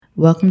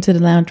Welcome to the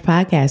Lounge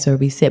Podcast, where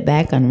we sit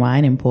back,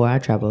 unwind, and pour our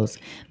troubles.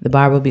 The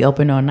bar will be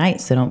open all night,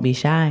 so don't be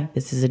shy.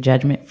 This is a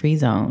judgment-free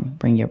zone.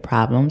 Bring your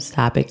problems,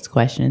 topics,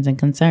 questions, and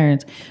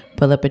concerns.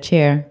 Pull up a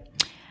chair.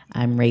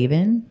 I'm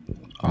Raven.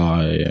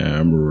 I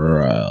am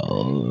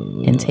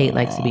Rel. And Tate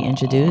likes to be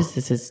introduced.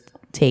 This is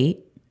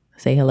Tate.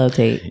 Say hello,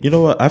 Tate. You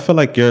know what? I feel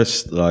like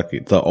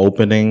the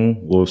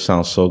opening will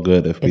sound so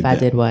good if I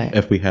did what?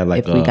 If we had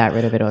like we got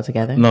rid of it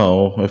altogether?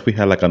 No, if we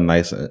had like a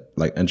nice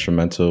like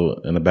instrumental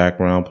in the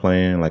background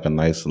playing, like a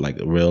nice like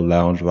real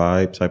lounge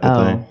vibe type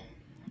of thing.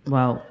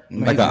 Well,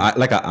 like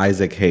a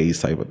Isaac Hayes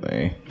type of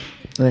thing.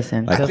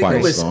 Listen, like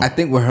I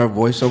think with her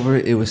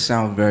voiceover, it would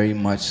sound very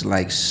much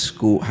like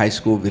high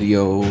school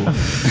video.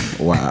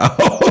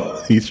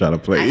 Wow. He's trying to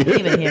play. I can't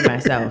even hear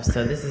myself,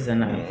 so this is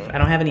enough. I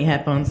don't have any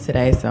headphones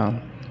today, so.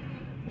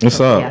 What's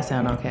up? Yeah, I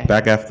sound okay.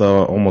 Back after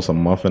almost a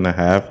month and a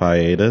half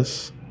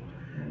hiatus.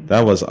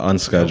 That was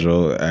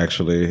unscheduled,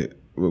 actually.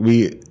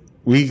 We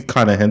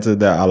kind of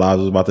hinted that our lives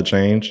was about to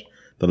change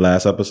the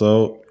last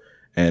episode,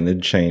 and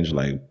it changed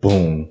like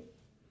boom.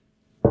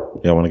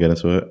 Y'all want to get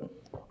into it?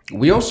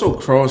 We also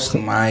crossed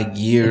my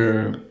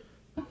year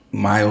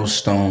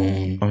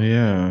milestone. Oh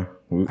yeah,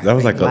 that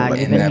was like I've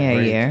been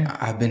here a year.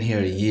 I've been here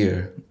a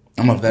year.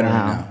 I'm a veteran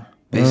now.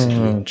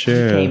 Basically,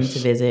 cheers. Came to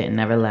visit and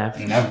never left.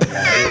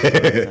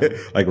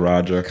 Like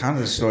Roger. Kind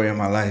of the story of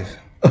my life.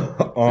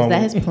 Was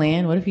that his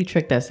plan? What if he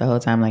tricked us the whole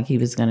time, like he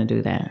was gonna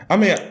do that? I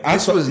mean,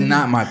 this was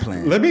not my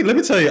plan. Let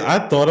me tell you, I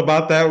thought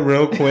about that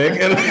real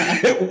quick, and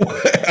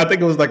I think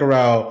it was like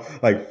around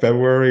like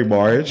February,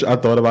 March. I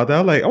thought about that.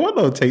 I'm like, I want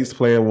to know if Tate's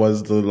plan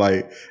was to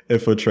like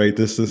infiltrate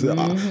this.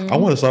 I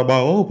want to start my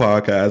own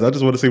podcast. I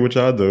just want to see what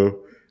y'all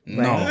do.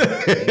 No,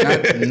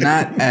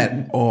 not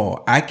at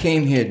all. I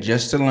came here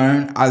just to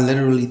learn. I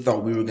literally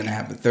thought we were going to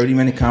have a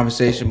 30-minute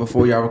conversation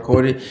before y'all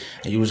recorded,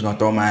 and you was going to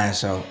throw my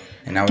ass out,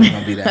 and that was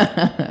going to be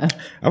that.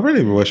 I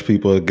really wish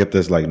people get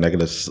this like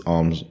negative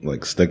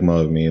like stigma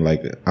of me.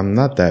 Like, I'm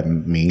not that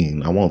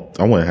mean. I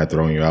wouldn't have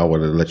thrown you out. I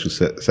would have let you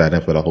sat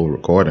in for the whole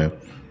recording.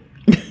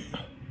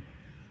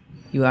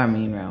 You are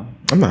mean, Ro.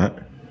 I'm not.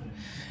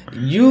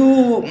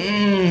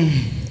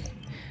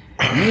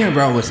 Me and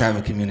bro was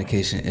having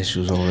communication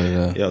issues over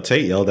there. Yo,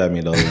 Tate yelled at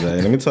me the other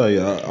day. Let me tell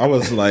you, I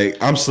was like,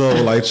 I'm still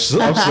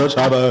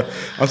trying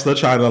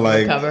to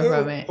like recover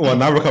from it. Well,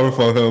 not recover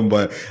from him,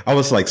 but I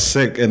was like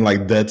sick and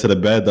like dead to the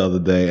bed the other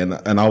day, and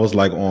I was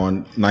like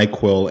on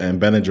NyQuil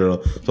and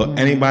Benadryl. So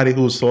anybody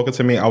who was talking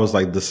to me, I was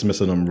like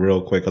dismissing them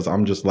real quick because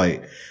I'm just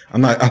like,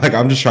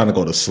 I'm just trying to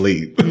go to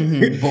sleep.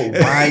 Mm-hmm.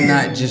 But why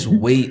not just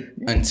wait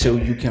until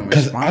you can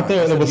respond? I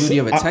thought it was the beauty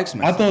of a text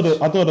message.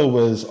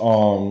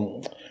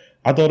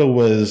 I thought it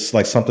was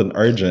like something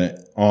urgent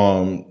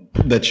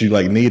that you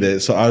like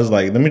needed. So I was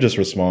like, let me just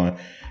respond.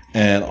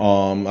 And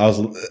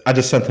I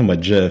just sent him a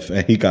GIF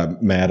and he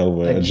got mad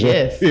over a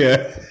GIF.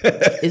 Yeah.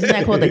 Isn't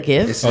that called a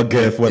GIF? It's a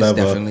GIF, whatever.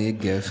 It's definitely a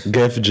GIF.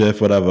 GIF,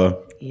 whatever.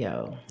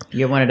 Yo,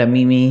 you're one of the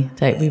meme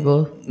type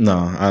people? No,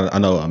 I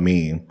know a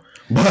meme.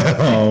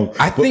 But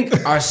I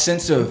think our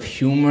sense of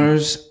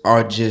humors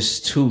are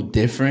just too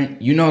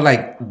different. You know,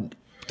 like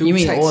you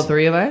mean all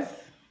three of us?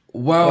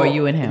 Well, or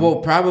you and him?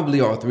 Well,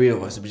 probably all three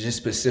of us, but just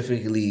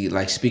specifically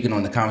like speaking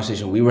on the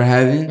conversation we were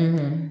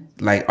having,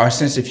 like our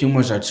sense of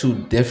humors are too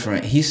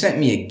different. He sent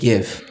me a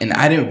GIF and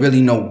I didn't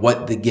really know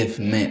what the GIF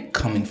meant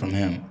coming from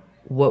him.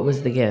 What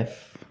was the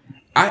GIF?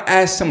 I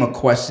asked him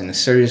a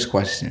serious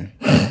question.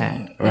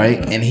 Okay. Right?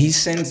 And he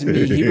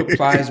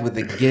replies with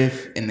a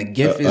GIF, and the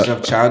GIF is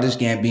of Childish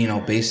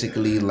Gambino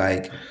basically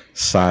like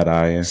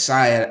side-eyeing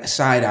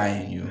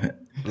you.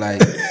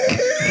 Like,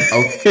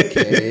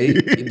 okay,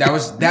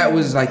 that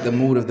was like the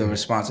mood of the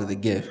response of the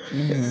GIF.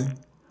 Mm-hmm.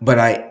 But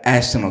I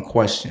asked him a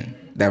question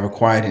that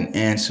required an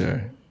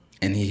answer,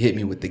 and he hit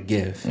me with the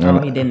GIF. Oh,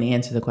 he didn't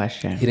answer the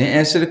question. He didn't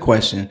answer the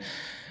question.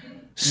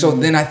 So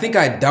then I think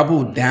I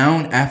doubled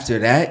down after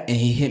that, and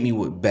he hit me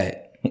with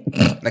bet.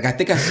 Like I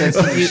think I said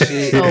some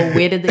shit. So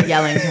where did the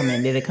yelling come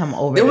in? Did it come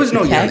over? There was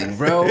no text? yelling,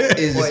 bro.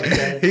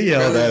 He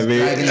yelled at me.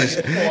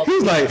 He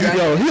was like,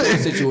 "Yo,"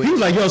 he was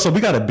like, "Yo, so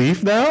we got a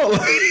beef now."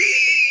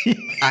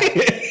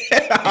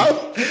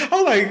 I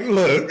was like,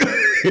 look,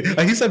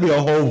 like he sent me a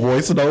whole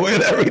voice note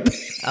and everything.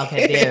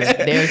 Okay,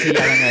 there's the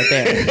yelling right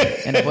there.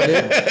 And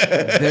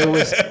there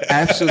was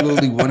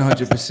absolutely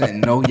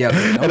 100% no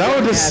yelling. And I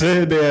was just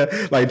sitting there,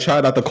 like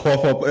trying not to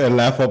cough up and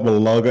laugh up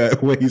along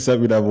when he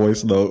sent me that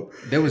voice note.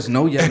 There was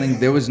no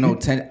yelling. There was no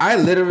tension. I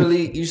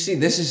literally, you see,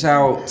 this is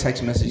how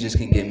text messages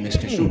can get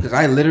misconstrued. Because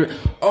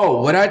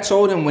what I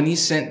told him when he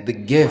sent the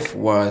GIF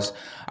was,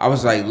 I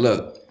was like,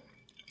 look,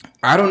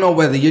 I don't know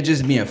whether you're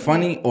just being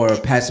funny or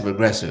passive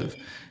aggressive.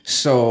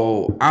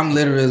 So I'm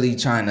literally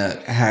trying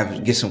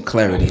to get some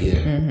clarity here.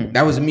 Mm-hmm.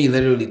 That was me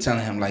literally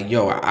telling him like,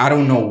 yo, I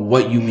don't know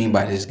what you mean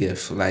by this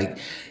GIF. Like,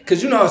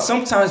 cause you know,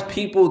 sometimes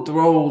people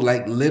throw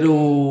like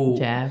little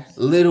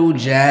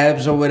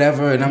jabs or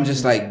whatever. And I'm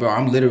just like, bro,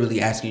 I'm literally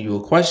asking you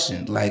a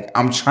question. Like,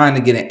 I'm trying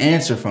to get an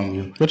answer from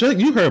you. But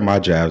you heard my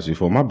jabs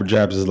before. My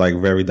jabs is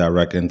like very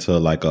direct into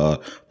like a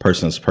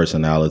person's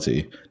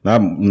personality.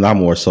 Not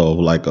more so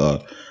like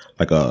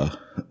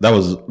that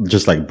was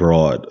just like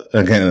broad.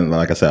 Again,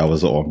 like I said, I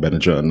was on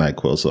Benadryl and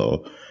NyQuil,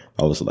 so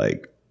I was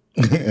like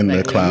in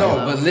the cloud. No,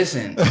 but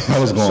listen, I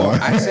was going.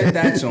 So I sent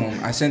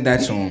that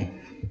to him.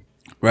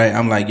 Right,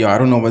 I'm like, yo, I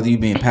don't know whether you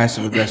being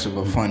passive aggressive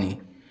or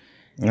funny.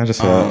 I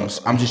just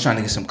I'm just trying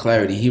to get some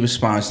clarity. He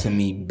responds to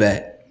me,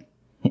 bet.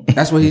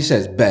 That's what he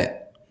says,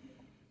 bet.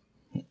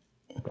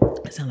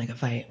 It sounds like a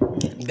fight.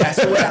 That's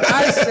what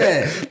I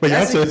said. But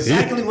that's y'all said-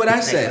 exactly what I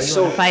said.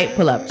 So fight,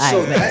 pull up. So All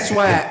right, that's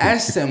why I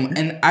asked him,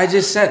 and I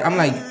just said, I'm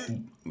like,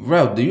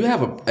 bro, do you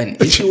have an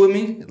issue with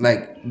me?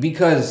 Like,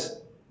 because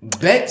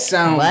bet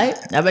sounds...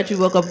 what? I bet you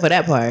woke up for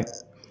that part.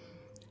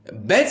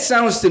 Bet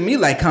sounds to me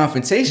like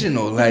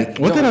confrontational. Like,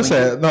 what did I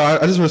say? No,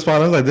 I just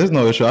responded. I was like, "There's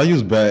no issue. I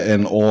use bet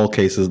in all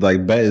cases.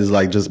 Like bet is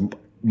like just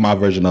my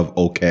version of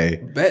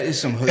okay. Bet is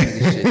some hood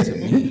nigga shit to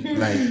me.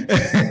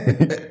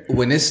 Like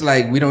when it's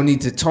like we don't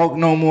need to talk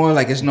no more.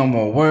 Like it's no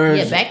more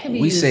words. Yeah, bet can be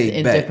we used say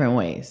in bet. different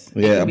ways.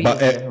 It Yeah, can be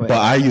used in different but ways.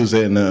 I use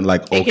it in a,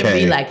 like okay. It can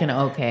be like an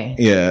okay.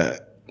 Yeah,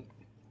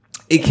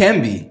 It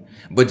can be,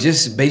 but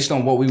just based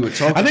on what we were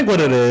talking. I think what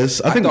it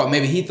is. I think thought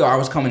maybe he thought I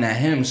was coming at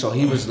him, so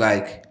he was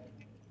like,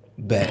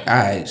 "Bet, all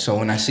right." So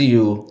when I see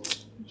you,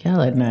 Y'all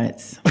are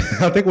nuts.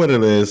 I think what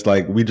it is,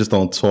 like we just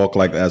don't talk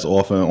like as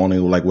often, only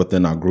like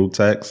within our group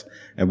text,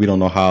 and we don't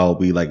know how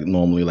we like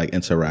normally like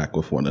interact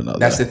with one another.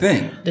 that's the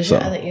thing. Does So,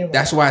 your other ear work?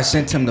 That's why I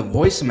sent him the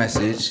voice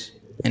message.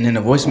 And in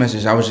the voice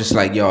message, I was just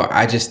like, yo,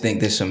 I just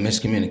think there's some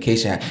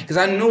miscommunication. Because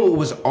I knew it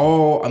was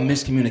all a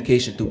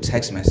miscommunication through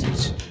text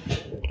message.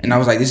 And I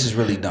was like, this is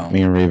really dumb.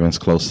 Me and Raven's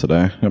close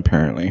today,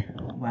 apparently.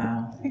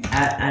 Wow.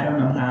 I don't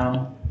know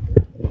how.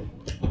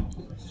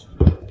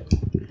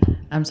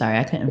 I'm sorry,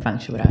 I couldn't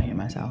function without hearing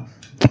myself.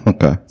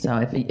 Okay.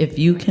 So if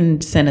you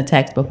can send a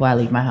text before I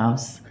leave my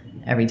house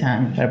every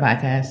time for the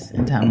podcast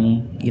and tell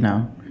me, you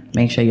know,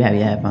 make sure you have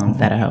your headphones,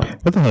 that'll help.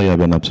 What the hell y'all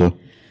been up to?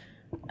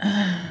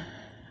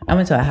 I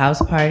went to a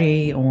house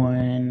party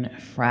on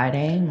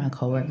Friday, my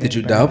coworker's Did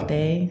you dub?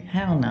 birthday.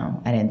 Hell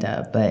no, I didn't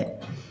dub,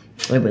 but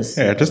it was.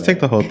 Yeah, just take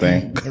the whole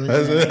thing.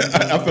 was-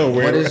 I feel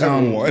weird. What is,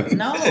 everyone.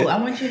 No,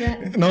 I want you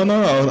to.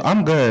 No,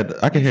 I'm good.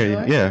 I can hear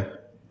Sure? you. Yeah.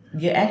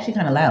 You're actually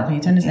kind of loud. Can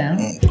you turn this down?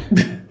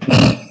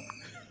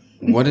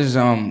 What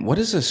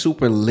does a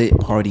super lit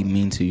party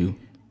mean to you?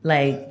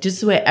 Like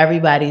just where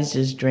everybody's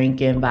just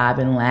drinking,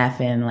 vibing,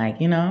 laughing, like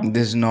you know.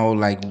 There's no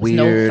like There's weird,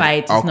 no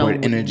fights, there's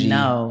awkward no energy.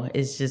 No,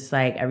 it's just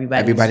like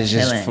Everybody's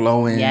just chilling.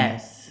 flowing.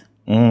 Yes,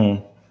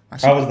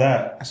 How was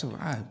that? That's a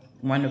vibe.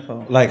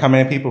 wonderful. Like, how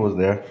many people was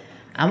there?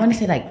 I want to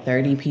say like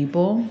 30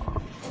 people.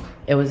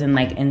 It was in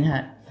like in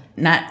her,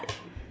 not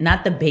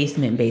the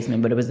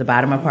basement, but it was the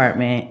bottom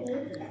apartment.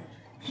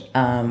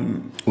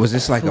 Was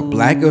this like a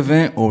black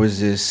event or was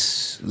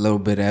this a little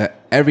bit of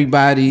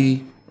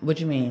everybody? What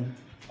you mean?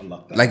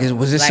 Like,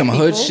 was this Black some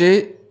hood people?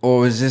 shit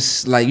or was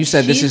this like you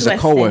said? This She's is a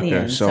West coworker,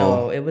 Indian,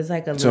 so it was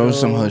like a so little it's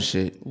some hood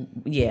shit.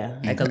 Yeah,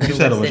 like a little. You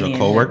said it was your West Indian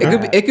coworker?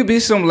 vibe. It could be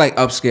some like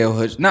upscale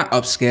hood, not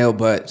upscale,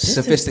 but This is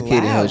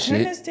sophisticated loud. hood Turn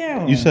shit. this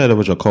down. You said it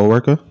was your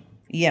coworker?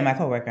 Yeah, my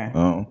coworker.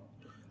 Oh.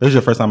 This is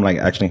your first time like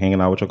actually hanging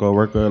out with your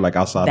coworker, like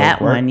outside That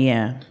of work? one,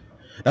 yeah.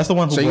 That's the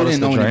one who So you brought us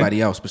didn't the know drink.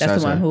 anybody else That's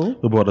besides the one her? who?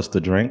 Who brought us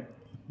the drink?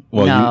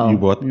 Well, No, you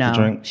brought no. the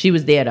drink. She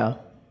was there though,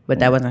 but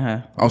that wasn't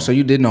her. Oh, so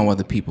you did know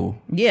other people?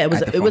 Yeah, it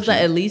was. at the It was like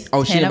function. at least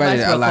Oh, she 10 of us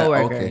invited a were lot.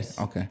 coworkers.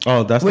 Okay.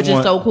 Oh, that's Which the is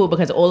one. so cool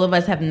because all of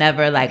us have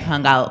never like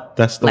hung out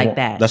That's the like one-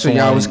 that. that's So the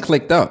y'all one- was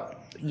clicked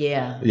up.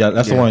 Yeah. Yeah,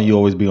 that's the Yeah. one you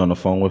always be on the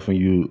phone with when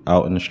you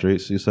out in the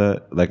streets. You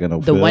said like in a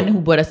The field. one who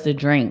bought us the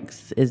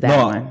drinks is that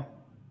No, one.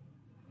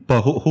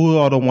 But who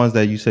are the ones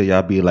that you say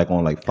y'all be like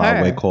on like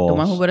 5-way Her. calls? The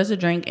one who bought us a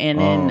drink, and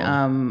then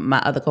my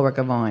other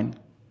coworker Vaughn.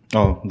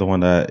 Oh, the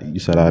one that you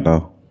said I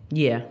know.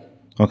 Yeah.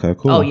 Okay,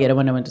 cool. Oh yeah, the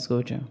one that went to school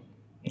with you.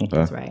 Okay.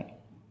 That's right.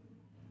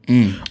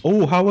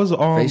 Oh, how was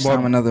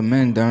FaceTime another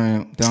man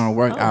during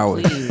work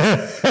hours. Please.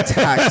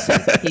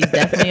 Toxic. He's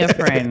definitely a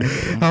friend.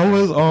 how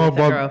was With a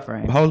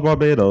girlfriend. How was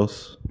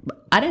Barbados?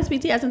 I didn't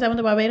speak to you since I went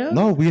to Barbados.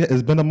 No,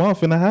 it's been a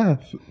month and a half.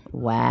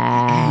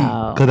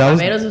 Wow. 'Cause that was-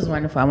 Barbados was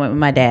wonderful. I went with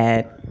my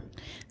dad.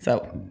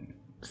 So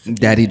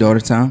Daddy daughter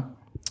time.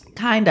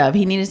 kind of.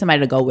 He needed somebody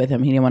to go with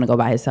him. He didn't want to go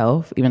by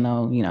himself, even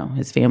though, you know,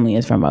 his family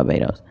is from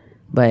Barbados.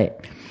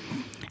 But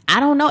I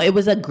don't know. It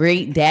was a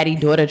great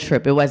daddy-daughter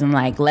trip. It wasn't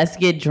like, let's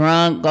get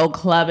drunk, go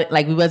club it.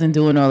 Like, we wasn't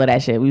doing all of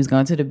that shit. We was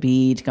going to the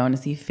beach, going to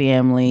see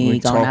family, We're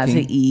going out to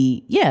talking.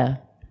 eat. Yeah.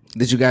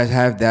 Did you guys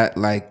have that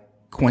like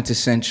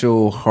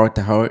quintessential heart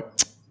to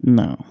heart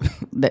No.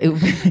 that We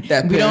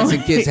parents don't-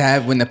 and kids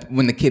have when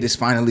the kid is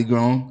finally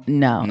grown?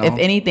 No. No? If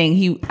anything,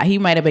 he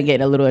might have been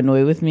getting a little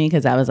annoyed with me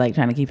because I was like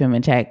trying to keep him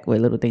in check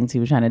with little things he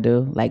was trying to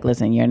do. Like,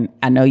 listen,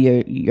 I know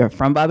you're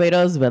from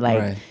Barbados, but like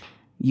Right.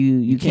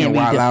 you can't can't be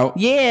wild out?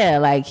 Yeah,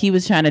 like he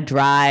was trying to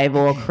drive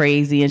all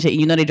crazy and shit.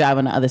 You know they drive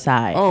on the other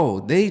side. Oh,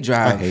 they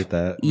drive. I hate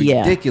that. Yeah.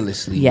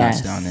 Ridiculously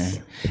Yes. nuts down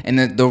there,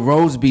 and the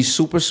roads be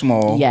super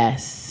small.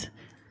 Yes.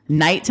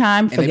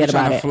 Nighttime, and they forget be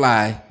trying about to it.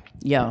 fly.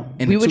 Yo,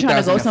 in we the were trying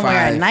to go somewhere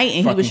at 2005 night and he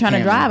was fucking trying to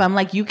Camry. drive. I'm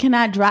like, you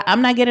cannot drive.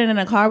 I'm not getting in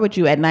a car with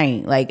you at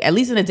night. Like, at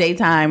least in the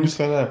daytime.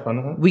 said that in front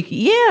of her?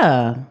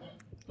 Yeah.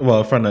 Well,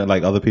 in front of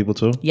like other people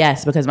too.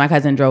 Yes, because my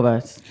cousin drove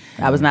us.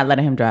 I was not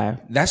letting him drive.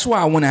 That's why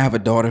I want to have a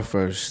daughter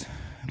first.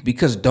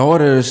 Because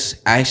daughters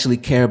actually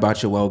care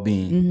about your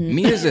well-being. Mm-hmm.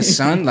 Me as a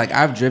son, like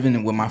I've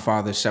driven with my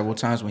father several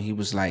times when he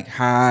was like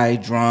high,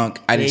 drunk.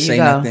 I didn't say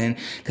nothing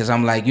because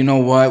I'm like, you know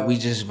what? We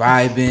just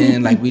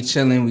vibing, like we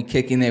chilling, we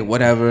kicking it,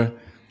 whatever.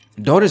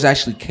 Daughters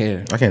actually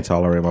care. I can't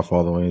tolerate my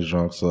father when he's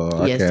drunk, so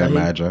I can't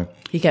imagine.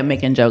 He kept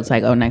making jokes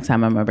like, "Oh, next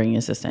time I'm gonna bring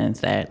your sister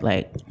instead,"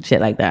 like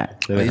shit like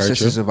that. Did it Your hurt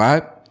sister's you? a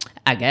vibe?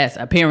 I guess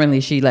apparently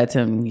she lets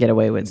him get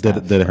away with stuff.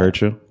 Did it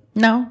hurt you?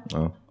 No.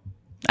 Oh.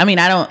 I mean,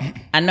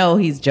 I know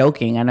he's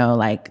joking. I know,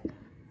 like,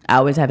 I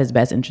always have his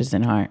best interest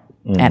at heart.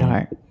 That's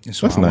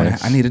why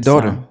nice. I need a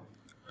daughter.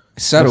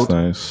 It's settled.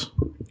 That's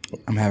nice.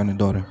 I'm having a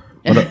daughter.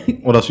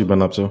 What else you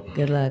been up to?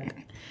 Good luck.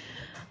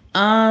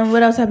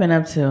 What else I've been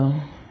up to?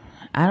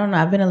 I don't know.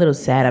 I've been a little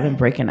sad. I've been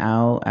breaking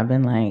out. I've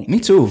been like, Me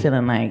too.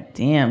 feeling like,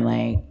 damn,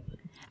 like,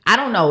 I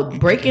don't know.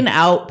 Breaking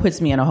out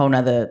puts me in a whole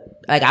nother,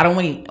 like, I don't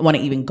want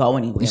to even go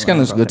anywhere. Your skin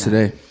looks good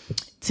today.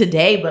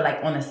 Today, but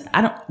like on this,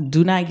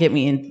 do not get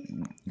me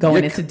in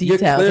going into you're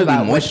details clearly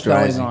about what's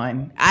going moisturizing.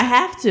 on. I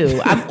have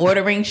to. I'm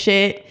ordering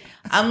shit.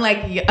 I'm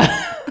like,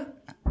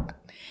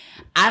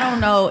 I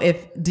don't know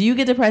do you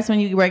get depressed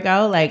when you break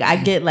out? Like I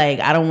get like,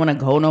 I don't want to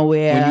go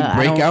nowhere. When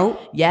you break out,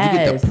 yes. you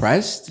get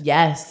depressed?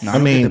 Yes. No, I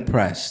mean- get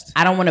depressed.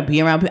 I don't want to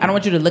be around people. I don't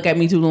want you to look at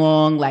me too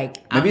long. Like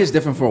Maybe it's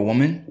different for a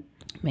woman.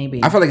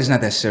 maybe. I feel like it's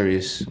not that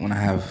serious when I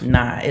have.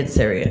 Nah, it's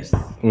serious.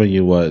 When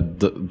you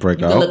break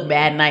You out? can look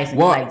bad nice and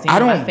Well, be like, damn, I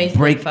my don't face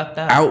break look fucked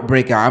up. out.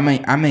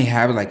 I may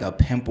have like a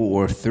pimple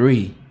or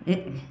 3, but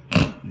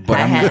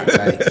I I'm had not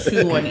like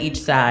 2 on each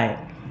side,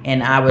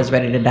 and I was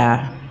ready to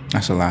die.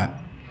 that's a lot.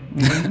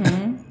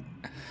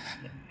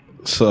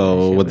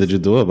 So what did you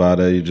do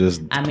about it? You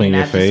just clean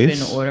your I've face?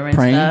 just been ordering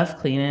Praying? stuff,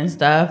 cleaning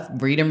stuff,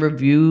 reading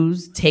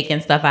reviews, taking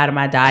stuff out of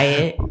my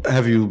diet.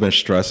 Have you been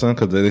stressing?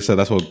 Because they said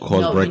that's what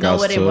caused No, breakouts you know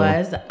what too. it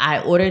was?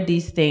 I ordered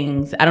these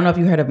things. I don't know if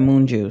you heard of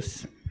Moon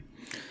Juice.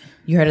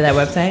 You heard of that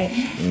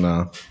website?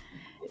 No.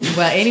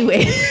 But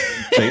anyway,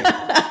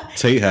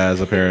 Tate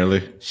has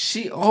apparently.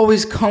 She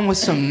always come with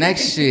some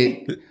next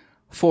shit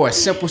for a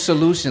simple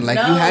solution. Like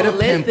you had a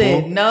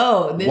pimple.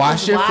 No, this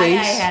Wash is your why face.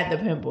 I had the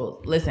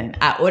pimples. Listen,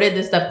 I ordered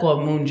this stuff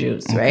called Moon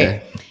Juice,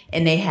 right?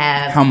 And they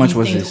have How much these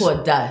was things this?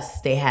 called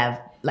dust. They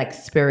have like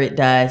spirit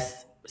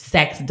dust,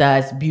 sex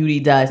dust, beauty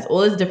dust,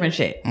 all this different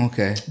shit.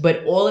 Okay,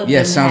 But all of Yeah,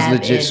 them sounds have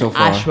legit in so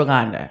far.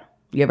 ashwagandha.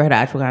 You ever heard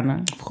of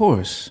ashwagandha? of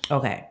course.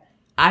 Okay.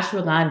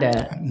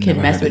 Ashwagandha never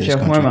can mess heard of with this your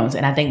country. hormones,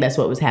 and I think that's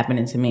what was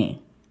happening to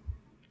me.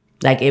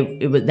 Like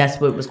it was that's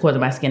what was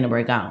causing my skin to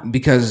break out.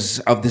 Because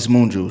of this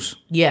moon juice,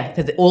 Yeah,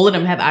 because all of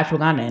them have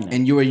ashwagandha in them.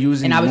 and you were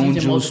using And I was moon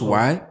using juice. multiple.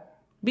 Why?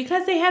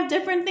 Because they have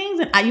different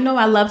things, and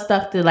I love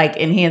stuff to like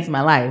enhance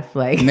my life.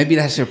 Like Maybe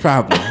that's your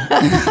problem.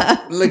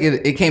 Look at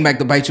it. It came back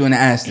to bite you in the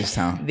ass this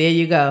time. there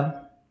you go.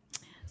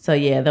 So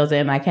yeah, those are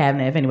in my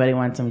cabinet. If anybody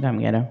wants them, come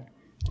get them.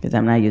 Because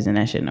I'm not using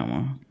that shit no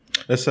more.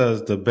 It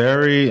says the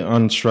berry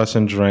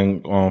unstressing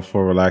drink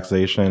for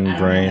relaxation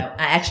brain. I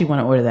actually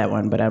want to order that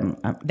one, but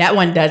that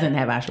one doesn't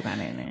have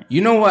ashwagandha in it.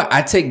 You know what?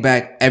 I take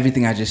back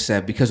everything I just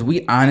said because we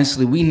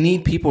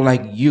need people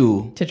like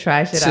you To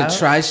try shit to out.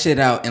 try shit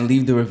out and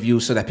leave the review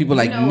so that people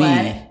like know me.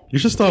 what? You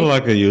should start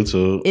like a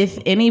YouTube. If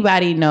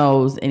anybody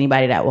knows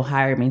anybody that will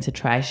hire me to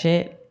try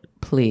shit,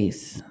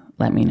 please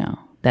let me know.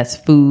 That's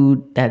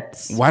food.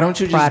 That's Why don't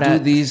you just do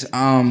products. these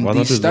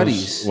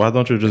studies? Why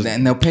don't you just?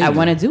 And they'll pay I you.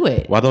 want to do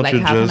it. Why don't like,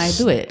 you how just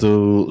can I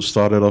do it?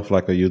 start it off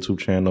like a YouTube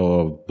channel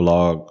or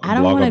blog? I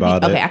don't blog want to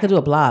about be it. okay. I could do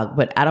a blog,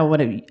 but I don't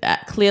want to.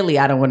 Clearly,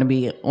 I don't want to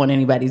be on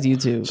anybody's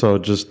YouTube. So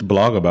just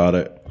blog about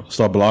it.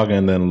 Start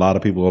blogging, then a lot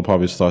of people will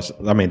probably start.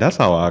 I mean, that's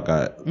how I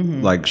got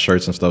Mm-hmm. like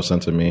shirts and stuff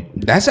sent to me.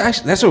 That's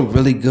a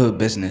really good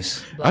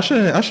business. I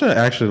should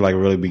actually like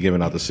really be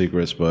giving out the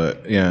secrets,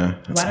 but yeah,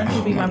 Why don't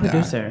you be my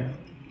producer?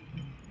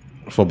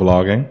 for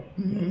blogging.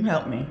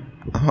 Help me.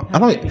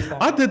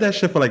 I did that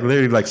shit for like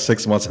literally like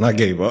 6 months and I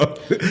gave up.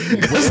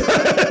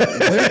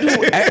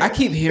 I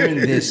keep hearing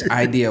this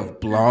idea of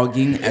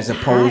blogging as hot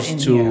in opposed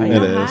here. Are to. you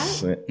It high?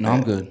 is. No,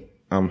 I'm good.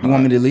 I'm You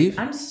want me to leave?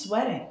 I'm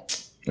sweating.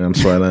 I'm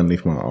sweating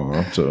underneath my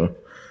arm too.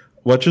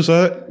 What you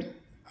said?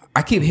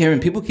 I keep hearing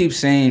people keep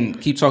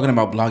talking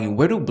about blogging.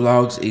 Where do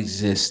blogs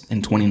exist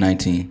in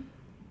 2019?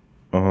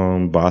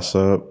 Boss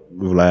Up,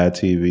 Vlad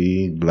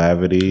TV,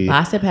 Blavity,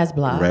 Gossip has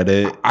blog.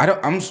 Reddit, I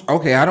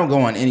don't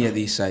go on any of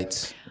these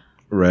sites.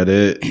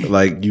 Reddit.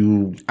 Like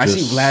you, I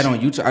see Vlad on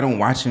YouTube. I don't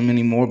watch him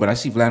anymore, but I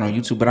see Vlad on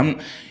YouTube.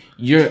 But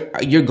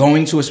you're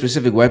going to a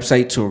specific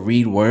website to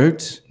read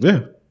words?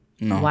 Yeah.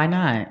 No. Why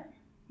not?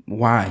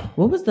 Why?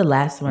 What was the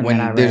last one When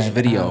that I read? there's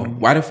video.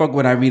 Why the fuck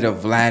would I read a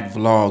Vlad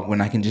vlog when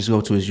I can just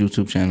go to his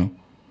YouTube channel?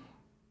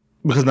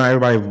 Because not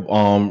everybody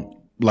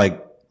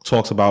like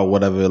talks about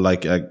whatever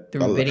like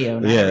Through video.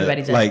 Not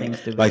everybody does like things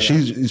through like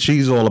video.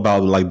 she's all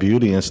about like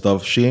beauty and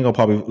stuff. She ain't gonna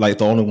probably like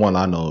the only one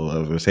I know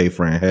of is Hey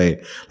Friend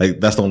Hey. Like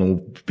that's the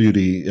only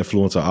beauty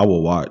influencer I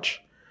will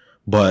watch.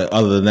 But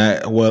other than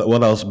that,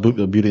 what else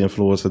beauty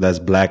influencer that's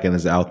black and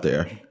is out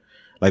there?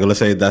 Like, let's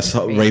say that's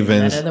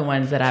Ravens. None of the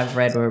ones that I've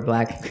read were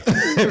black.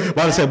 But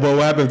I said, but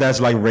what happens if that's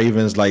like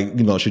Ravens? Like,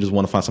 you know, she just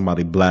want to find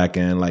somebody black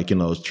and like, you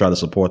know, try to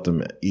support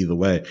them either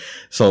way.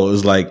 So it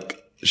was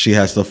like she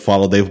has to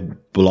follow their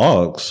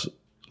blogs,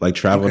 like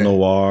Travel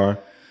Noir.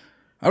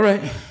 All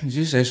right,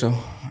 you say so.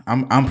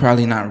 I'm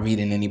probably not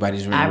reading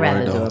anybody's written I'd rather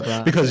word do though. a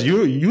blog. Because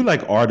you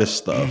like artist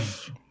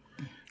stuff.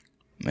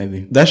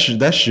 Maybe. That's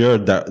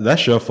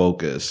your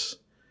focus.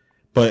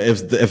 But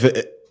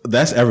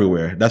that's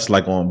everywhere. That's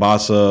like on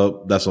Boss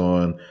Up. That's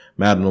on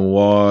Madame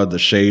Noir, The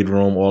Shade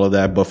Room, all of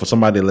that. But for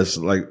somebody that's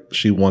like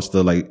she wants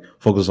to like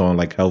focus on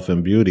like health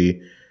and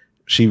beauty,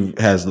 she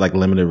has like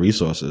limited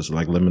resources,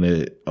 like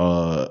limited.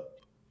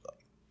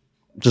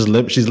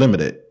 She's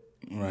limited.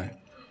 Right.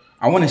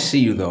 I want to see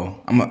you though.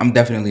 I'm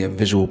definitely a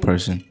visual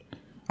person.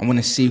 I want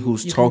to see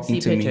who's You talking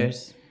can see to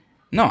pictures. me.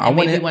 No, I And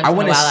want maybe to. once I in a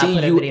want to while I'll see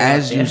put a you video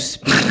as up you there.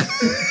 speak.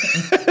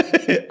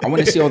 I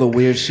want to see all the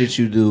weird shit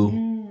you do.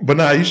 But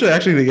nah, you should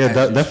actually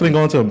definitely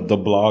go into the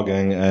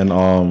blogging and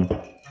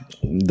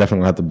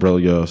definitely have to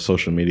build your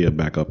social media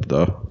back up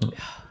though.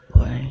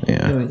 Boy,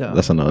 Yeah, here we go.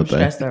 that's another I'm thing.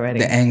 stressed already.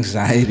 The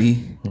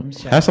anxiety. I'm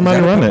stressed. Have somebody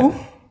Is that a run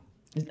pimple?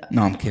 it.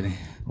 No, I'm kidding.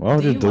 Why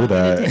would you do want me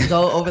to that?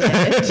 go over the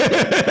edge,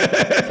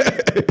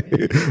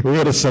 We're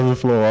on the 7th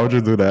floor. Why would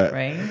you do that?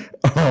 right?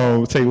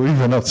 Tay, what you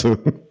been up to?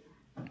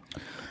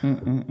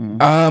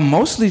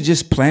 Mostly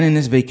just planning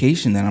this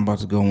vacation that I'm about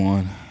to go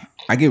on.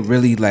 I get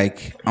really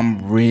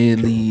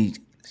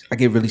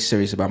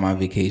serious about my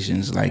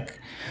vacations. Like,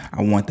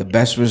 I want the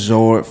best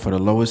resort for the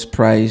lowest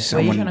price. Where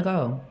I you want trying to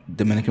go?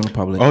 Dominican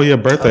Republic. Oh, your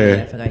Oh, birthday.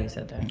 yeah, I forgot you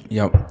said that.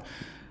 Yep.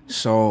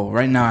 So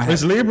right now I have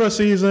It's Libra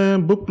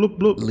season. Boop, bloop,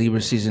 bloop.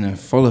 Libra season in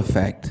full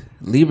effect.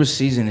 Libra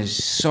season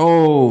is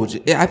so.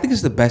 I think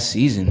it's the best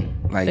season,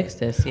 like Fix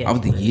this, yeah.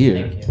 of the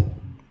year. Thank you.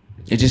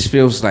 It just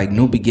feels like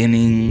new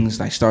beginnings,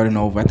 like starting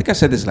over. I think I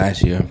said this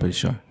last year. I'm pretty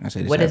sure I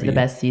said this. What is every the year.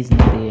 best season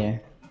of the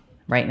year?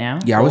 Right now?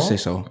 Yeah, I would Fall? say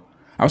so.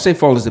 I would say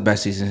fall is the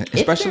best season,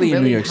 especially been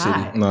in New really York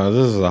hot. City. No,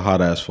 this is a hot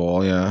ass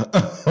fall. Yeah,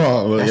 that's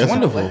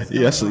wonderful.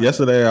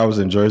 Yesterday I was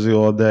in Jersey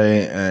all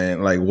day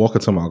and like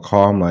walking to my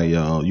car. I'm like,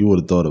 yo, you would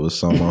have thought it was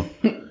summer.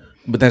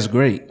 But that's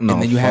great. No,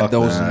 and then you have fuck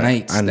those that.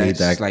 nights. I need that's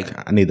that.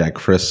 like I need that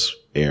crisp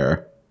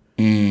air.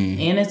 And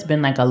it's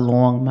been like a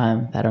long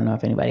month. I don't know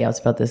if anybody else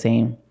felt the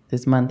same.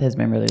 This month has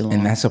been really long.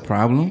 and that's a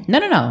problem. No.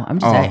 I'm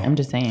just Oh. I'm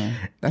just saying.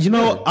 That's You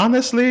know, good.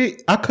 honestly,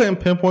 I couldn't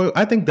pinpoint.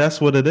 I think that's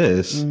what it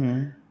is.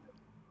 Mm-hmm.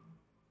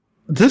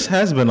 This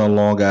has been a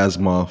long ass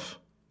month.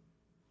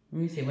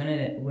 Let me see. When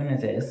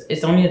is it?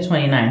 It's only the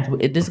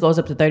 29th. This goes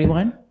up to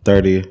 31?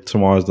 30.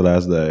 Tomorrow's the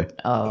last day.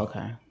 Oh,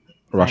 okay.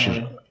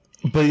 Russia.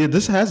 But yeah,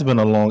 this has been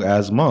a long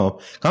ass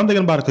month. I'm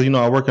thinking about it because, you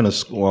know, I work in a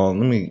school. Well,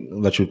 let me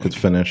let you could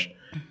finish.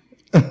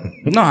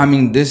 No, I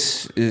mean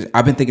this is.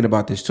 I've been thinking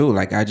about this too.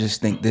 Like I just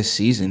think this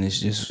season is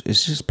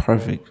just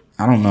perfect.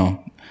 I don't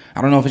know.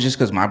 I don't know if it's just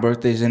because my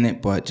birthday's in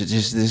it, but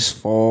just this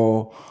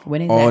fall,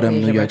 When exactly autumn, is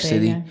New your York birthday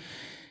City. again?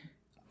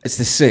 It's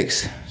the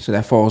 6th, so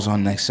that falls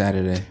on next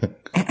Saturday.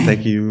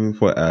 Thank you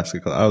for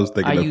asking. 'Cause I was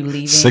thinking Are of you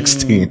leaving?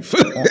 16th.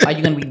 Are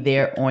you going to be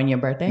there on your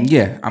birthday?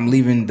 Yeah, I'm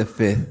leaving the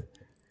 5th.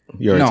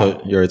 you already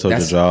told your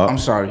that's- job. I'm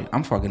sorry,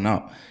 I'm fucking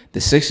up.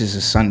 The 6th is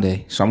a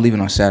Sunday, so I'm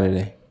leaving on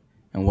Saturday.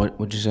 And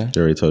what'd you say?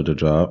 You already told your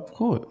job. Of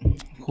course.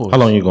 How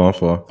long you going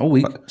for? A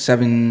week,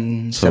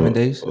 seven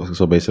days.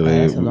 So basically,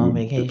 that's a long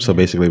vacation. So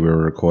basically, we were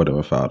recording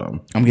without him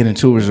I'm getting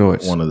 2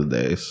 resorts. one of the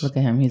days. Look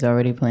at him. He's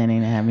already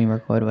planning to have me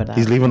record without.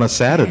 He's leaving on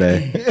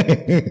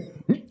Saturday.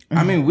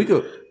 I mean, we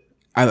could.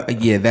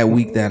 That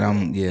week that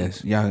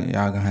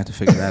y'all gonna have to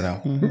figure that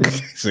out.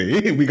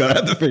 See, we gotta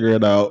have to figure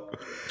it out.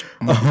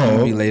 I'm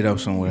gonna be laid up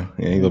somewhere.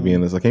 Yeah, he gonna be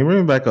in this. Like, can you bring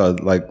me back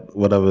like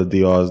whatever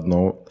DR's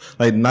known,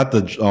 like not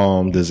the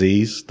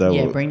disease that.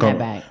 Yeah, will bring come- that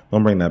back.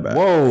 Don't bring that back.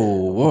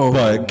 Whoa.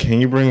 But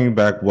can you bring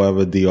back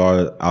whatever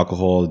DR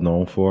alcohol is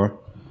known for?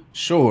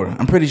 Sure,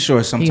 I'm pretty sure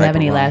it's some Do you type have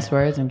of any rum. last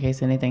words in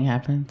case anything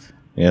happens?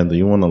 And do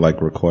you want to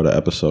like record an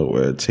episode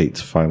where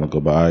Tate's final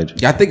goodbye?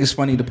 Y'all think it's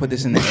funny to put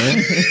this in the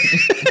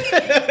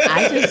air?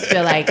 I just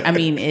feel like, I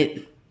mean,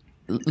 it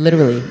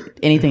literally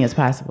anything is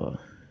possible.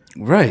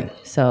 Right.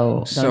 So don't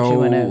you So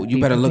want to you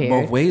better look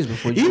both ways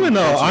before you. Even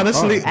though, go to your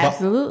honestly, car.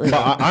 Absolutely.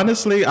 But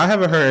honestly, I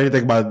haven't heard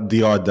anything about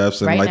DR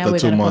deaths in Right like now, the we're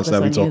 2 gonna months focus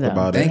that we on you, talked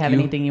though. about Do you it. have you.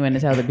 anything you want to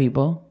tell the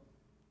people?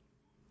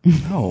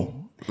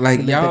 No, like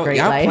Live a y'all great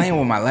life. playing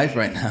with my life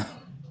right now.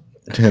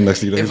 And next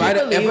thing you know, If I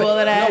believe all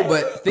of that? no,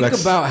 but think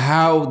Lex- about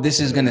how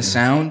this is gonna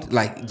sound.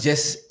 Like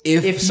just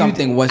if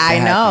something was to I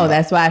know. happen.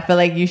 That's why I feel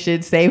like you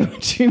should say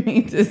what you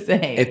need to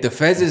say. If the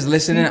feds is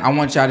listening, I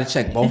want y'all to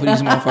check both of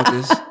these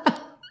motherfuckers.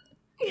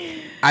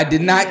 I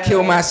did not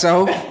kill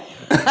myself.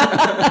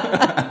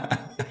 I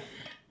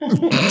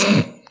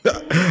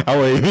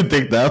wouldn't even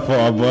think that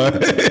far,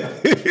 but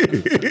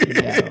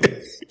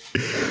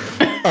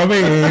I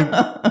mean,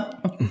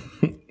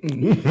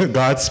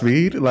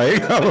 Godspeed.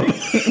 Like I don't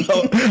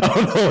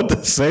know what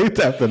to say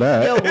after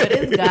that. Yo, what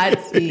is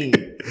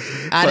Godspeed?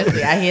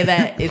 Honestly, I hear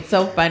that. It's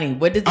so funny.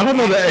 What does it I don't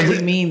know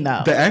actually mean,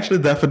 though? The actual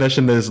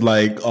definition is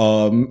like,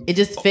 It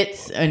just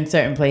fits in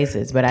certain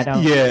places, but I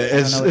don't. yeah, I don't know what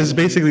it's it means.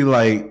 basically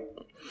like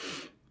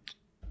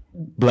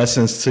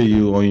blessings to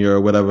you on your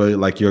whatever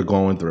like you're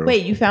going through.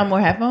 Wait, you found more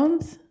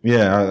headphones?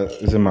 Yeah,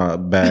 it's in my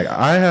bag.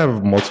 I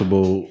have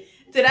multiple.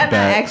 Did I not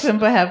ask him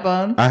for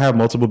headphones? I have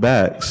multiple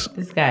bags.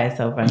 This guy is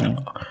so funny.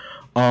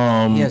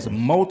 He has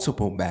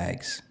multiple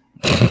bags.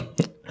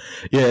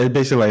 Yeah, it's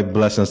basically like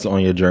blessings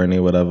on your journey,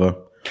 whatever.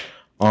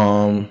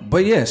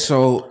 But yeah,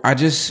 so I've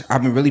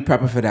been really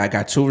prepping for that. I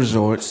got 2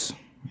 resorts,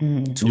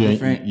 2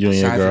 different you and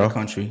your sides girl? of the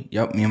country.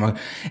 Yep, me and my.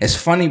 It's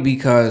funny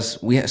because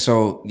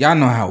so y'all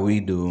know how we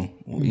do.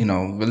 You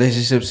know,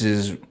 relationships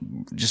is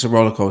just a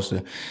roller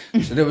coaster.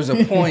 So there was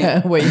a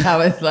point where I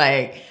was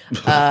like,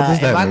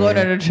 am I going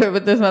mean? on a trip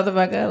with this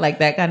motherfucker? Like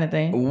that kind of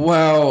thing.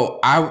 Well,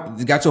 I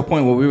got to a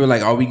point where we were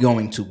like, are we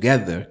going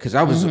together? Because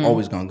I was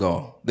always gonna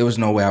go. There was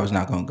no way I was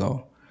not gonna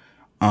go.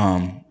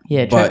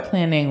 Yeah, but trip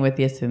planning with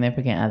your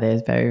significant other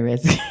is very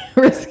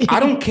risky. I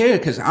don't care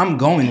because I'm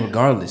going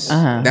regardless.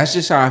 That's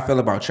just how I feel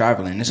about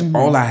traveling. It's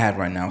all I have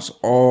right now.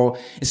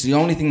 It's the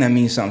only thing that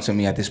means something to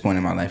me at this point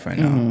in my life right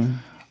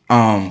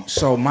now.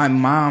 So my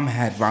mom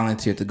had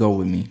volunteered to go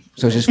with me.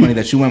 So it's just funny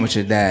that you went with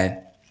your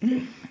dad.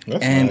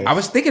 That's and nice. I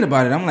was thinking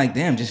about it. I'm like,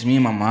 damn, just me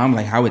and my mom.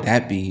 Like, how would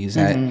that be? Is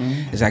that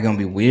gonna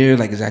be weird?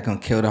 Like, is that gonna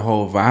kill the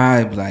whole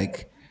vibe?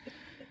 Like.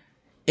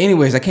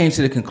 Anyways, I came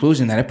to the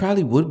conclusion that it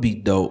probably would be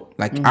dope.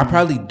 Like, I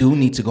probably do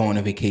need to go on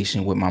a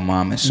vacation with my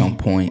mom at some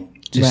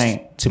point, just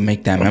to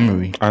make that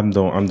memory. I'm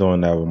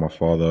doing that with my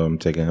father. I'm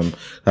taking him.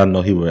 I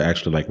know he would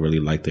actually like really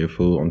like their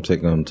food. I'm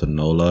taking him to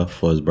NOLA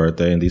for his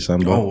birthday in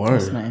December. Oh, word.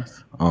 That's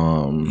nice.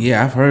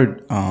 Yeah, I've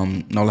heard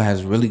NOLA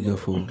has really good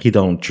food. He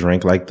don't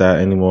drink like that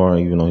anymore,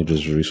 even though he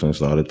just recently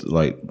started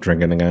like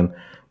drinking again.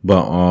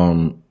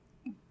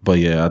 But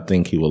yeah, I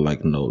think he will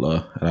like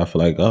NOLA, and I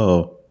feel like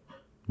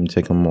I'm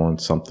taking him on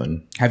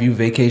something. Have you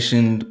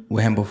vacationed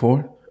with him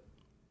before?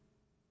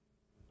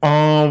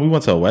 We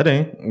went to a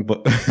wedding,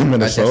 but in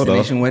Minnesota. A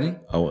destination wedding?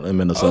 Oh, in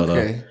Minnesota.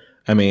 Okay.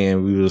 I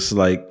mean, we was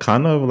like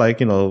kind of like,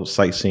 you know,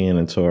 sightseeing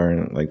and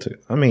touring.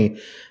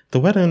 The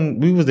wedding,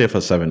 we was there for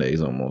 7 days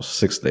almost,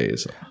 6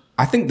 days.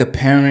 I think the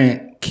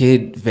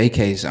parent-kid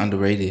vacay is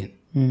underrated.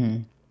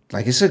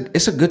 Like, it's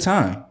a good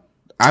time.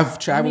 I've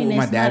traveled with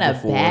my dad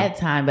before. It's not a bad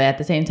time, but at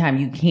the same time,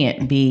 you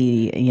can't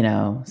be, you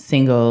know,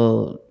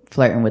 single,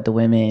 flirting with the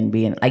women,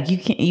 being like you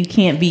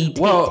can't be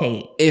Well,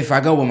 if I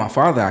go with my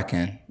father, I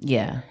can.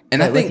 Yeah, and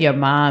but I think with your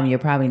mom, you're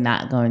probably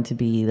not going to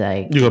be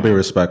like You're gonna be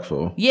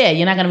respectful. Yeah,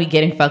 you're not gonna be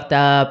getting fucked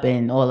up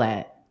and all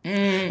that.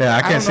 Yeah,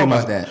 I can't see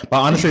about that. But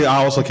honestly,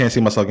 I also can't see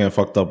myself getting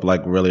fucked up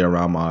like really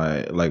around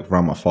my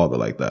father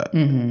like that.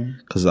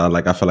 Because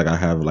I feel like I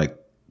have like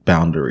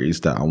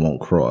boundaries that I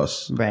won't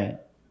cross. Right.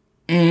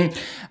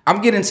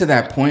 I'm getting to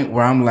that point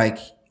where I'm like,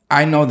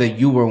 I know that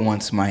you were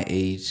once my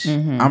age.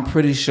 I'm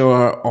pretty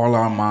sure all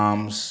our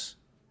moms.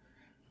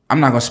 I'm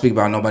not gonna speak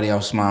about nobody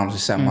else's moms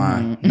except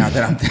mine. Now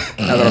that I'm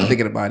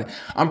thinking about it,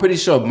 I'm pretty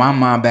sure my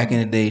mom back in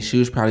the day, she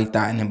was probably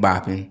thotting and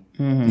bopping.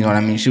 You know what I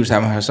mean? She was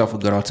having herself a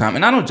good old time,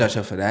 and I don't judge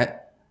her for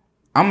that.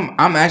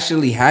 I'm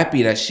actually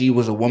happy that she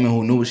was a woman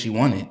who knew what she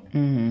wanted.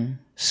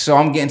 So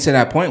I'm getting to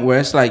that point where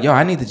it's like, yo,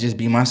 I need to just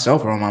be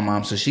myself around my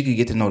mom so she could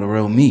get to know the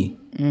real me,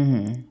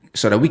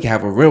 so that we can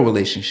have a real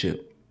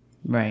relationship.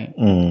 Right.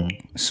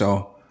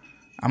 So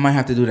I might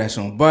have to do that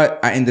soon. But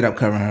I ended up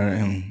covering her,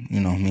 and you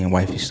know, me and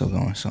wifey still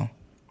going. So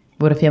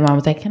what if your mom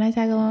was like, "Can I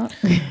tag along?"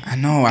 I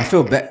know, I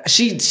feel bad.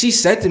 She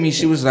said to me,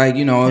 she was like,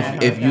 you know,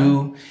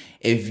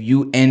 if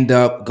you end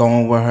up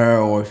going with her,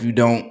 or if you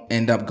don't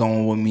end up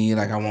going with me,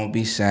 like I won't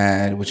be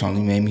sad, which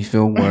only made me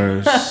feel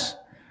worse.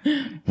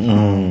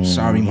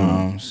 Sorry,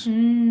 moms.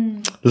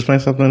 Just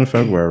plan something in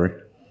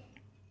February.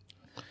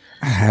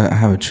 I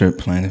have a trip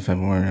planned in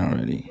February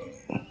already.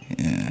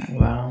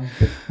 Yeah.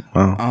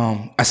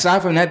 Wow.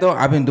 Aside from that though,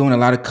 I've been doing a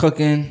lot of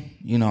cooking,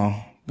 you know,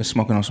 been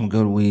smoking on some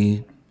good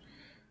weed,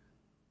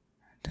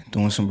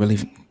 doing some really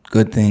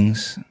good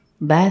things.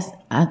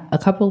 A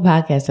couple of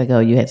podcasts ago,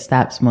 you had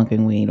stopped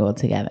smoking weed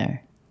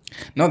altogether.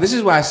 No, this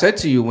is why I said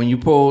to you when you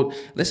pulled,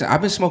 listen,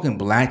 I've been smoking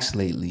blacks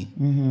lately.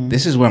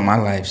 This is where my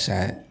life's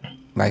at.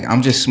 Like,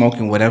 I'm just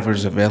smoking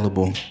whatever's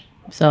available.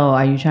 So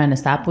are you trying to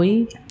stop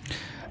weed?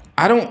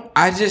 I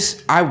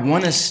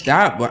want to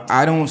stop, but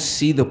I don't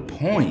see the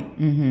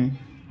point.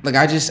 Like,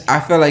 I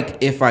feel like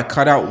if I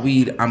cut out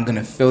weed, I'm going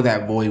to fill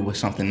that void with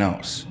something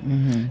else.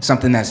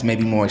 Something that's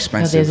maybe more No,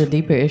 expensive. there's a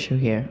deeper issue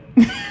here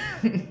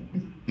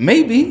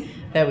Maybe.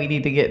 that we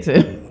need to get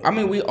to. I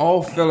mean, we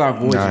all fill our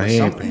voids with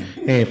something.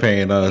 He ain't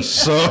paying us.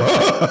 So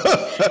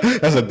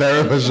that's a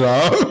therapist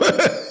job.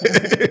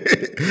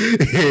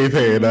 He ain't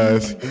paying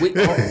us.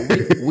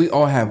 We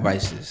all have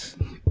vices.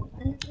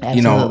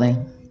 Absolutely. You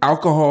know,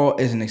 alcohol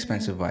is an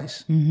expensive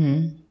vice.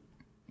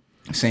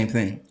 Same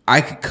thing.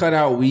 I could cut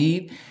out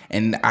weed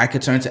and I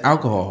could turn to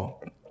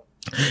alcohol.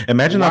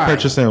 Imagine not Why?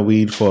 purchasing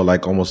weed for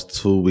like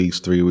almost 2 weeks,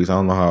 3 weeks. I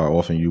don't know how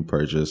often you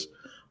purchase.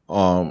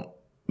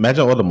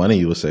 Imagine all the money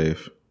you would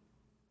save.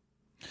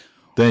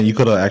 Then you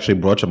could have actually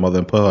brought your mother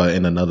and put her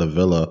in another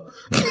villa,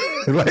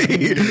 like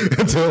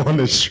to on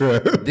this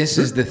trip. This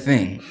is the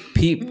thing.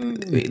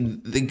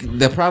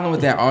 The problem with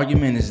that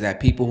argument is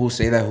that people who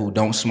say that who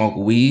don't smoke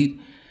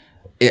weed,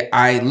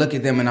 I look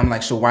at them and I'm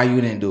like, so why you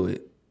didn't do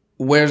it?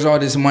 Where's all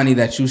this money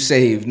that you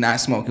saved not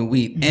smoking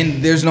weed?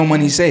 And there's no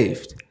money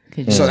saved.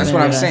 So that's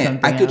what I'm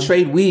saying. I could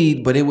trade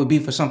weed, but it would be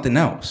for something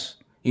else.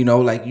 You know,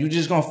 like you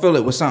just gonna fill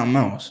it with something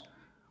else.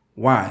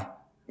 Why?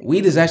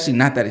 Weed is actually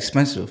not that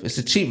expensive. It's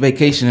a cheap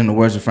vacation, in the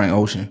words of Frank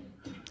Ocean.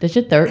 Does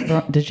your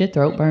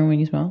throat burn when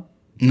you smoke?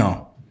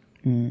 No.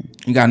 You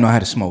gotta know how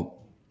to smoke.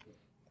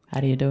 How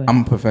do you do it?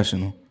 I'm a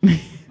professional.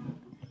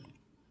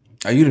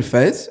 Are you the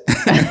feds?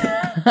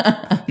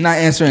 Not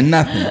answering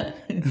nothing.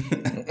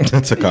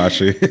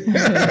 Takashi.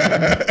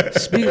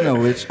 Speaking of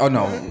which,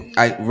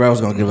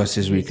 Rel's gonna give us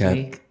his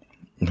recap.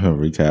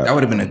 Recap. That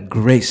would have been a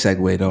great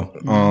segue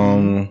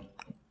though.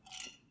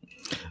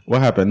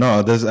 What happened?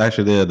 No,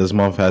 this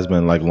month has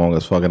been like long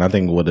as fuck, and I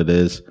think what it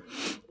is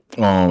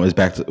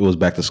it was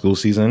back to school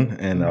season,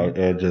 and I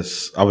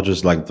was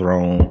just like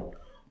thrown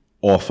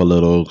off a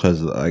little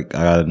because like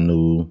I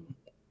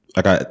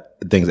got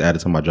things added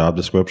to my job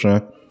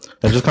description.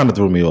 It just kind of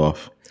threw me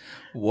off.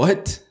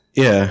 What?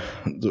 Yeah,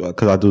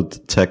 because I do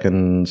tech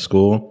in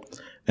school,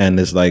 and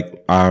it's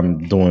like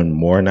I'm doing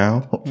more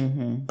now.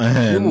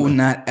 You will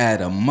not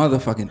add a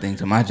motherfucking thing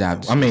to my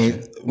job description. I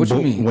mean, what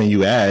you mean? When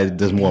you add,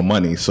 there's more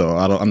money, so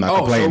I'm not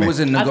complaining. So it was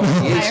a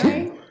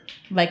negotiation.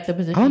 Like the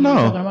position I don't know.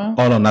 you're talking about?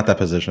 Oh no, not that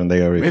position.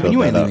 They already Raven, filled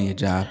you ain't that up. leaving your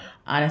job.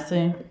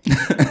 Honestly.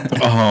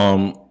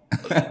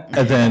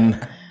 And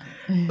then,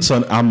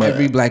 so I'm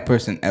Every black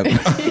person ever.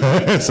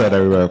 said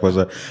every black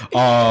person.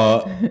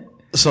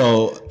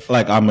 So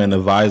like I'm an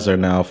advisor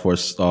now for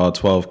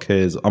 12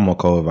 kids. I'm a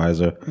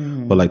co-advisor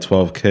for like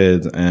 12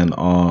 kids, and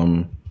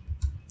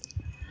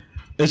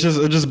it's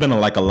just been a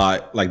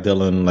lot like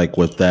dealing like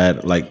with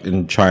that, like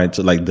and trying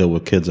to like deal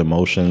with kids'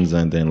 emotions,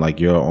 and then like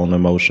your own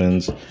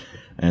emotions,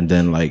 and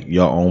then like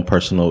your own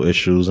personal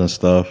issues and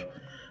stuff.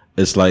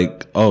 It's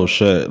like, oh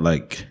shit,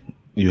 like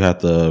you have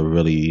to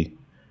really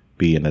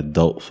be an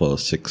adult for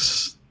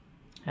 6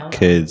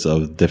 kids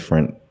of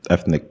different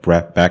ethnic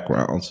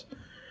backgrounds.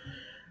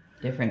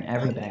 Different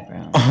every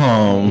background.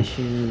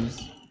 Issues.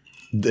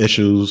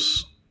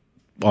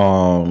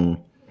 So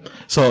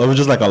it was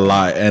just like a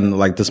lot, and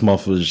like this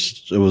month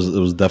was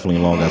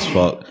definitely long as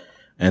fuck.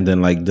 And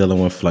then like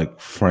dealing with like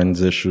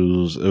friends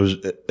issues,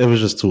 it was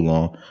just too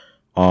long.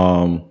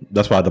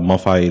 That's why the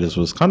month hiatus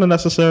was kind of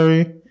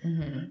necessary.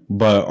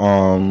 But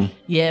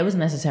yeah, it was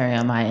necessary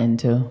on my end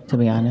too, to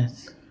be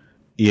honest.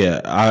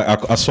 Yeah,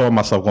 I saw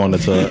myself going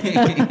into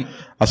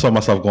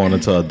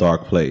a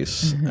dark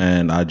place,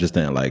 and I just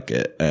didn't like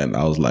it, and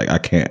I was like, I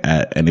can't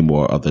add any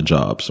more other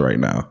jobs right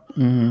now.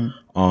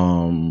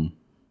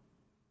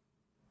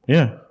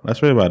 Yeah,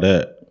 that's really about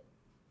it.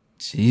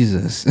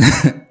 Jesus.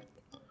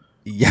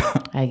 Yeah,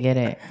 I get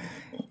it.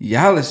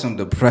 Y'all are some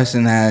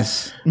depressing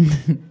ass.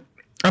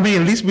 I mean,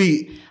 at least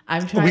we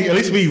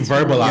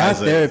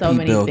verbalize it. So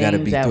many bill gotta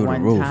things be at through the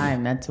one roof.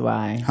 time. That's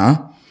why.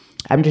 Huh?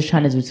 I'm just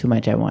trying to do too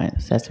much at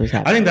once. That's what's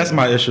happening. I think that's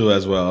my issue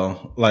as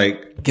well.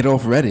 Like, Get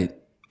off Reddit.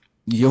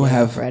 You'll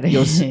have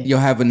Reddit. you'll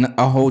have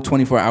a whole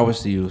 24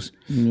 hours to use.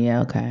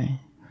 Yeah, okay.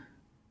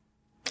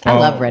 I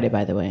love Reddit,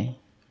 by the way.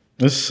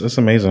 it's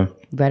amazing.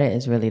 Reddit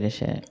is really the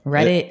shit.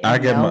 Reddit. I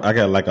get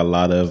like a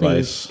lot of please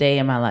advice. stay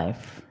in my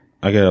life.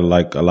 I get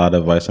like a lot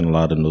of advice and a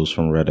lot of news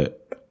from Reddit.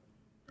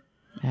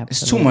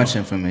 It's too much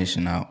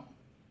information out.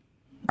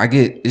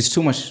 It's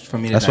too much for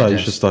me to That's digest. why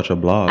you should start your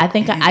blog. I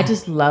think I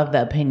just love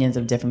the opinions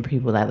of different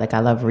people. I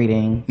love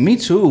reading. Me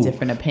too.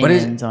 Different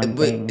opinions on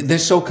but things. they're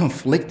so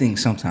conflicting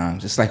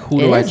sometimes. It's like, who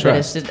It do I is, but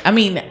trust? it's just, I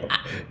mean,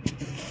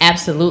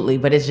 absolutely,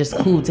 but it's just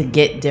cool to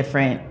get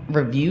different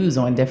reviews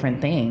on different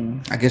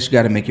things. I guess you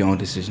got to make your own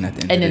decision at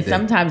the end And of then the day.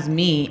 sometimes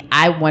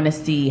I want to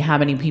see how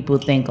many people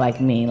think like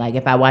me. Like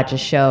if I watch a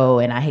show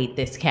and I hate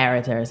this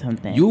character or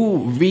something. You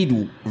read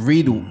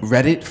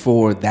Reddit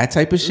for that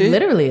type of shit?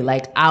 Literally,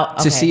 like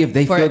To see if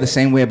they feel the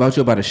same way about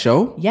you about a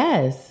show?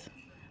 Yes.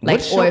 Like,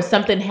 What show? or if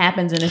something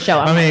happens in the show,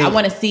 I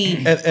want to see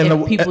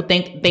if people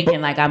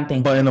thinking like I'm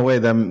thinking. But in a way,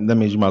 that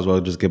means you might as well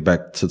just get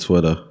back to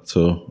Twitter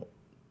too.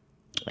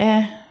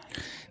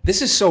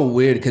 This is so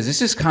weird because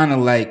this is kind of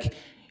like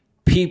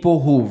people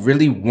who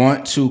really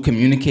want to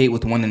communicate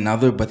with one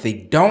another, but they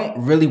don't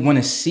really want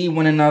to see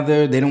one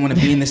another. They don't want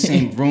to be in the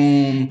same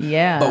room.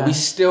 Yeah. But we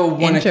still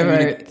want to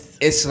communicate. Introverts.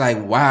 It's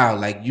like, wow,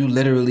 like you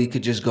literally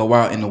could just go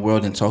out in the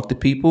world and talk to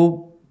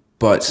people,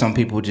 but some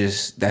people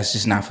that's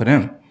just not for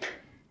them.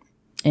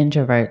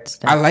 Introverts.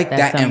 I like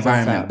that sums us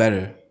environment up. But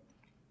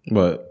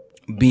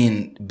better.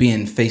 Being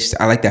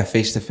I like that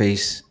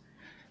face-to-face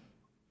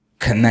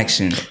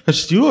connection.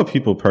 because you're a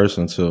people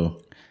person too.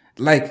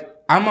 Like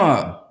I'm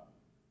a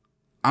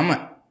I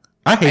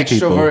hate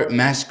extrovert people.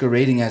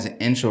 masquerading as an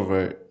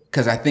introvert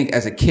because I think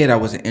as a kid I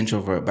was an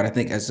introvert, but I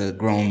think as a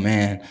grown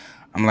man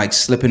I'm like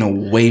slipping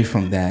away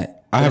from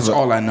that. That's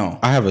all I know.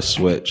 I have a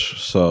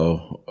switch,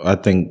 so I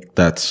think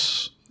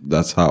that's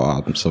how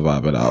I'm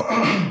surviving out.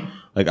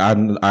 Like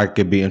I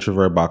could be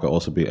introvert, but I could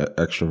also be an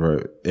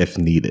extrovert if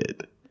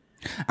needed.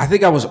 I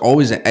think I was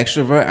always an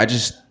extrovert. I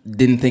just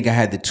didn't think I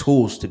had the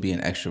tools to be an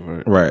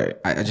extrovert. Right.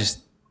 I just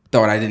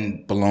thought I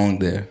didn't belong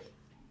there.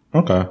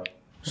 Okay.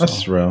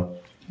 That's real.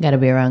 Got to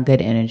be around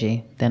good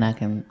energy. Then I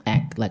can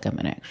act like I'm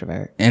an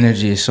extrovert.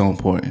 Energy is so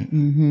important.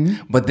 Mm-hmm.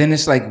 But then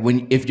it's like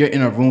if you're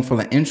in a room full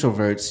of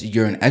introverts,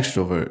 you're an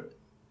extrovert.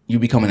 You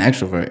become an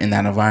extrovert in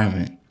that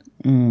environment.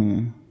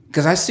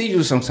 Because I see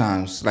you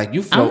sometimes. Like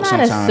you float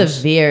sometimes. I'm not a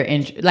severe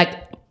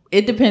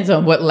it depends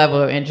on what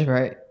level of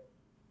introvert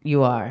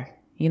you are.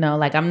 You know,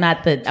 like I'm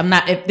not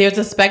if there's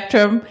a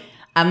spectrum,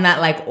 I'm not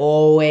like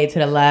all the way to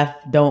the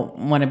left,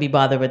 don't want to be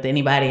bothered with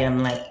anybody. I'm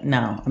like,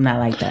 no, I'm not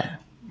like that.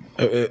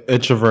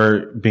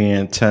 Introvert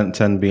being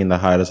 10 being the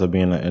highest of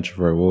being an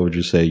introvert, what would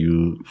you say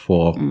you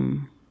fall?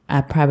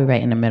 I'd probably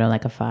right in the middle,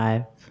 like a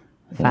 5,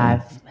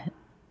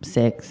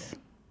 6.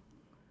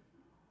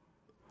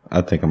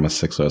 I think I'm a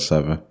 6 or a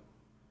 7.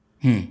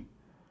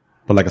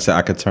 But like I said,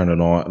 I could turn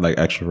it on, like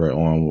extrovert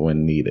on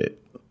when needed.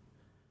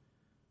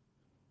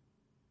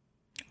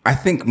 I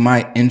think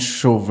my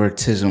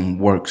introvertism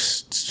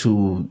works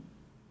to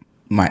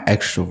my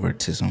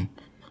extrovertism.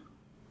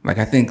 Like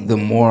I think the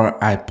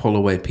more I pull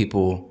away,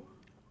 people.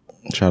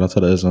 Shout out to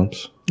the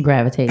isms.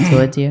 Gravitate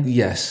towards you.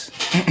 Yes.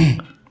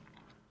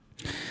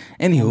 Anywho,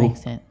 that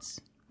makes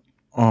sense.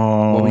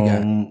 What we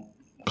got?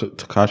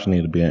 Takashi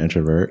need to be an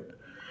introvert.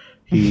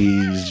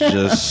 He's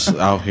just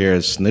out here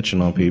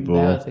snitching on people.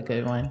 That was a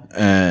good one.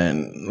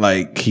 And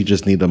like he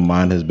just need to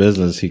mind his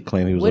business. He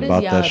claimed he was What is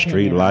about y'all that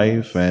street opinion on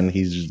life, and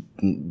he's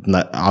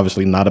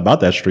obviously not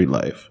about that street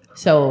life.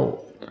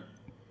 So,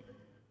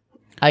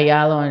 are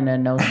y'all on the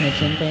no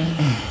snitching thing?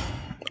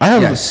 I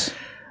have Yes.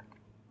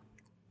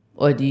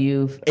 Or do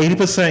you?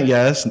 80%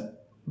 yes,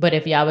 But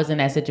if y'all was in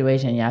that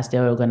situation, y'all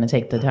still going to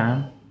take the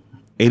time?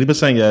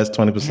 80% yes,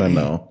 20%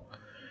 no.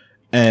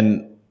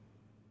 And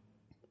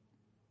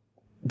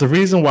the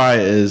reason why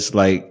is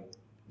like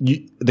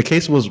the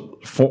case was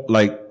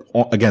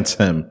against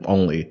him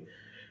only.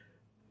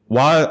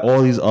 Why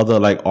all these other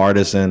like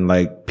artists and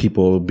like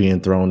people being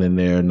thrown in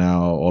there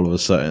now all of a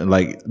sudden?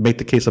 Like make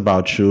the case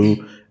about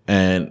you,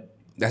 and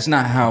That's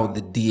not how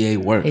the DA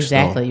works.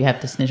 Exactly. Though. You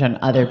have to snitch on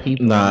other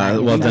people. Nah,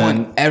 well We then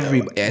want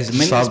everybody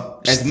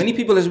as many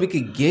people as we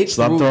could get.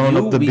 stop throwing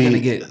up the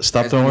B.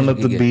 Stop throwing up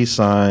the B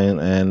sign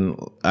and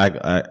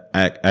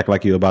act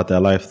like you about that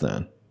life.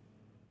 Then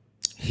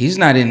he's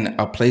not in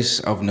a place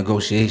of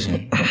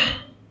negotiation.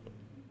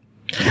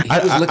 He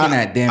was looking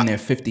at damn near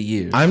 50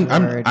 years. I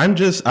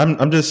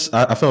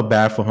feel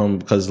bad for him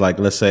because like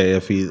let's say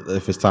if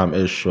his time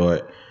is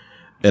short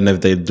and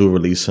if they do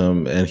release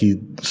him and he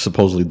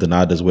supposedly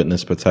denied his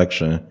witness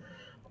protection,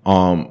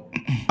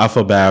 I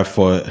feel bad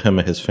for him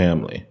and his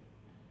family.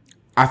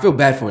 I feel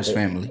bad for his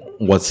family.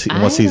 Once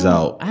he's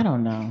out. I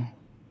don't know.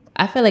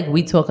 I feel like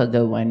we talk a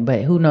good one,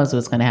 but who knows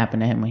what's going to happen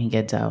to him when he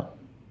gets out.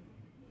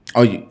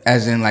 Oh,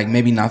 as in like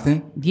maybe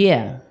nothing?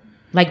 Yeah.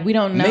 Like we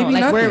don't know. Maybe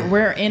like nothing.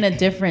 we're in a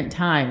different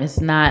time.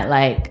 It's not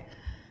like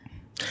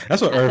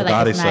That's what I Irv feel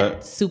like Gotti it's said.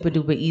 not super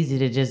duper easy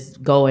to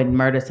just go and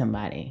murder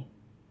somebody.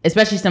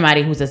 Especially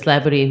somebody who's a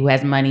celebrity, who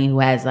has money, who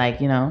has like,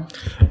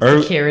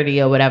 security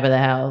or whatever the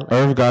hell.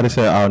 Irv Gotti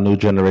said our new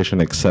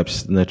generation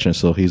accepts snitching,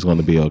 so he's going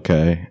to be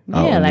okay.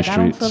 Yeah, like I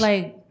don't feel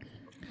like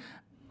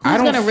who's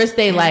going to risk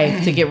their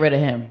life to get rid of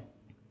him?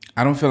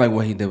 I don't feel like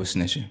what he did was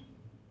snitching.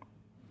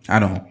 I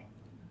don't.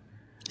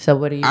 So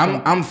what do you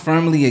think? I'm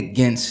firmly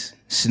against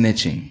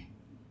snitching.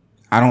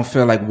 I don't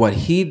feel like what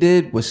he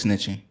did was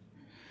snitching.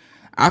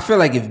 I feel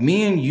like if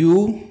me and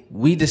you,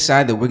 we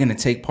decide that we're going to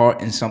take part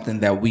in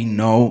something that we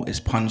know is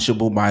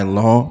punishable by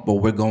law, but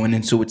we're going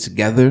into it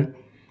together,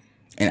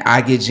 and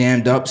I get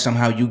jammed up,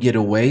 somehow you get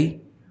away.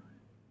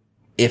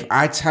 If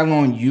I tell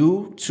on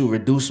you to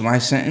reduce my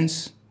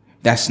sentence,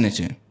 that's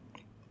snitching.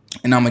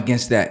 And I'm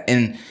against that.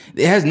 And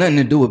it has nothing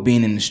to do with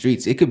being in the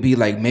streets. It could be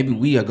like maybe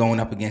we are going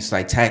up against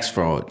like tax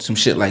fraud, some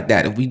shit like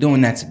that. If we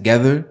doing that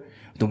together,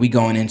 then we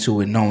going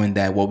into it knowing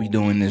that what we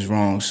doing is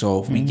wrong.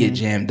 So if we get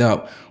jammed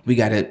up, we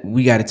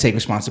gotta take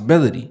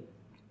responsibility.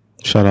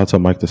 Shout out to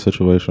Mike the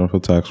Situation for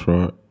tax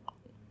fraud.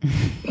 Well,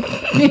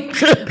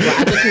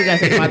 I thought you were going to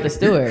say Martha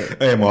Stewart.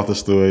 Hey, Martha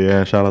Stewart,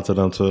 yeah. Shout out to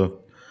them too.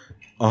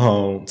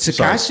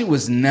 Tekashi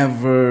was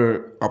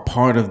never a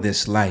part of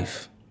this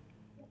life.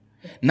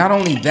 Not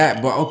only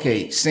that, but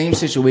okay, same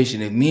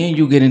situation. If me and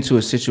you get into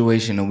a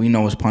situation and we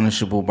know it's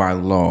punishable by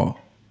law,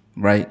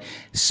 right?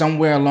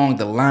 Somewhere along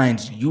the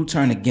lines, you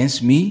turn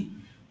against me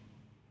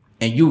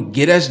and you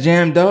get us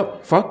jammed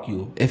up, fuck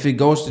you. If it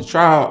goes to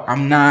trial,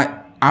 I'm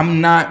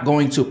not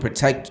going to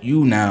protect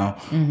you now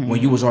when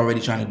you was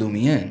already trying to do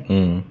me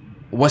in.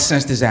 What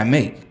sense does that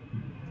make?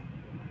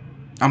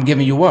 I'm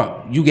giving you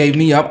up. You gave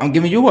me up, I'm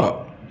giving you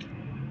up.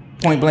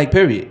 Point blank,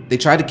 period. They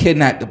tried to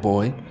kidnap the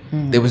boy.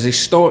 They was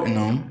extorting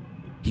him.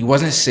 He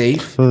wasn't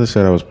safe. So they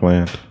said that was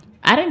planned.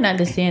 I didn't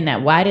understand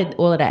that. Why did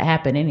all of that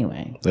happen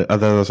anyway? I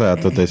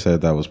thought they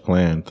said that was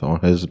planned on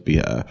his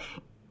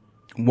behalf.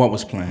 What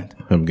was planned?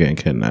 Him getting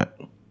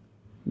kidnapped.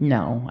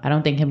 No, I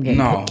don't think him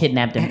getting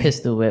kidnapped and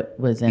pistol whipped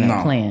was in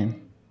a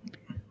plan.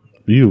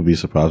 You would be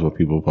surprised what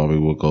people probably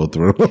will go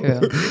through.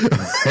 True.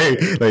 Hey,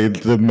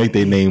 like to make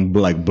their name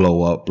like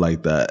blow up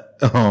like that.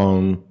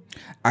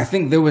 I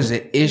think there was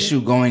an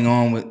issue going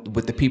on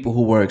with the people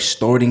who were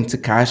extorting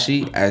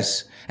Tekashi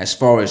as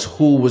far as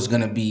who was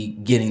gonna be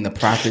getting the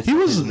profits. He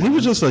was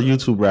just a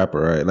YouTube rapper,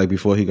 right? Like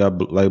before he got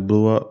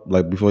blew up,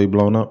 like before he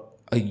blown up.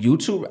 A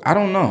YouTube? I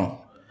don't know.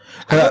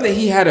 I know that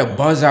he had a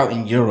buzz out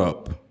in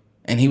Europe,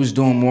 and he was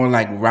doing more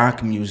like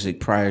rock music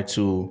prior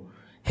to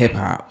hip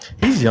hop.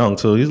 He's young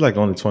too. He's like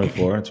only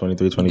 24,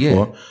 23, 24.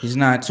 Yeah, he's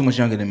not too much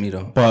younger than me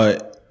though.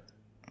 But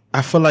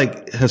I feel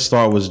like his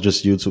start was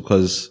just YouTube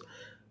because,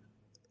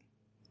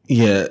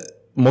 yeah,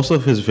 most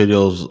of his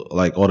videos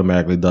like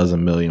automatically does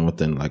 1 million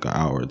within like an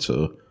hour or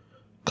two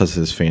because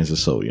his fans are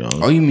so young.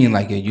 Oh, you mean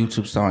like a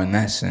YouTube star in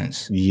that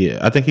sense? Yeah,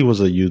 I think he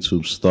was a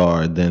YouTube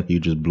star, and then he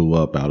just blew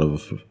up out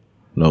of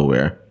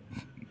nowhere.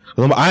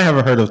 I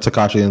haven't heard of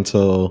Tekashi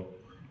until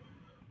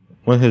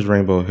when his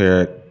rainbow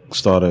hair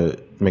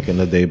started making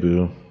a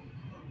debut.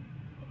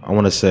 I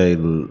want to say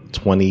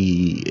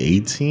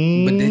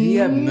 2018. But did he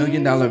have $1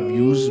 million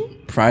views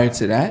prior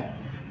to that?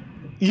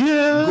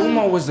 Yeah.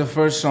 Gumo was the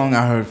first song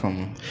I heard from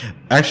him.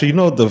 Actually, you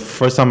know, the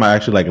first time I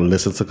actually like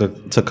listened to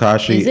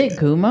Tekashi. Is it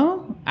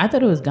Gumo? I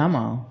thought it was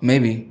Gummo.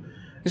 Maybe.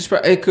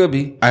 It could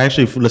be. I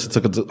actually listened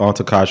to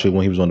Tekashi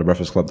when he was on the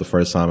Breakfast Club the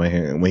first time,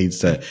 and when he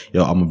said,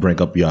 "Yo, I'm gonna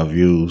bring up your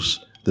views.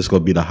 This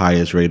gonna be the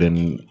highest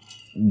rating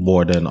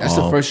more than." That's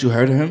the first you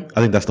heard of him?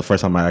 I think that's the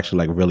first time I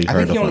actually like really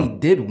heard of him. I think he only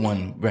did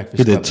one Breakfast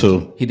He Club. did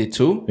two. He did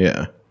two?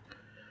 Yeah.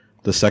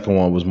 The second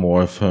one was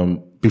more of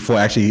him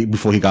before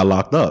he got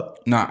locked up.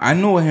 No, I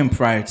knew him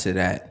prior to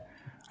that.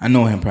 I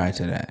knew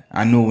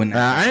when.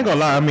 I ain't gonna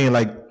lie. I mean,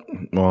 like,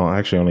 well, I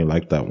actually only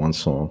liked that one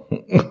song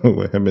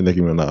with him and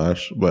Nicki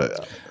Minaj,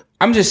 but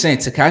I'm just saying,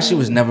 Tekashi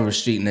was never a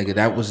street nigga.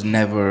 That was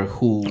never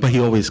who. But he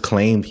always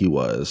claimed he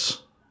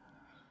was.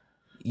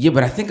 Yeah,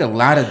 but I think a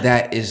lot of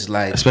that is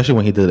like, especially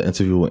when he did an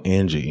interview with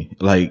Angie,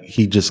 like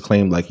he just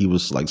claimed like he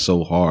was like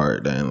so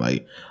hard and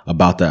like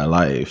about that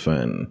life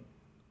and.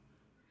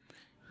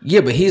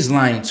 Yeah, but he's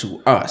lying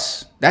to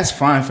us. That's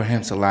fine for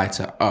him to lie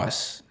to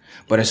us.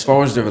 But as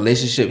far as the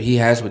relationship he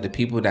has with the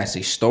people that's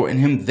extorting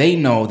him, they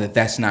know that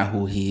that's not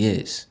who he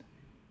is.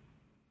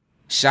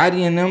 Shadi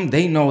and them,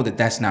 they know that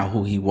that's not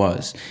who he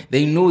was.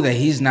 They knew that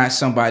he's not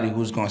somebody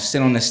who's going to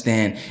sit on the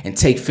stand and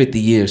take 50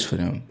 years for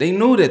them. They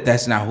knew that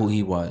that's not who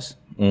he was.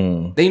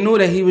 They knew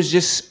that he was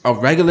just a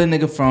regular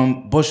nigga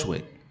from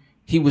Bushwick.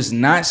 He was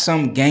not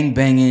some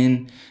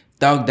gangbanging,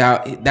 thugged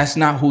out. That's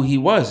not who he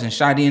was. And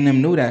Shadi and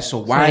them knew that. So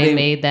why they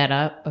made that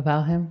up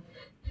about him?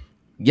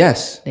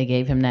 Yes. They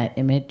gave him that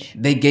image?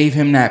 They gave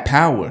him that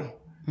power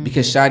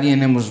because Shadi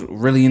and them was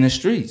really in the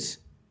streets.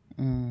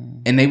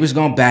 And they was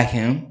going to back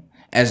him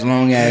as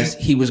long as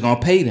he was going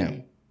to pay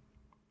them.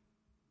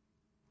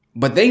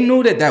 But they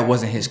knew that that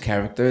wasn't his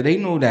character. They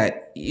knew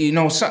that, you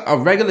know, a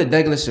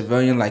regular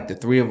civilian like the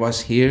three of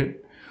us here,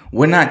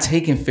 we're not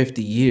taking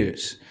 50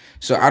 years.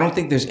 So I don't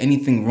think there's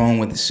anything wrong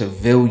with a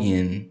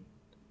civilian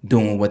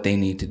doing what they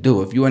need to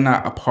do. If you are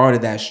not a part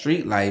of that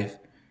street life,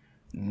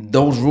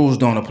 those rules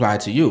don't apply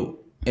to you.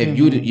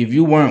 If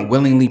you weren't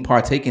willingly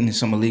partaking in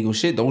some illegal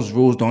shit, those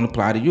rules don't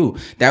apply to you.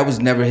 That was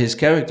never his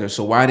character.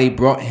 So why they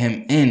brought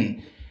him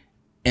in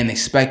and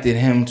expected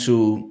him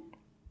to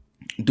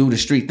do the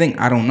street thing,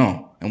 I don't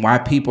know. And why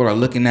people are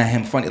looking at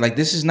him funny. Like,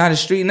 this is not a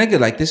street nigga.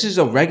 Like, this is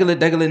a regular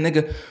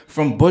nigga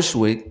from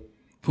Bushwick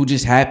who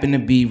just happened to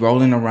be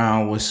rolling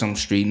around with some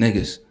street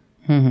niggas.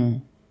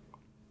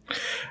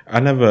 I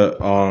never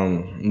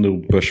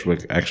knew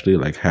Bushwick actually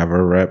like have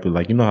a rep.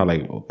 Like, you know how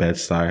like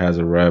Bed-Stuy has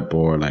a rep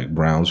or like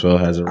Brownsville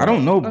has a rep? I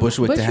don't know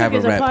Bushwick to have a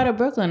rep. Bushwick is a part of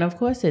Brooklyn. Of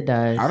course it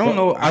does. I don't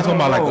know. I'm talking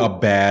about like a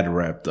bad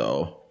rep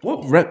though.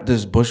 What rep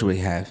does Bushwick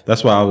have?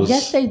 That's why I was.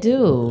 Yes, they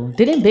do.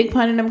 Didn't Big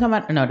Pun and them come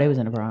out? No, they was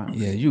in the Bronx.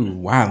 Yeah, you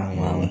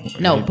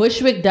wildin'. No,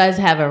 Bushwick does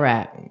have a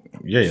rap.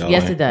 Yeah,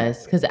 yes, it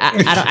does. Because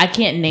I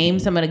can't name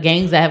some of the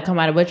gangs that have come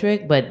out of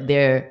Bushwick, but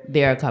there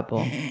are a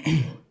couple.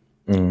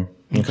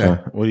 Okay.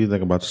 What do you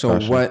think about So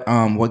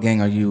what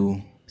gang are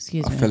you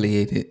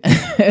affiliated?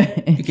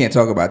 You can't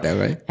talk about that,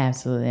 right?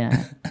 Absolutely not.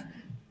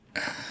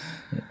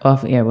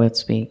 Off air, we'll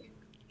speak.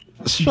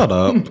 Shut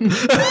up.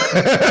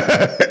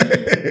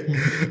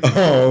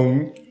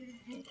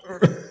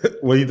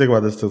 What do you think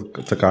about this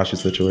Tekashi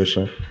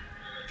situation?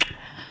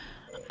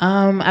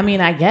 I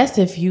mean, I guess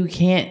if you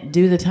can't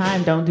do the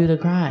time, don't do the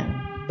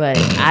crime. But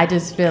I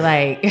just feel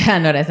like, I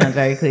know that sounds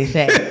very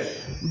cliche,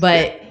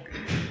 but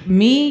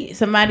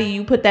somebody,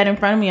 you put that in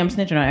front of me, I'm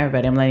snitching on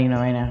everybody. I'm letting you know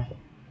right now.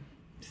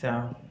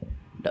 So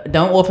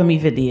don't offer me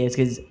 50 years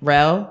because,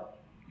 Rel,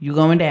 you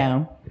going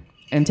down.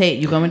 And Tate,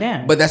 you going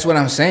down. But that's what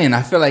I'm saying.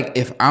 I feel like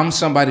if I'm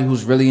somebody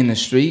who's really in the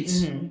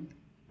streets,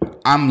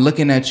 I'm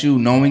looking at you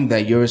knowing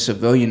that you're a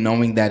civilian,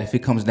 knowing that if it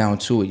comes down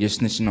to it, you're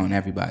snitching on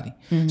everybody.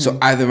 So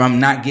either I'm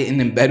not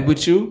getting in bed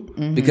with you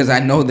because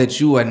I know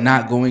that you are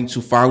not going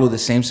to follow the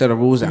same set of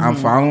rules that I'm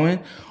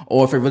following,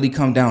 or if it really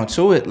come down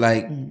to it,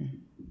 like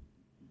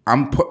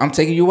I'm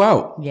taking you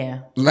out. Yeah.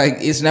 Like,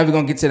 it's never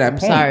going to get to that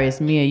point. Sorry,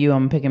 it's me or you.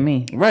 I'm picking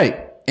me.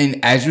 Right.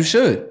 And as you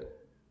should.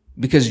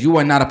 Because you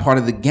are not a part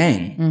of the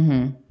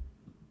gang.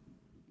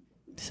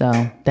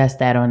 So that's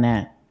that on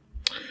that.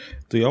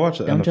 Do y'all watch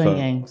the Don't join NFL?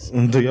 gangs.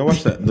 Do y'all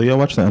watch that? Do y'all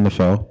watch the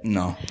NFL?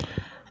 No.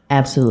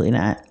 Absolutely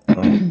not.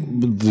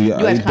 You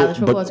watch college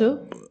football too?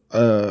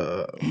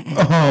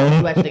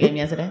 You watched the game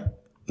yesterday?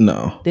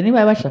 No. Did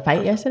anybody watch the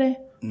fight yesterday?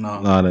 No.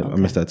 I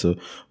missed that too.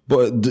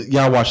 But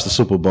y'all watch the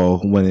Super Bowl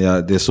when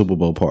there's Super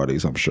Bowl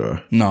parties, I'm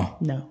sure. No.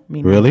 No.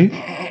 Me neither. Really?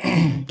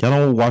 Y'all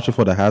don't watch it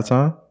for the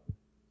halftime?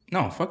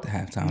 No, fuck the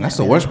halftime. That's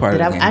the worst part of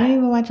the game. I didn't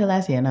even watch it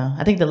last year, no.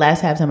 I think the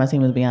last halftime I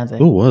seen was Beyonce.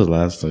 Who was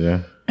last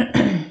year?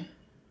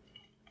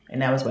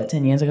 And that was,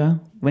 10 years ago?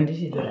 When did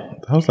she do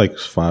that? That was like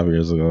 5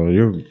 years ago.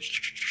 You're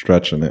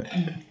stretching it.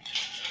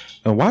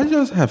 And why do you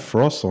guys have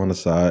frost on the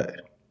side?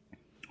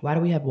 Why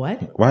do we have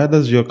what? Why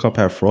does your cup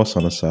have frost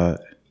on the side?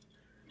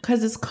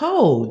 Because it's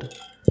cold.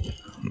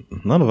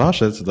 None of our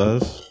shits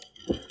does.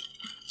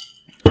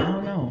 I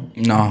don't know.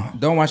 No,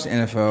 don't watch the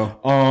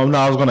NFL. No,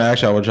 I was gonna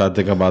ask y'all what y'all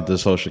think about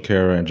this whole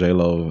Shakira and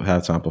J-Lo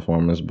halftime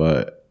performance,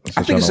 but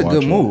I think it's a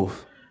good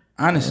move.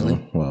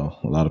 Honestly. Well,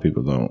 a lot of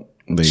people don't.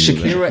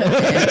 Shakira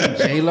and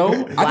J-Lo? I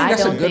think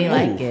that's a good move.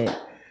 Like it?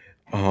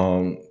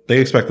 They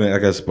expecting, I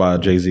guess, by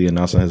Jay-Z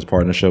announcing his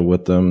partnership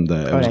with them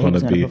that it was going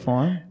to be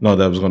perform? No,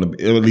 that was going to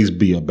be at least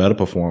be a better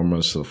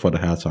performance for the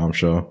halftime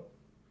show.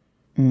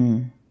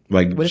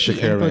 Like What if he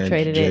Shakira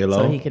infiltrated and it J-Lo.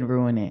 so he can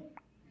ruin it?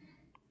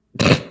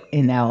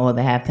 And now all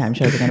the halftime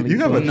shows are going to be. You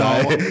have a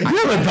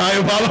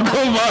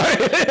diabolical mind.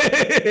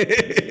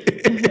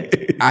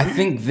 I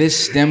think this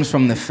stems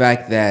from the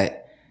fact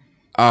that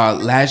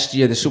last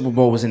year the Super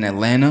Bowl was in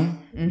Atlanta.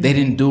 They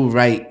didn't do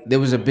right. There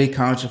was a big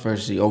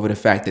controversy over the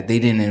fact that they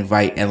didn't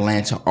invite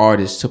Atlanta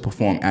artists to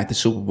perform at the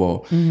Super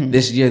Bowl.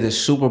 This year the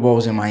Super Bowl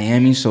was in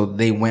Miami, so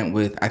they went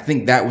with, I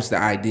think that was the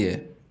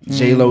idea.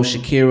 J-Lo,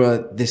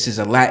 Shakira, this is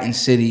a Latin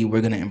city.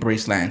 We're going to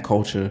embrace Latin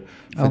culture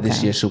for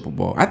this year's Super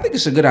Bowl. I think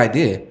it's a good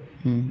idea.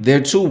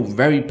 They're two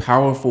very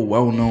powerful,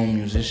 well-known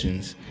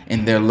musicians,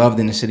 and they're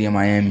loved in the city of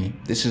Miami.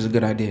 This is a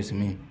good idea to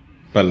me.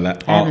 But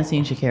I haven't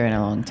seen Shakira in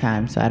a long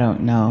time, so I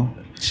don't know.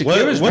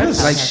 Shakira's what is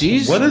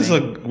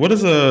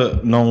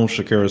a known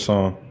Shakira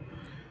song?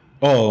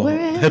 Oh,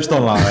 Hips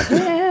Don't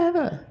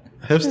Lie.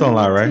 Hips Don't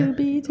Lie, right?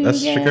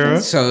 That's Shakira.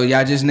 So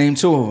y'all just named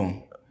two of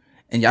them,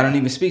 and y'all don't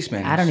even speak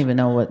Spanish. I don't even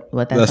know what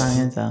that song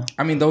is though.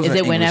 I mean, those is are it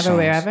English whenever, songs.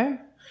 wherever?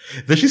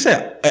 Did she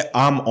say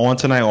I'm on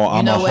tonight or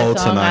I'm a hoe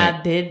tonight?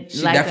 I did.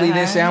 She definitely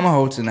didn't say I'm a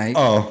hoe tonight.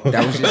 Oh,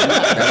 that was you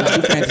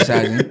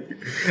fantasizing.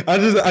 I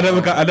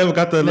never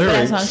got the Remember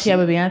lyrics. that song she had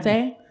with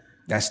Beyonce?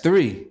 That's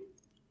three.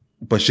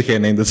 But she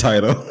can't name the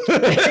title.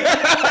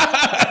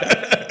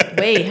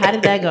 Wait, how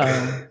did that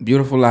go?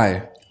 Beautiful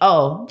Liar.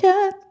 Oh,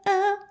 just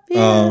a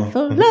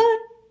beautiful liar.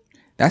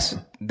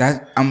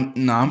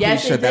 I'm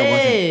Yes, pretty sure it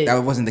did.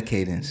 that wasn't the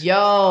cadence.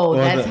 Yo,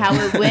 that's how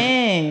it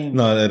went.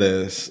 No, it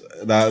is.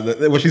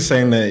 What she's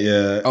saying that,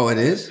 yeah. Oh, it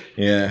is?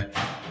 Yeah.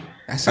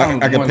 That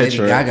sounds I can more Lady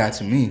picture it. Gaga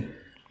to me.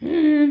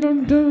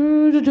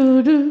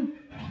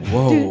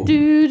 Whoa.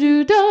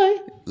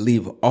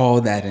 Leave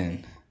all that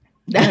in.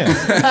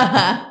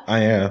 I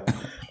am.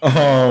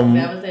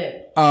 That was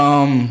it.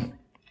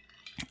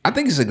 I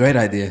think it's a great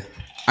idea.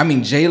 I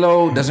mean,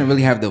 J-Lo doesn't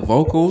really have the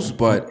vocals,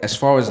 but as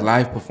far as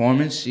live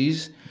performance, she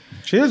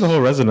has a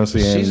whole residency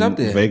She's in up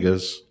there.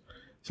 Vegas,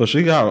 so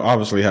she got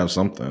obviously have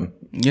something.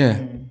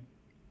 yeah.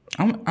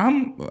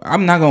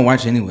 I'm not gonna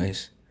watch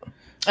anyways.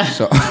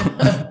 So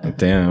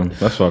Damn,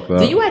 that's fucked up.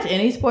 Do you watch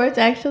any sports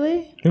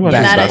actually? You watch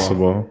You're not a-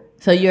 basketball?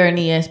 So you're an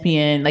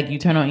ESPN, like you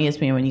turn on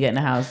ESPN when you get in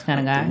the house kind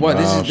of guy? What?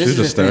 This She's is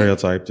a the thing.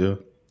 stereotype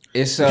too.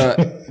 It's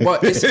but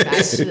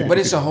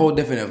it's a whole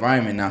different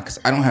environment now because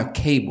I don't have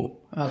cable.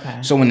 Okay.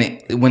 So when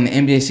the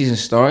NBA season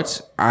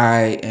starts,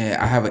 I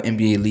have an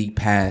NBA League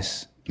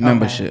Pass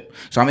membership,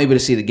 so I'm able to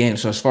see the game.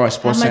 So as far as How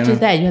Sports much Center, is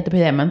that? You have to pay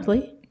that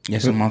monthly?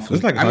 yes, a monthly.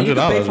 It's like you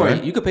can pay $100, for right?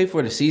 it. You could pay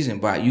for the season,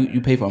 but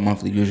you pay for a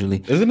monthly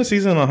usually. Isn't the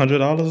season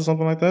 $100 or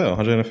something like that?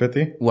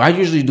 $150? Well, I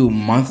usually do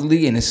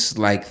monthly, and it's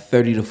like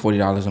 $30 to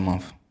 $40 a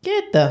month.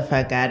 Get the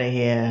fuck out of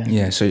here.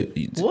 Yeah, so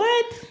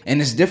What? and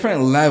it's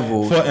different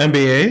levels For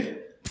NBA?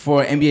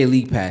 for NBA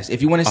League Pass.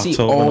 If you want to see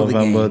October, all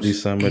November, the games,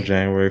 December,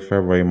 January,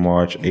 February,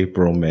 March,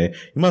 April, May.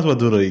 You might as well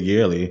do the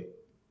yearly.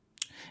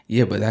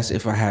 yeah, but that's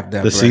if I have that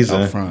The bread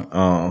season. up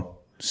front.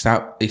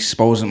 Stop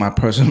exposing my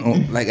personal.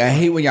 Like I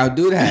hate when y'all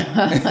do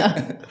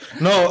that.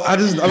 No, I'm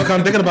kind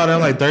of thinking about it. I'm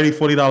like $30,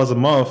 $40 a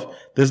month.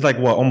 There's like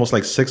what, almost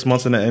like 6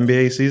 months in the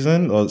NBA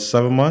season or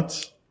 7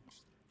 months?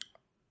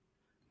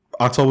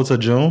 October to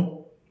June?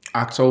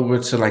 October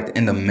to like the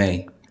end of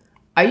May.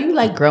 Are you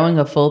like growing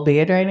a full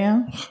beard right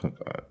now?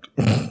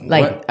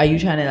 Like, What? are you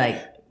trying to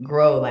like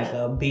grow like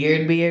a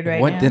beard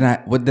right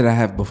now? What did I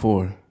have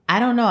before? I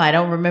don't know. I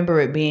don't remember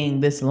it being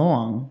this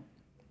long.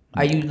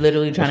 Are you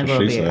literally trying to That's grow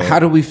a what she beard? said. How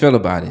do we feel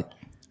about it?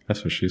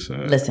 That's what she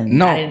said. Listen,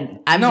 No.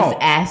 I'm No. just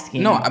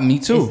asking. No, me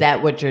too. Is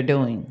that what you're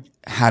doing?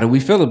 How do we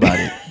feel about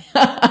it?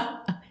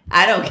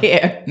 I don't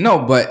care. No,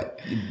 but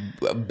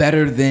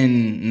better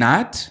than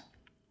not?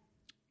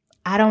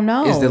 I don't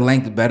know. Is the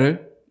length better?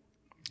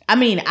 I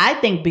mean, I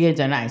think beards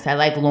are nice. I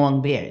like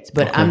long beards,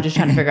 but I'm just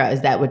trying to figure out,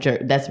 is that what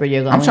that's where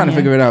you're going? I'm trying to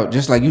here? figure it out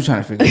just like you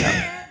trying to figure it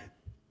out.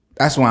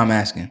 That's why I'm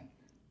asking.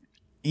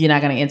 You're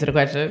not gonna answer the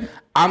question?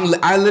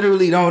 I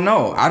literally don't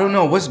know. I don't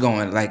know what's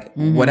going. Like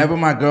whatever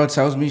my girl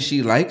tells me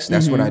she likes,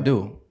 that's what I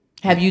do.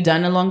 Have you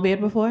done a long beard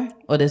before,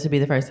 or this would be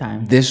the first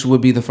time? This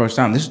would be the first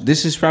time.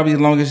 This is probably the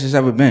longest it's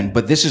ever been.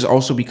 But this is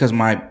also because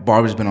my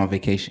barber's been on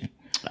vacation.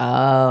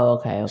 Oh,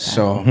 okay.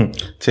 So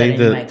Tate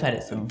you might cut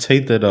it soon.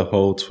 Tate did a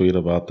whole tweet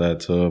about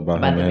that too,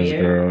 about him the and his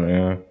beard? girl.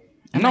 Yeah.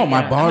 no, my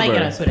I might get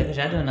on barber. Twitter because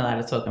y'all doing a lot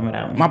of talking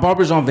without me. My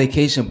barber's on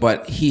vacation,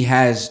 but he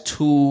has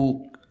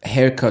 2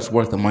 haircuts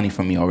worth of money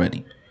from me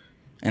already,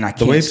 and I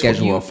can't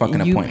schedule a fucking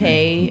you appointment.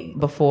 pay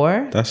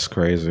before? That's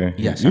crazy.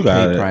 Yes, you I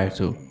got paid it. prior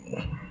to.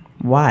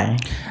 Why?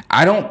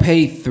 I don't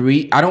pay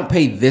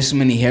this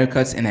many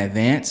haircuts in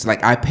advance.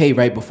 Like I pay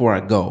right before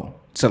I go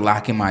to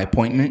lock in my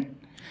appointment.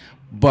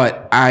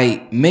 But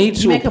I made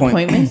You two make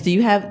appointments. appointments? Do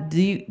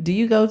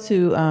you go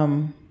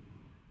to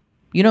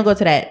you don't go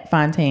to that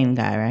Fontaine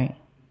guy, right?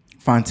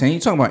 Fontaine, you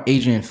talking about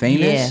Adrian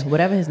Famous? Yeah,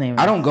 whatever his name is.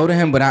 I don't go to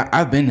him, but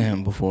I've been to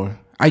him before.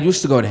 I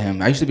used to go to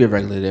him. I used to be a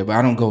regular there, but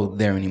I don't go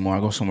there anymore.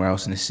 I go somewhere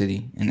else in the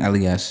city, in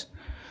LES.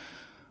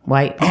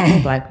 White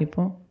people, black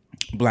people.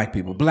 Black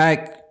people.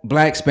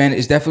 Black Spanish.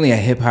 It's definitely a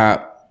hip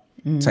hop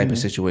type of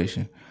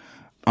situation.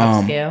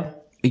 Upscale.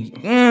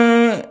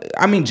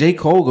 I mean, J.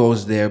 Cole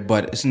goes there,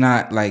 but it's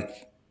not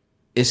like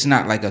a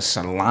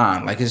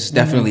salon. Like it's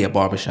definitely a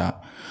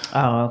barbershop.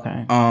 Oh,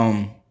 okay.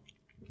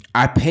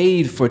 I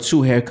paid for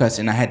 2 haircuts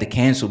and I had to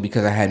cancel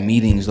because I had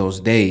meetings those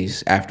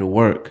days after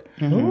work.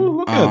 Ooh,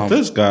 look at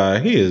this guy.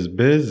 He is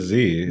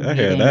busy. I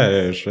hear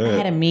that shit. I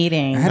had a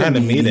meeting. I had a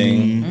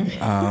meeting.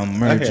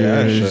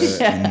 Mergers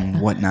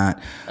and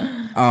whatnot.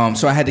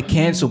 So I had to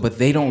cancel, but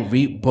they don't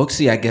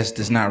Booksy, I guess,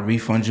 does not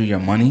refund you your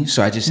money.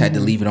 So I just had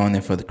to leave it on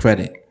there for the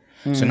credit.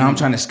 So now I'm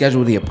trying to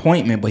schedule the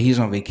appointment, but he's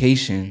on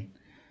vacation.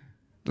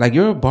 Like,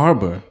 you're a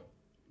barber.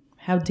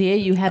 How dare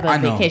you have a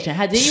vacation?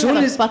 How dare you Soon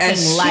have a as- fucking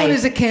as life soon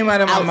as it came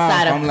out of my mouth,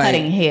 outside of I'm like,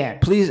 cutting hair?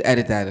 Please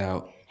edit that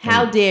out.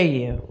 How dare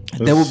you?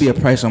 There will be a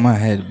price on my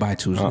head by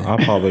Tuesday. I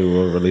probably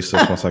will release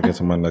this once I get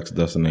to my next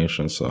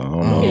destination, so I don't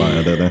know about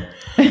editing.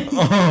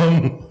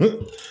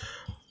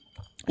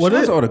 Shout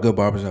out to all the good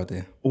barbers out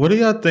there. What do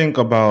y'all think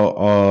about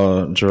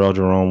Jarrell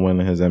Jerome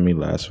winning his Emmy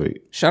last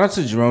week? Shout out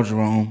to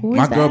Jerome. Who is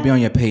My girl that? be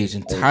on your page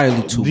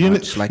entirely too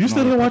much. Like you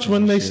still didn't watch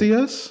When They See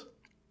Us?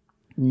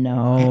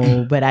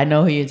 No, but I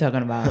know who you're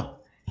talking about.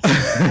 I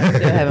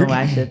still haven't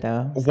watched it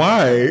though.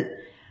 Why?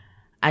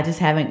 I just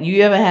haven't.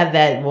 You ever have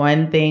that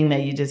one thing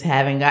that you just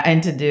haven't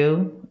gotten to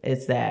do?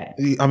 It's that.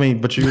 I mean,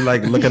 but you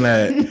like looking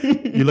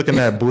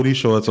at booty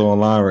shorts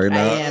online right I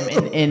now.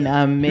 am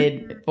in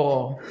mid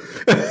fall.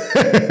 Trying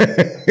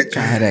to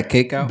have that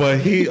cake out.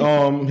 But he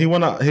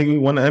won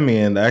an Emmy,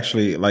 and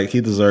actually like he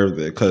deserved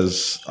it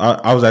because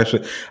I was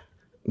actually.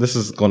 This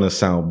is gonna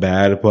sound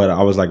bad, but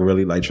I was like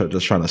really like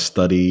just trying to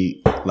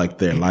study like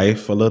their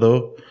life a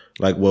little.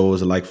 Like what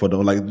was it like for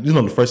them? Like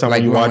the first time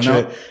Like you watch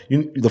growing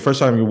it, the first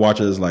time you watch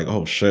it is like,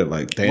 oh shit,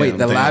 like damn. Wait,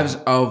 the damn. lives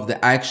of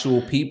the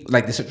actual people,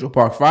 like the Central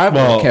Park 5 or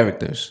Well, the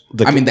characters?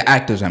 the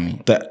actors, I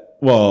mean. The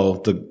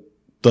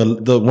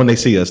When They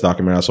See Us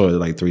documentary, I saw it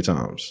like 3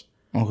 times.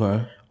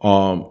 Okay.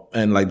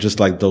 And like just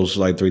like those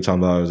like 3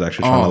 times I was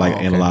actually trying to like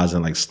okay. analyze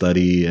and like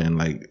study and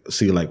like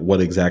see like what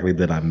exactly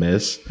did I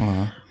miss.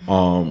 Hold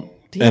on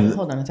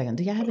a second.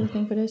 Do y'all have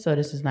anything for this, or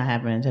this is not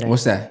happening today?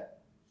 What's that?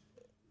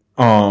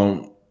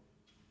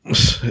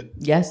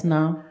 Yes,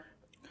 no.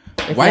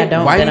 If Why I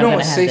don't, you then I'm don't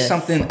gonna have say this.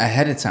 something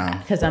ahead of time?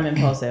 Because I'm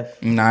impulsive.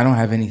 No, I don't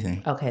have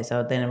anything. Okay,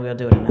 so then we'll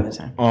do it another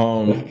time.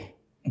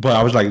 But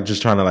I was like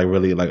just trying to like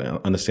really like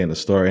understand the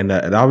story, and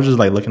I was just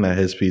like looking at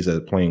his piece as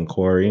playing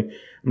Corey.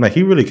 I'm like,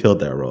 he really killed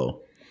that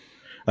role.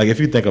 Like if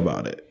you think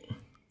about it,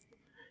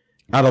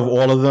 out of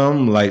all of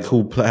them, like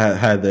who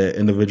had the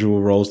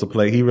individual roles to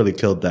play, he really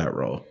killed that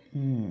role.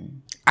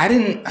 I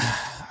didn't.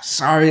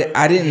 Sorry,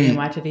 I You didn't didn't.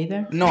 watch it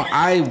either? No,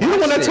 I. You're the one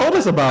that watched told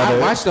us about I it.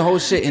 watched the whole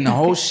shit, and the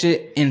whole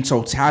shit in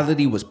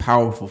totality was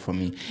powerful for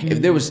me.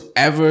 If there was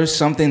ever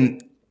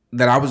something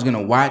that I was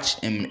gonna watch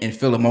and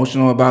feel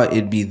emotional about,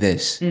 it'd be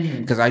this,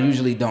 because I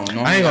usually don't.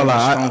 Normally, I ain't gonna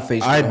lie.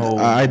 Stone-faced the whole,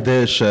 I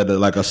did shed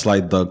like a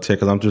slight dug tear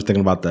because I'm just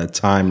thinking about that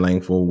time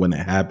length for when it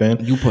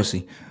happened. you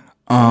pussy.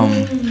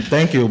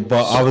 Thank you,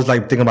 but I was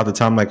like thinking about the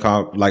time like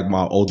how like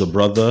my older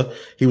brother,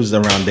 he was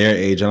around their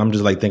age, and I'm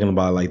just like thinking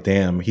about like,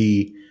 damn,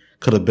 he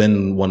could have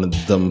been one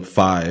of them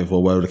 5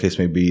 or whatever the case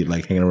may be,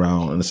 like hanging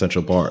around in the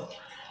Central Park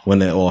when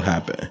it all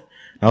happened.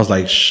 I was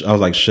like,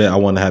 shit. I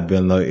wouldn't have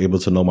been able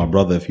to know my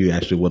brother if he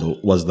actually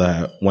was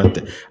that one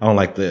thing. I don't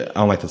like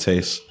the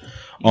taste.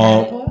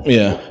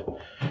 Yeah.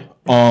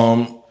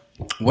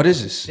 What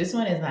is this? This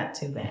one is not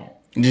too bad.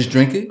 You just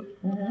drink it.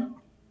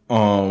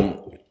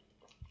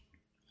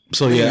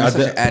 So yeah, You're I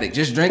such did. an addict.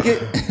 Just drink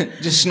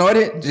it. Just snort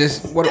it.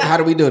 Just what? How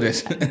do we do this?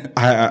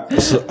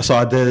 So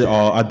I did.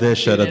 I did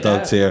shed a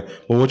dug tear.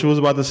 But what you was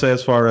about to say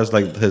as far as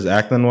like his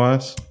acting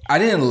was? I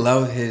didn't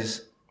love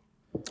his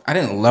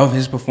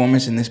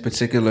performance in this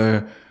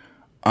particular,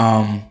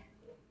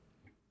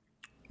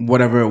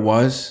 whatever it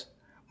was.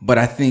 But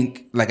I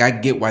think, like, I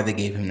get why they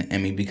gave him the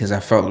Emmy because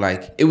I felt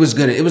like it was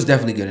good. It was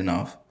definitely good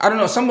enough. I don't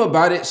know, something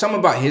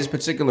about his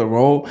particular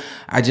role,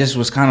 I just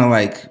was kind of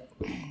like,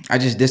 I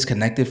just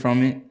disconnected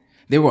from it.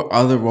 There were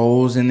other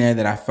roles in there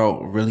that I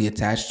felt really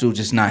attached to,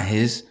 just not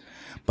his.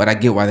 But I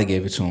get why they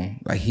gave it to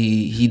him. Like,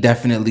 it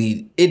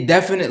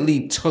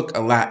definitely took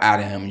a lot out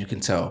of him, you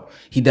can tell.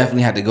 He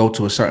definitely had to go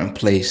to a certain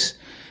place.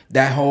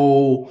 That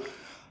whole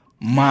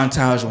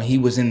montage when he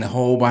was in the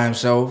hole by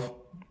himself.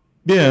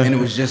 Yeah. And it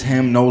was just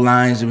him, no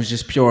lines. It was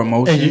just pure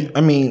emotion.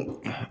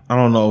 I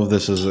don't know if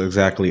this is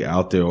exactly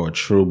out there or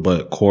true,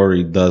 but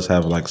Corey does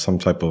have like some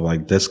type of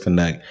like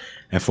disconnect.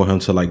 And for him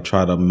to like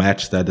try to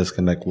match that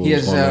disconnect with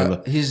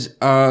he's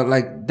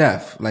like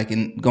deaf, like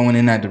going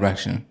in that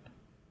direction.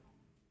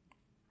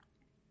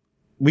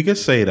 We could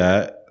say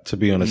that to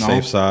be on the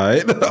safe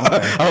side. Okay.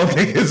 I don't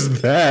think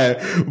it's that,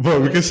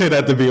 but we can say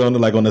that to be on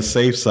the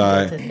safe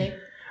side.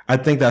 I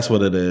think that's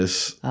what it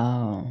is.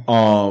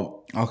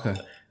 Oh. Okay.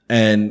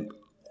 And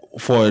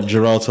for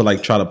Jarrell to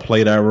like try to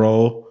play that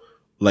role,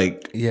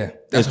 like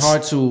that's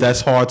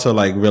hard to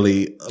like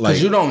really like,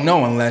 because you don't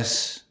know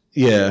unless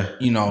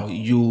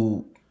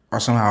you are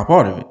somehow a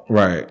part of it,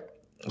 right?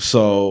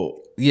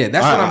 So that's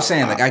what I'm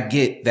saying. Like I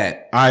get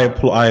that. I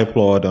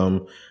applaud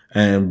him,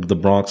 and the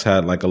Bronx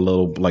had like a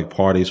little like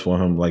parties for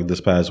him like this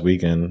past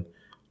weekend.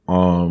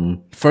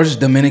 First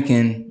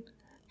Dominican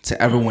to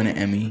ever win an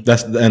Emmy.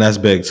 That's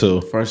big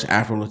too. First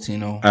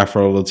Afro-Latino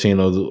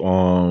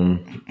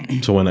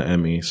to win an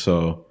Emmy.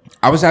 So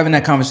I was having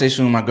that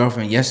conversation with my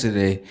girlfriend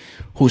yesterday,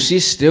 who she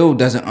still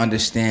doesn't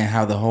understand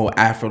how the whole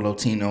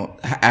Afro-Latino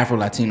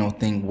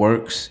thing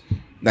works.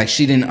 Like,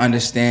 she didn't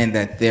understand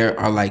that there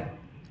are like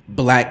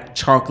black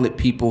chocolate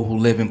people who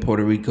live in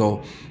Puerto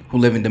Rico, who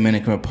live in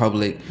Dominican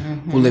Republic,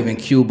 who live in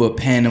Cuba,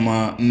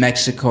 Panama,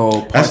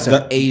 Mexico, parts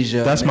of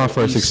Asia. That's my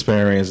first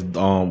experience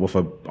with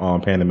a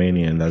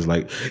Panamanian. That's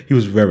like, he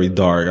was very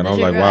dark, and I was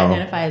like, wow. Does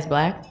identify as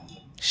black?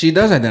 She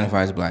does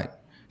identify as black.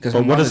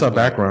 But what is her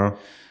background?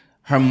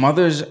 Her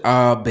mother's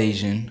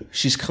Bayesian.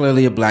 She's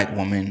clearly a black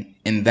woman,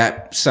 and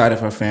that side of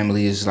her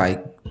family is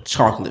like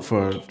chocolate,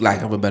 for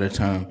lack of a better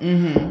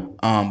term.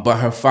 But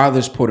her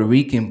father's Puerto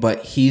Rican,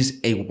 but he's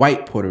a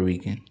white Puerto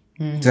Rican.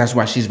 So that's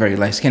why she's very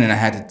light skinned, and I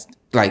had to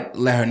like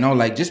let her know,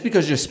 like, just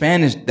because you're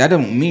Spanish, that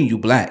don't mean you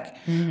black.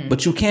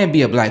 But you can't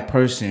be a black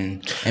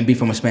person and be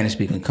from a Spanish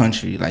speaking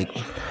country, like.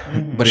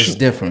 But it's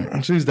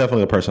different. She's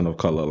definitely a person of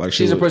color. Like,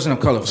 she's a person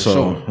of color for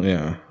sure.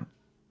 Yeah.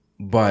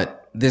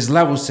 But there's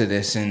levels to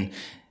this, and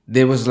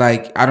there was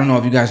like, I don't know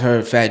if you guys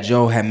heard, Fat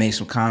Joe had made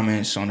some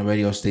comments on the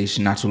radio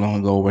station not too long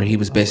ago where he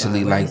was basically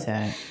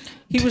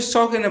he was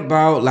talking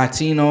about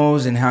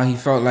Latinos and how he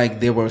felt like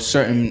there were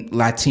certain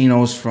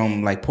Latinos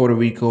from like Puerto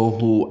Rico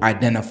who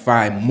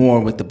identify more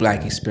with the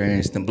black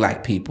experience than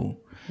black people.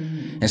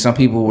 And some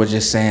people were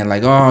just saying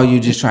like, oh,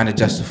 you're just trying to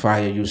justify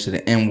your use of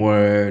the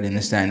N-word and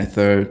this, that, and the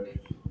third.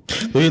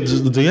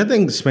 Do you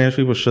think Spanish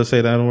people should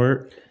say that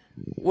word?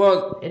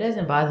 Well, it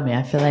doesn't bother me.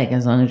 I feel like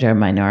as long as you're a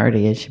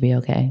minority, it should be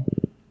okay.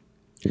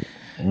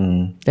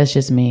 That's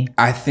just me.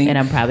 I think, and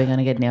I'm probably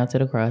gonna get nailed to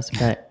the cross,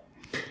 but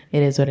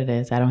it is what it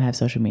is. I don't have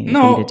social media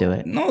for you to do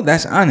it. No,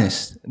 that's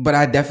honest. But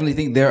I definitely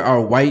think there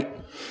are white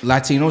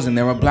Latinos and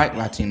there are black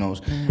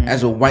Latinos.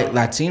 As a white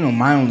Latino,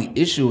 my only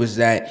issue is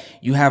that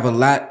you have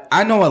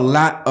I know a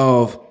lot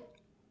of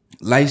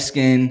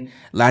light-skinned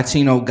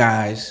Latino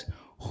guys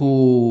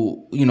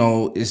who,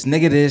 is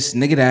nigga this,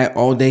 nigga that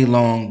all day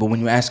long, but when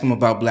you ask them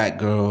about black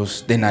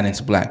girls, they're not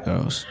into black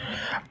girls.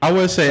 I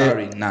would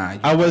say,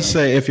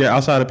 say if your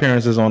outside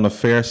appearance is on the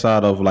fair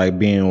side of like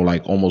being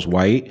like almost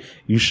white,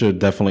 you should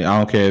definitely, I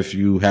don't care if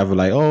you have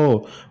like,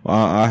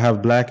 I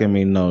have black in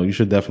me. No, you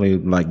should definitely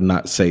like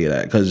not say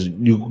that, because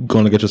you're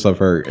going to get yourself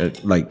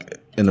hurt like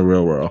in the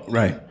real world.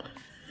 Right.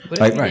 But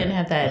if you didn't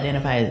have to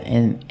identify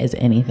as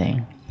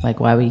anything, like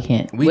why we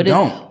can't?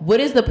 What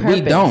is the purpose?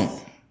 We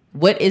don't.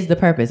 What is the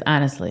purpose,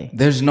 honestly?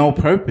 There's no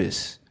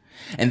purpose.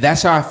 And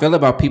that's how I feel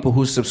about people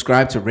who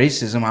subscribe to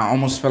racism. I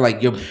almost feel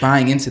like you're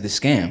buying into the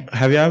scam.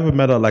 Have you ever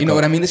met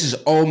what I mean? This is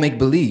all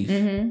make-believe.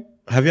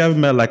 Have you ever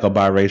met like a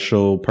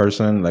biracial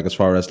person? Like, as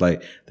far as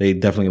like, they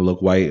definitely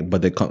look white,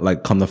 but they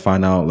come to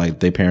find out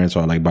like their parents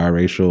are like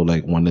biracial.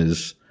 Like, one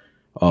is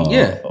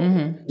white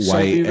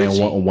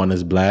and one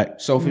is black.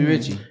 Sophie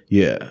Richie.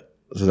 Yeah.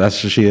 So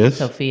that's what she is?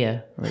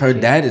 Sophia Richie. Her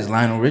dad is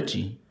Lionel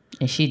Richie.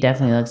 And she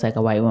definitely looks like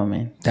a white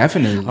woman.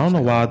 Definitely. I don't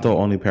know why I thought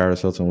only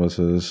Paris Hilton was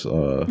his.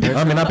 Not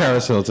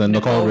Paris Hilton.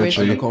 Nicole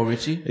Richie. Nicole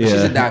Richie. Yeah.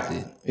 She's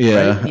adopted.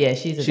 Yeah. Right? Yeah,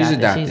 she's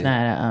adopted. She's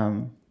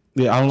not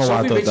Yeah, I don't know why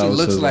I thought Richie that was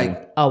looks his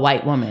like a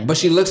white woman, but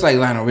she looks like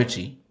Lionel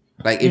Richie.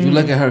 Like, if you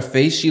look at her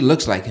face, she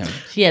looks like him.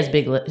 She has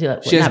big lips.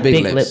 She has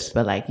big lips,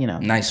 but like,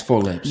 nice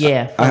full lips.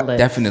 Yeah, full lips.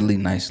 Definitely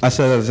nice lips.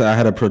 I said I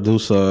had a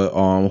producer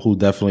who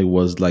definitely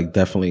was like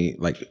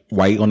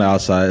white on the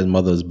outside. His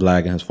mother is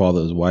black and his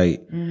father is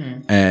white,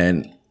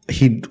 and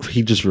he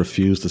just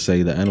refused to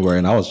say the N-word,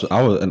 and I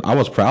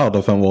was proud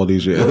of him all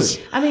these years.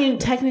 I mean,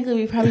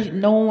 technically,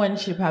 no one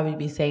should probably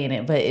be saying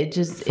it, but it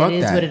is Fuck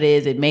that. what it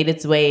is. It made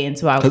its way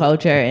into our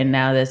culture, and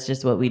now that's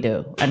just what we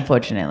do.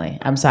 Unfortunately,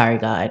 I'm sorry,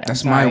 God.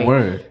 That's my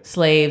word.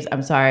 Slaves.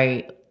 I'm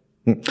sorry.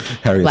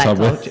 Harriet Black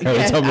Tubman. culture.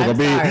 Harriet Yes, Tubman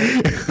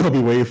gonna be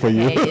waiting for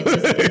you. Hey,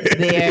 it's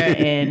there,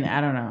 and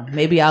I don't know.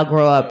 Maybe I'll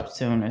grow up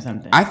soon or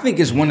something. I think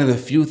it's one of the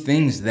few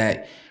things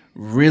that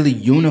really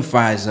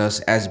unifies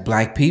us as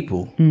Black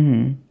people.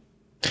 Mm-hmm.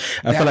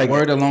 I feel like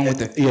word along with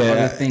the few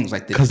other things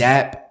like the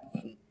DAP.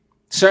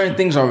 Certain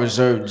things are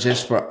reserved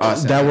just for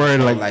us. That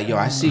word, like yo,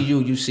 I see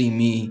you, you see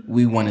me,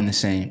 we one and the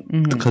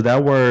same. Because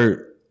that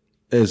word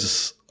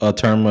is a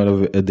term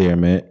of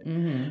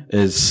endearment.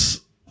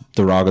 It's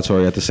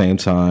derogatory at the same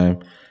time.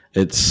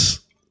 It's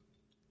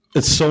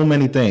so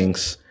many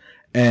things,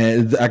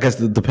 and I guess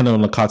depending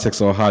on the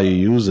context of how you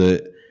use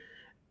it,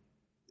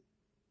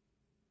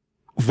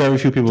 very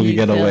few people can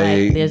get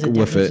away like there's a with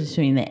difference it.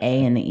 between the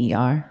A and the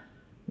ER.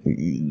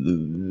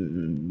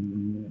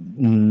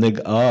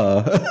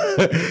 Nigga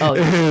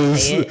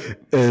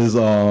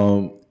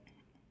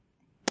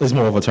is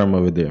more of a term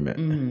of endearment.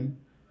 And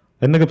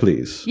nigga,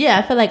 please. Yeah,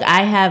 I feel like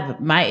I have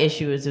my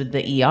issues with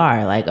the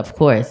ER. Like, of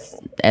course,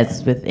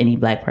 as with any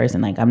Black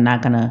person, like I'm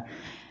not gonna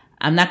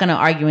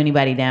argue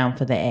anybody down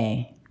for the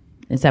A,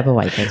 except for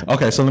white people.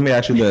 Okay, so let me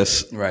ask you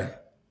this. Right.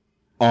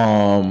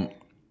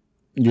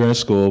 You're in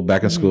school,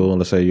 back in school,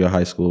 let's say you're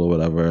high school or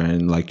whatever,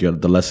 and like the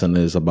lesson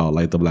is about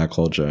like the Black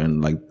culture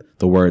and like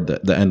the word,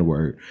 the N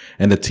word,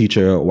 and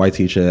the white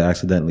teacher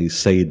accidentally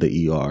say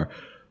the ER.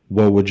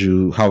 How would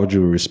you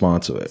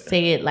respond to it?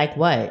 Say it like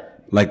what?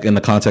 Like in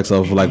the context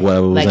of like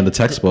whatever was Like in the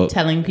textbook.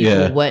 Telling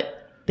people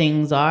what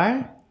things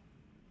are.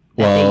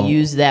 That they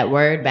used that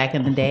word back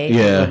in the day.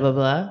 Yeah. Blah, blah,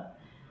 blah.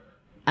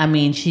 I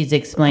mean, she's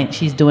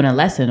doing a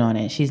lesson on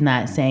it. She's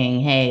not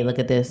saying, hey, look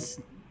at this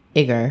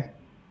Igor.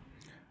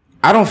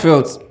 I don't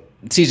feel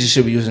teachers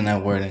should be using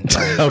that word.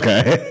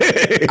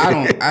 Okay.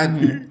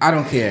 I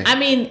don't care. I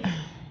mean,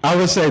 I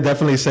would say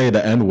definitely say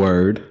the N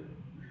word.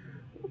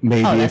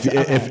 Maybe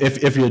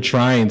if you're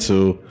trying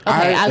to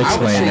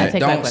explain it.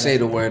 Don't say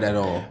the word at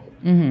all.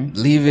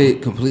 Leave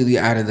it completely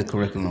out of the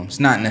curriculum. It's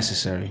not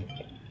necessary.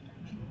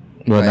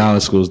 Well, now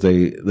in schools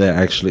they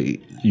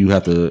actually you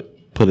have to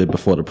put it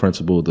before the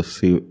principal to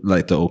see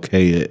like to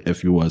okay it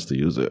if you was to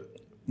use it.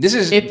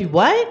 If you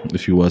what?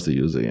 If you was to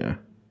use it, yeah.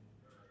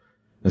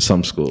 In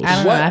some schools. I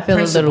don't know. I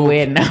feel a little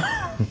weird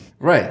now.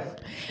 Right.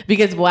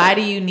 Because why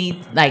do you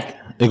need like?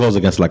 It goes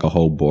against like a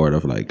whole board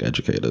of like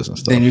educators and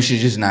stuff. Then you should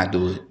just not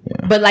do it.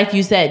 Yeah. But like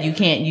you said, you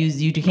can't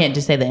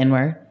just say the N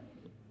word.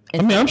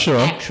 I mean, I'm sure.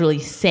 Actually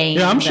saying.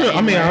 Yeah, I'm the sure. N-word.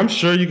 I mean, I'm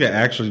sure you can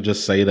actually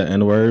just say the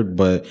N word,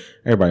 but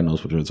everybody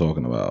knows what you're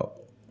talking about.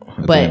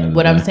 But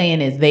what I'm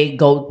saying is they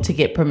go to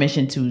get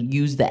permission to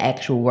use the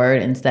actual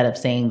word instead of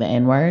saying the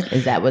N word.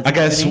 Is that what's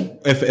happening?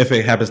 I guess if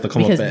it happens to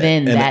come because up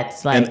then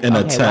that's like in a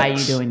okay, text, why are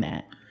you doing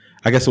that?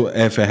 I guess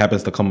if it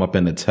happens to come up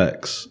in the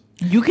text,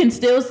 you can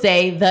still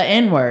say the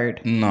N word.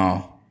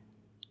 No.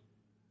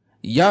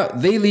 Y'all,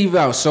 they leave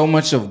out so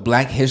much of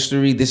Black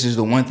history. This is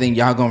the one thing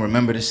y'all gonna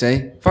remember to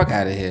say. Fuck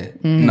out of here.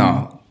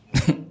 No.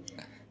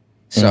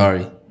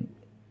 Sorry.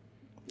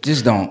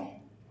 Just don't.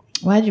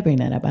 Why'd you bring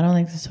that up? I don't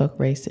like to talk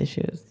race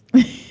issues.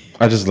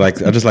 I just like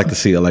to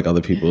see like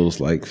other people's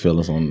like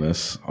feelings on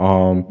this.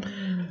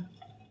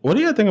 What do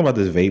you think about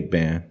this vape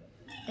ban?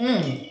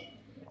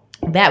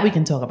 That we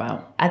can talk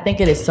about. I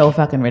think it is so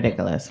fucking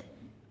ridiculous.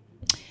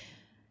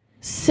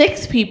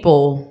 6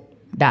 people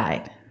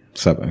died.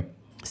 7.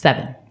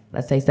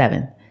 Let's say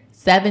 7.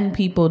 7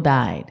 people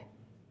died.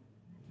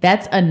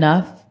 That's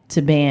enough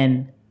to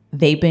ban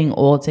vaping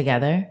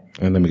altogether.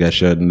 And then we got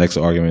shared the next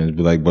argument and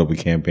be like, but we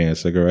can't ban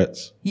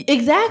cigarettes.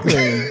 Exactly.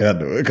 Yeah, I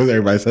do it because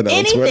everybody said that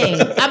Anything.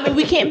 on Twitter. I mean,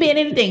 we can't ban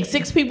anything.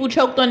 6 people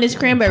choked on this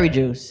cranberry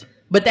juice,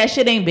 but that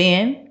shit ain't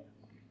banned.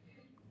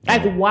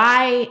 Like,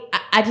 why?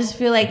 I just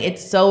feel like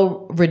it's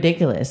so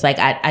ridiculous. Like,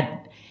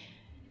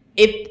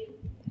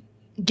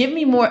 give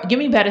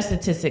me better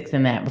statistics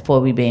than that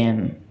before we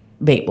ban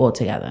vape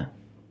altogether.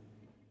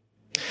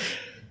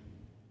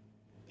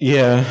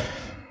 Yeah,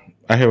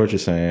 I hear what you're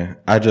saying.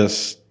 I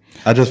just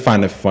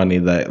find it funny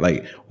that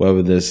like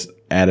whether this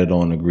added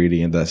on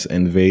ingredient that's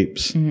in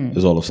vapes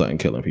is all of a sudden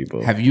killing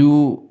people. Have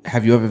you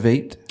ever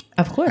vaped?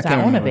 Of course,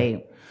 I own a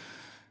vape.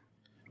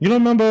 You don't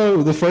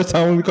remember the first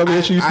time when we come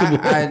here? She used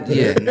to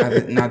Yeah,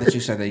 now that you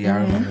said that, yeah,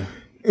 I remember.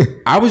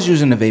 I was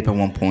using the vape at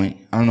one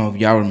point. I don't know if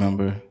y'all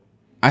remember.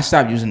 I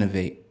stopped using the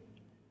vape.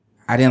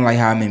 I didn't like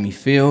how it made me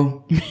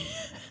feel.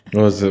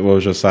 What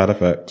was your side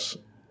effects?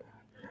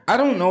 I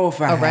don't know if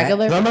I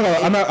regular. No,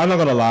 I'm not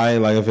gonna lie.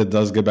 Like if it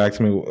does get back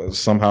to me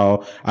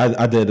somehow,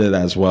 I did it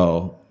as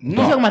well. You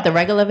talking about the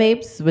regular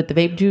vapes with the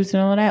vape juice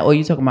and all that, or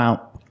you talking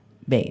about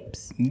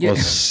vapes? Yeah.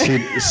 Well,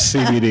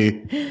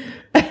 CBD.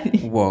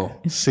 Whoa.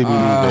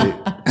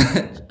 CBD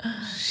vape.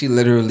 She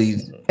literally,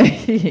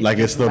 Like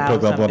it's still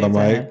picked up on the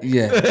mic.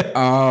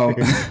 yeah,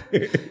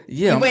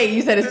 yeah. Wait,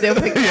 you said it's still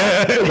picked up?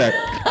 Yeah, like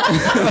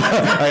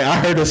I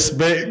heard a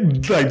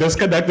spit like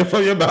disconnected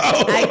from your mouth.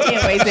 I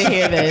can't wait to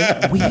hear this.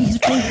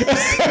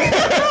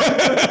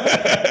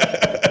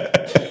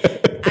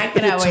 I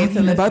cannot wait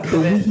to listen to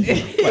this.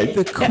 Like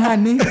the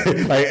chronic.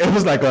 Like it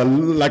was like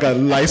a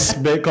nice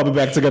spit coming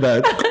back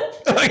together. Nah,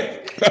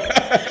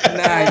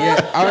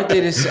 yeah. Are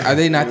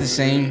they not the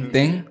same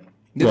thing?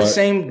 They're the What?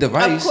 same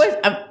device.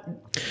 Of course.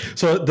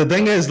 So the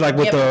thing is, like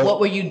with But the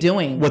what were you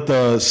doing? with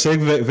the cig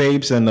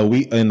vapes and the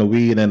weed and the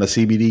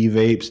CBD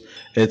vapes,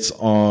 it's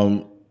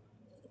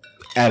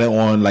added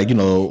on like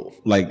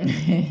like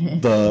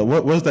the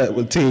what was that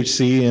with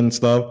THC and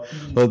stuff.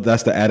 But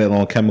that's the added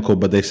on chemical.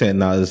 But they say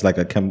now it's like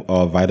a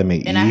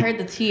vitamin And E. I heard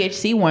the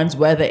THC ones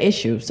were the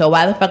issue. So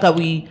why the fuck are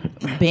we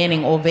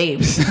banning all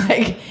vapes?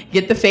 Like,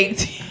 get the fake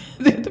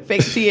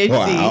THC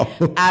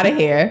out of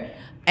here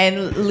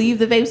and leave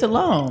the vapes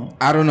alone.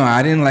 I don't know.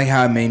 I didn't like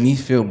how it made me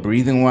feel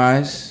breathing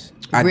wise.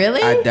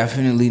 Really? I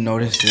definitely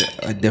noticed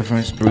a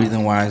difference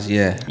breathing wise.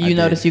 Yeah. You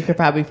noticed you could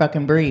probably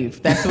fucking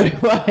breathe. That's what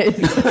it was.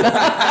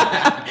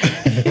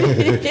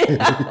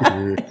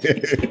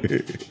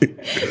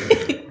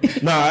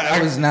 Nah,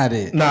 That was not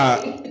it.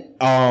 Nah.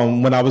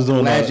 When I was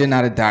doing Glad you're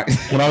not a doctor.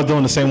 when I was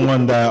doing the same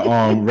one that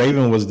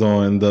Raven was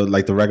doing, the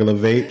regular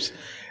vapes,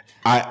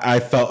 I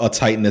felt a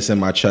tightness in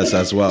my chest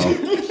as well.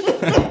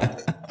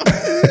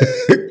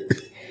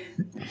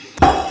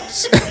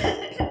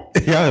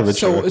 Yeah, but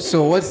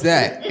So what's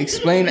that?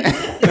 Explain.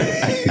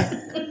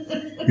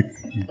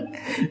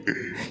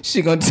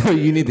 She gonna tell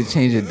you need to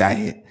change your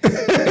diet.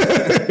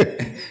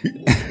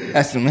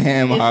 That's some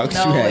ham hocks.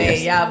 No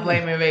way y'all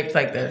blaming vapes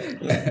like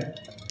this.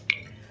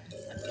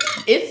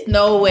 It's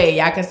no way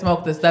y'all can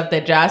smoke the stuff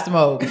that y'all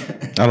smoke.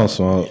 I don't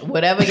smoke.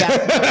 Whatever y'all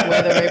smoke,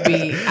 whether it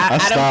be,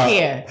 I don't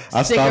care.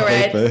 I stopped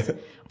Cigarettes, vaping.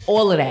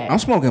 all of that. I'm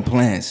smoking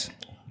plants.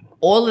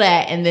 All of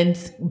that, and then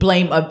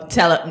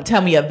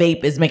tell me a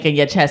vape is making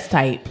your chest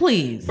tight.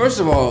 Please. First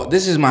of all,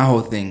 this is my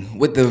whole thing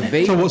with the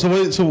vape.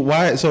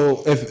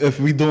 So if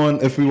we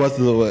was to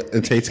do it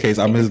in Tate's case,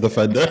 I'm his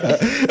defender.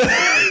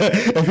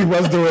 If he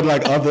was doing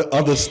like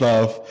other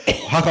stuff,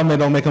 how come they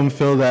don't make him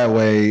feel that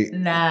way?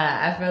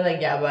 Nah, I feel like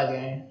y'all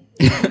bugging.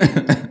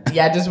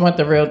 Y'all just want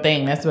the real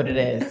thing. That's what it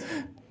is.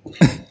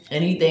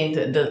 Anything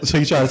So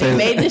you trying to say they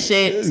made the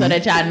shit so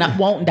that y'all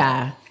won't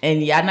die,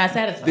 and y'all not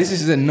satisfied. This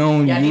is a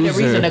known y'all user. need a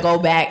reason to go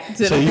back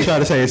to. So you trying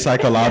to say it's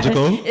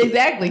psychological?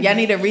 Exactly. Y'all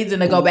need a reason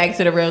to go back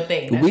to the real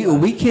thing. That's why.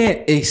 We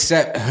can't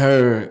accept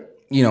her,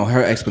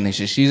 her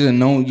explanation. She's a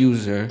known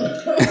user.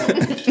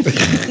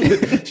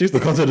 She used to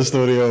come to the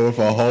studio with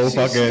a whole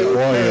fucking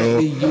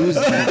oil.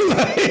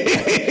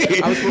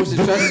 I'm supposed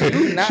to trust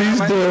you.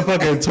 She's doing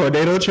fucking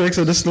tornado tricks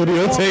on the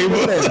studio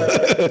table.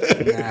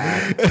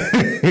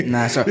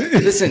 Nah, sorry.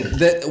 Listen,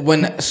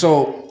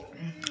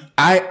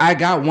 I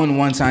got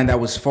one time that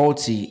was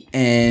faulty,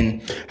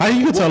 and How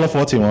you can tell a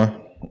 41?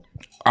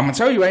 I'm gonna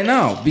tell you right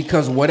now,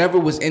 because whatever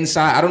was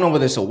inside, I don't know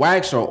whether it's a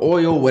wax or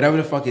oil, whatever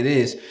the fuck it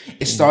is,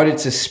 it started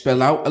to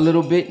spill out a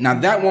little bit. Now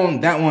that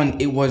one,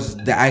 it was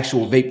the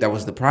actual vape that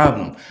was the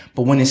problem.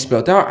 But when it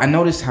spilled out, I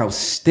noticed how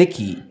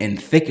sticky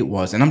and thick it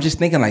was, and I'm just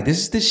thinking like, this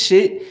is the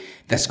shit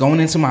that's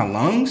going into my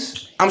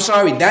lungs. I'm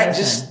sorry,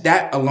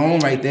 that alone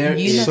right there.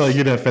 So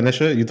you didn't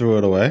finish it? You threw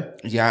it away?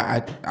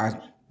 Yeah, I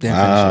didn't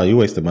finish it. You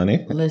wasted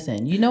money.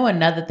 Listen, you know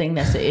another thing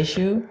that's the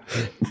issue?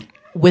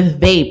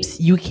 With vapes,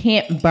 you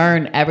can't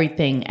burn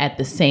everything at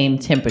the same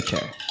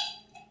temperature.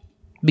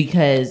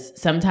 Because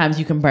sometimes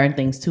you can burn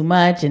things too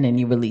much and then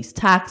you release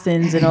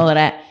toxins and all of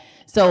that.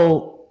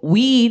 So not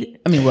weed,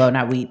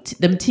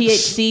 them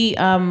THC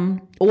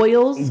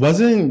oils,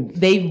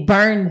 they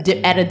burn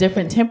at a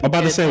different temperature. I'm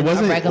about to say,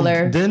 than a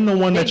regular. Didn't the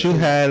one that you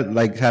had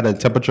had a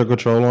temperature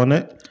control on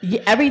it?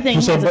 Yeah, everything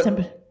has a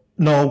temperature.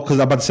 No, because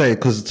I'm about to say,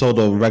 so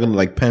the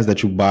regular pens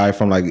that you buy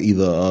from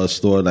either a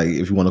store,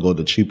 if you want to go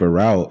the cheaper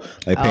route,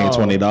 paying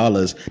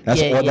 $20,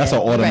 that's an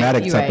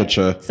automatic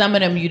temperature. Right. Some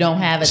of them you don't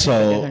have a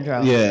temperature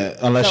control. Yeah,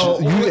 unless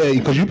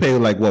because you pay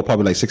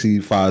probably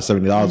 $65,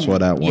 $70 for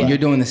that one. You're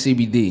doing the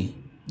CBD.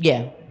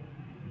 Yeah.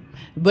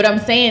 What I'm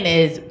saying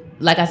is,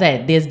 like I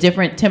said, there's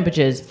different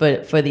temperatures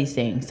for these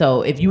things.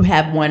 So if you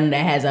have one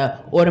that has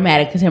a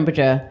automatic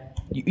temperature,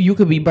 you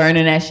could be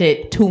burning that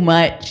shit too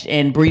much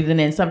and breathing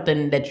in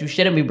something that you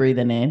shouldn't be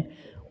breathing in,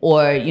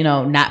 or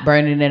not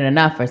burning it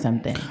enough or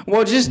something.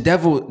 Well, just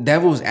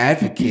devil's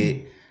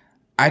advocate.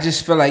 I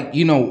just feel like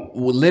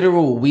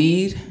literal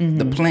weed,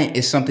 the plant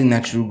is something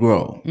that you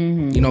grow.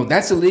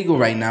 That's illegal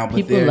right now. But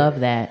people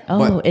love that.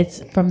 Oh,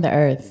 it's from the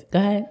earth. Go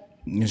ahead.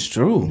 It's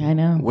true. I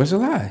know. Where's a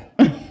lie?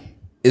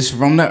 It's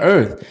from the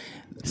earth.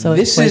 So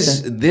this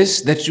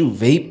that you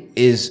vape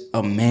is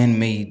a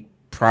man-made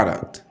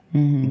product.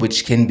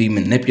 Which can be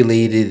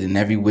manipulated in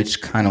every which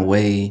kind of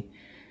way.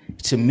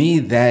 To me,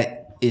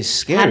 that is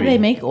scary. How do they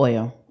make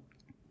oil?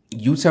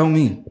 You tell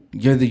me.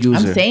 You're the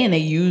user. I'm saying they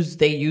use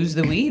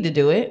the weed to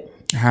do it.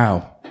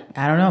 How?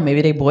 I don't know.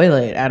 Maybe they boil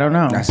it. I don't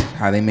know. That's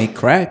how they make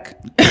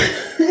crack.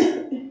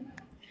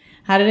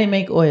 How do they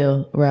make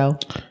oil, Ro?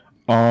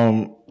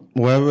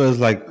 Wherever is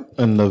like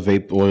in the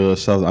vape oil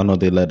itself, I know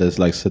they let us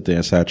like sit there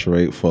and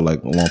saturate for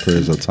like long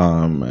periods of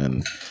time.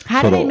 And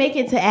how do they make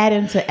it to add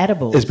into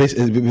edibles? It's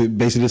basically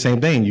the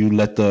same thing. You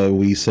let the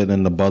weed sit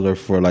in the butter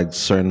for like a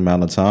certain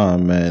amount of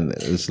time, and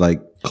it's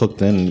like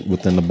cooked in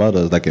within the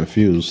butter, it's like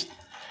infused.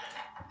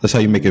 That's how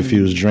you make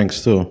infused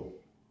drinks too.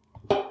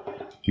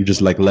 You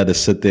just like let it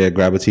sit there,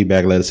 grab a tea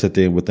bag, let it sit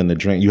there within the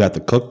drink. You have to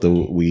cook the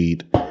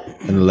weed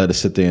and then let it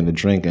sit there in the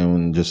drink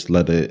and just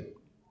let it,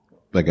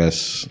 I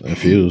guess,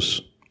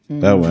 infuse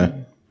that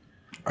way.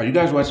 Are you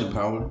guys watching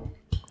Power?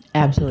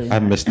 Absolutely. I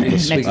missed it.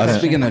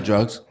 Speaking of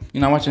drugs,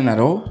 you're not watching that at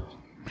all?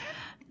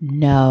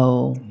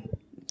 No.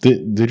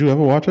 Did you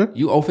ever watch it?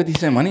 You owe 50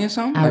 Cent money or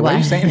something? Like, why are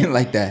you saying it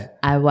like that?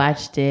 I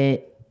watched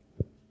it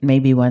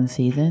maybe one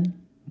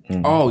season.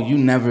 Mm-hmm. Oh,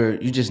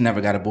 you just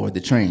never got aboard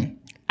the train.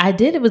 I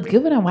did. It was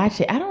good when I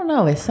watched it. I don't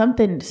know. It's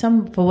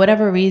for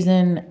whatever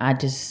reason, I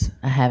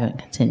haven't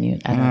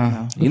continued. I don't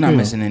know. You're not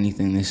missing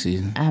anything this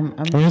season. I'm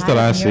missed the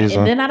last season.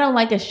 And then I don't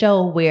like a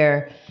show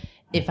where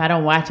if I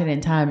don't watch it in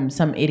time,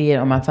 some idiot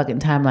on my fucking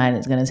timeline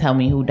is going to tell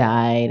me who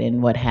died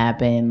and what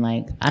happened.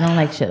 Like, I don't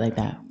like shit like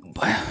that.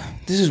 But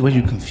this is where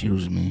you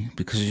confuse me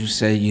because you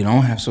say you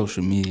don't have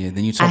social media.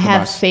 Then you talk about... I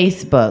have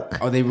Facebook.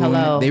 Oh, they ruined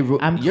Hello.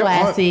 it. I'm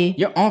classy.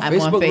 You're on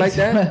Facebook like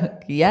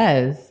that?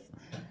 Yes.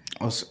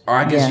 Or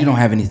I guess you don't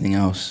have anything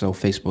else. So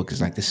Facebook is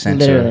like the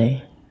center.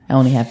 Literally. I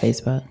only have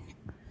Facebook.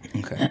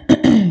 Okay.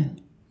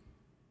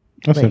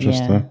 That's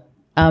interesting.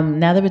 Yeah.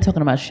 Now that we're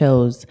talking about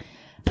shows,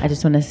 I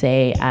just want to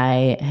say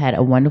I had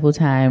a wonderful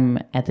time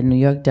at the New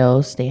York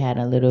Dose. They had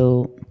a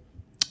little,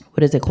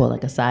 what is it called?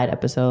 Like a side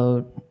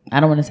episode. I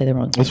don't want to say the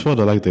wrong thing. It's for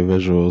the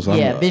visuals.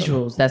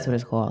 Visuals. That's what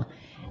it's called.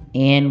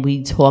 And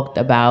we talked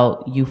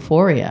about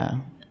Euphoria.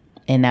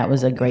 And that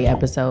was a great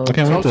episode. I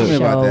can't wait to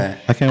about that.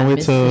 I can't wait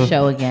to the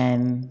show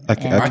again. I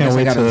can't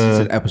wait to to listen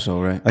to the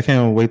episode, right? I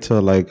can't wait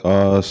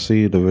to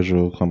see the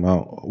visual come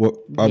out.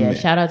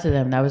 Shout out to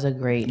them. That was a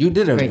great. You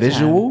did a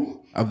visual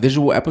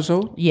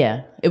episode?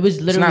 Yeah, it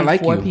was literally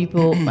like 4 you.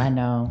 people. I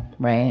know,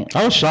 right?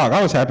 I was shocked.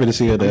 I was happy to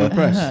see her there.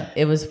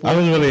 It was. 4 I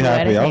was really people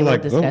at a happy. I was table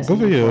like, discussing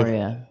good for you.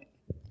 Euphoria.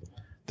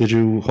 Did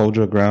you hold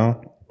your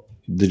ground?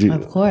 Did you?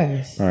 Of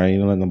course. All right, you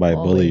don't let nobody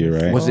bully you,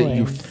 right? Was it Always.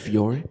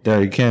 Euphoria?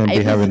 There, you can't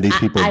be having these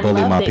people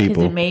bully my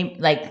people. It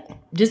made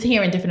just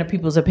hearing different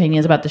people's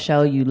opinions about the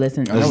show. You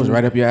listen. That was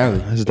right up your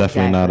alley. It's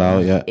definitely not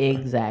out yet.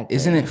 Exactly.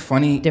 Isn't it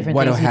funny Different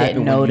what'll things you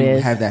happen didn't when you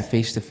notice. have that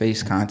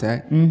face-to-face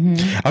contact?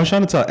 I was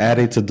trying to tell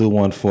Addie to do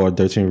one for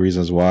 13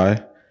 Reasons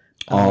Why.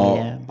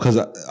 Yeah. Because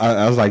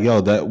I was like,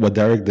 yo, that what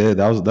Derek did,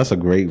 that's a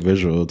great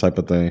visual type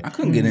of thing. I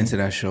couldn't get into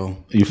that show.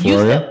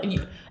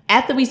 Euphoria.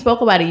 After we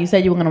spoke about it, you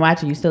said you were going to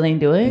watch it. You still ain't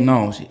do it?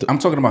 No, I'm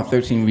talking about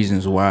 13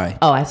 Reasons Why.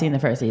 Oh, I seen the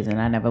first season.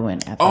 I never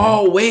went after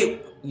Oh,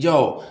 wait.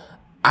 Yo,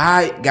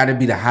 I gotta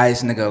be the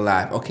highest nigga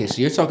alive. Okay, so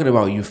you're talking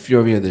about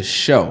Euphoria, the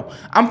show.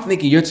 I'm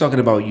thinking you're talking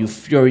about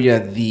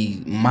Euphoria,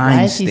 the mind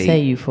Why did state. she say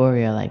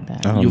Euphoria like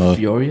that? I don't know.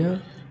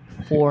 Euphoria?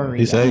 Euphoria.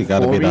 He said you got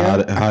to be the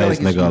Euphoria? I feel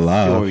highest like it's nigga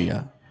alive.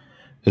 Euphoria.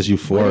 It's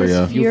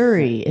Euphoria.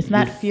 Fury. It's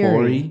not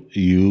Fury.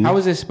 How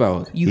is it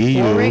spelled?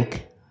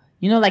 Euphoric.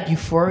 You know, like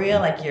euphoria,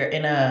 like you're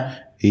in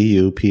a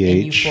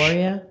EUPH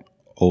euphoria.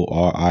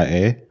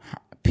 ORIA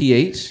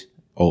PH?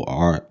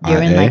 ORIA.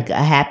 You're in like a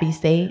happy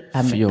state.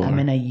 Fior. I'm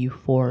in a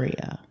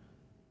euphoria.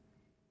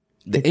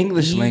 The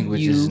English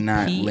language is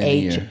not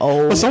linear.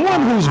 For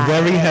someone who's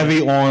very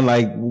heavy on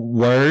like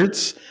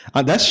words,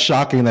 that's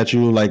shocking that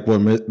you like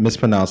would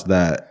mispronounce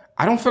that.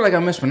 I don't feel like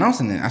I'm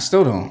mispronouncing it. I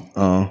still don't.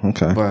 Oh,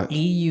 okay. But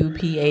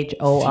EUPHORIA.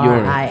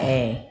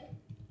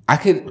 I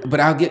could, but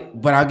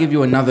I'll give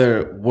you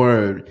another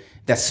word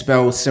that's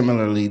spelled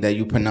similarly that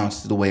you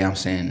pronounce the way I'm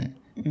saying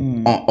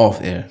it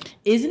off air.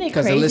 Isn't it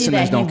 'Cause the crazy listeners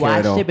that he don't care at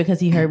watched all. it because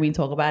he heard me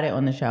talk about it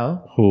on the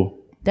show? Who?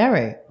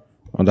 Derek.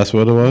 Oh, that's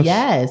what it was?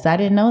 Yes, I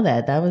didn't know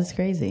that. That was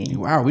crazy.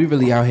 Wow, we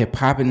really out here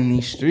popping in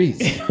these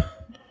streets.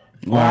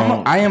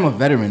 Well, I am a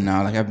veteran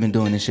now. Like I've been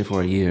doing this shit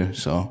for a year,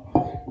 so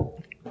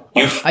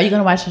Are you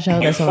gonna watch the show?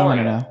 That's all I want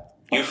to know.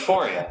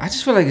 Euphoria. I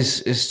just feel like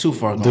it's too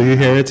far gone. Do you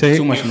hear it, Tate?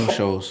 Too much new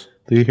shows.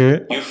 Do you hear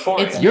it?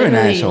 Euphoria. It's You're an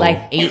literally asshole. like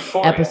 8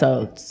 Euphoria.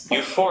 episodes.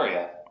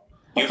 Euphoria.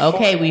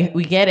 Okay,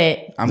 we get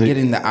it. I'm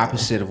getting the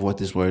opposite of what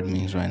this word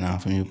means right now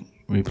from you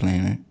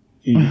replaying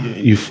it.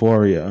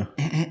 Euphoria.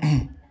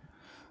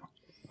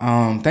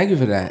 Thank you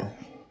for that.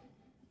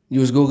 You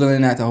was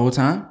Googling that the whole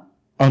time?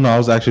 Oh no, I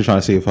was actually trying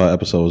to see if her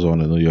episode was on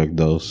the New York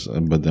Dose,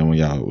 but then when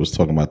y'all was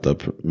talking about the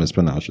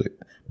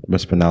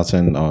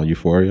mispronouncing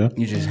Euphoria,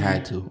 You just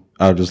had to.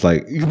 I was just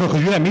like,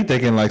 because you had me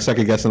thinking like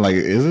second guessing, like,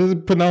 is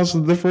it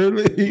pronounced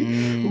differently?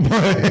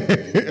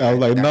 But I was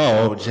like,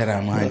 no. Oh,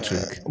 Jedi mind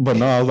trick. But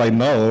no, I was like,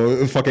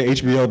 no. Fucking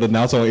HBO, the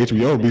announcer on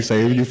HBO would be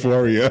saying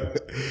Euphoria.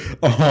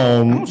 I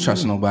don't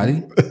trust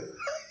nobody.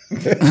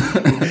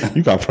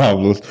 You got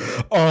problems.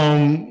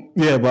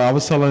 Yeah, but I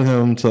was telling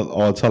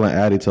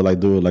Addie to like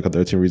do like a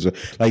 13 reason.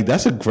 Like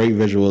that's a great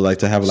visual. Like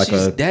to have like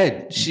she's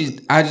dead.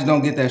 I just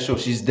don't get that show.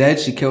 She's dead.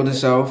 She killed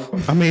herself.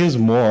 I mean, there's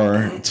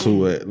more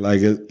to it.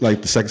 Like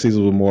the second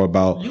season was more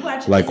about You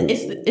watch like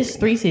it's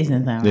 3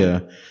 seasons now.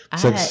 yeah. I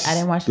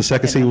didn't watch the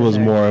second season was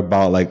more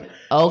about like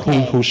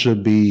Okay. who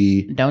should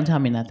be. Don't tell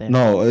me nothing.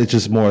 No, it's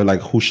just more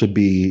like who should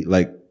be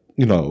like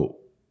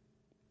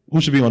who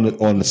should be on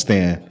the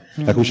stand.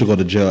 Like who should go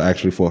to jail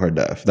actually for her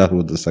death. That's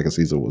what the second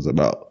season was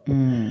about.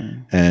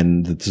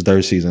 And the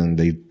third season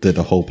they did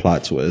a whole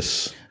plot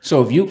twist.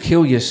 So if you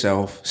kill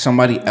yourself,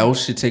 somebody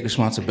else should take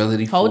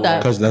responsibility Hold for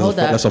up. Because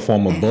that's a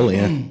form of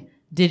bullying.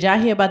 Did y'all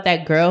hear about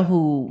that girl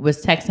who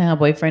was texting her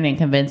boyfriend and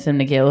convinced him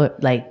to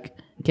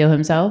kill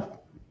himself?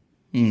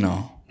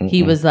 No.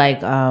 He was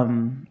like,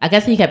 I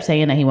guess he kept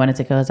saying that he wanted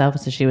to kill himself.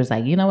 So she was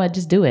like, you know what,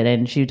 just do it.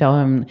 And she told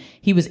him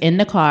he was in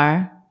the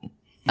car.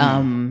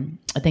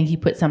 I think he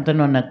put something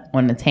on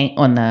the tank,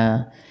 on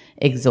the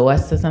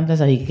exhaust or something,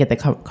 so he could get the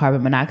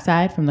carbon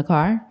monoxide from the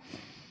car.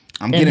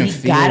 I'm getting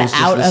feels. He got just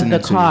out of listening the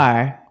to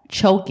car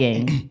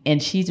choking,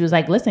 and she was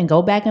like, "Listen,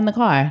 go back in the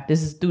car."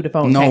 This is through the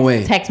phone. No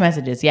way. Text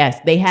messages. Yes,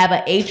 they have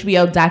an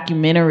HBO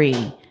documentary.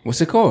 What's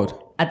it called?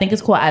 I think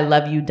it's called "I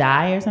Love You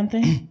Die" or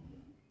something.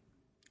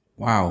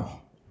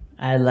 Wow.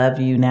 I love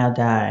you now,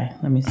 die.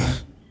 Let me see.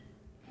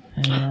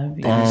 I love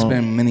you. They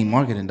spend many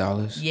marketing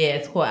dollars. Yeah,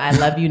 it's called I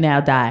Love You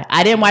Now, Die.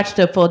 I didn't watch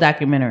the full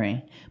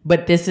documentary,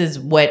 but this is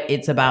what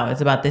it's about.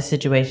 It's about this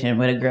situation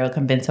where the girl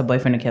convinced her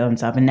boyfriend to kill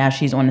himself, and now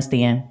she's on the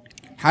stand.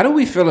 How do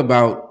we feel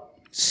about,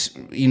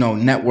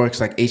 networks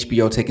like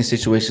HBO taking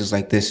situations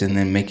like this and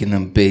then making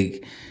them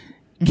big,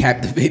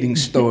 captivating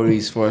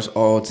stories for us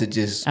all to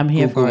just I'm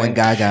here Google for and it.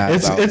 gaga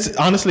about? It's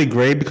honestly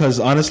great because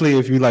honestly,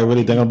 if you like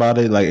really think about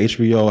it, like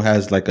HBO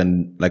has like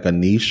a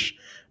niche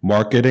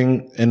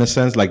marketing in a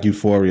sense, like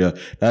Euphoria.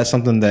 That's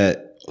something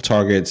that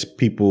targets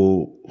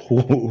people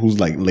who's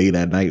like late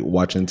at night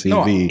watching TV.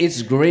 No,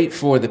 it's great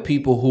for the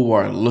people who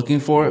are looking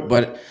for it,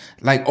 but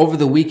like over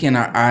the weekend,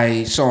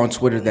 I saw on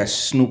Twitter that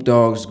Snoop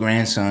Dogg's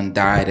grandson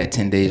died at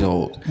 10 days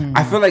old.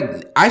 I feel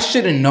like I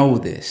shouldn't know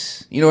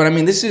this. You know what I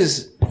mean? This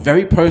is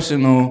very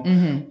personal.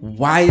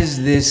 Why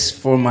is this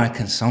for my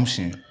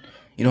consumption?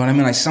 You know what I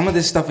mean? Like some of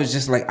this stuff is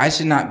just like I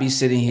should not be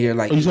sitting here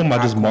like. Are you talking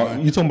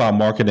about you talking about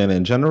marketing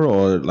in general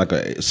or like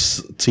a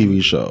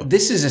TV show?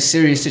 This is a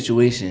serious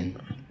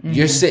situation.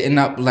 You're sitting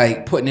up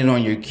like putting it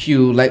on your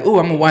queue, like, oh,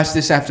 I'm gonna watch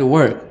this after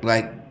work.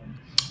 Like,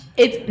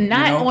 It's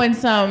not on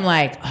some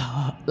like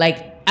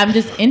I'm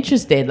just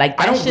interested. Like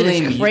that shit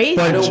is crazy.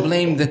 I don't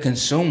blame the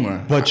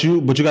consumer. But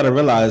you got to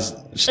realize,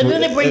 And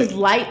then it brings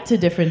light to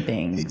different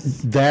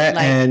things. That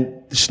like,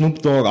 and Snoop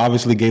Dogg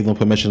obviously gave them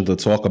permission to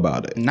talk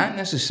about it. Not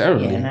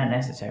necessarily. Yeah, not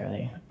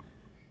necessarily.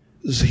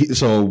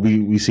 So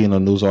we seen a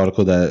news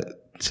article that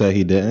said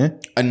he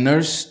didn't. A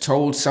nurse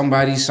told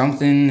somebody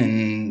something,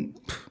 and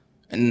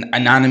an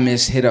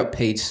anonymous hit up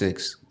Page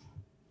 6.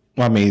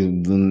 I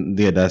mean,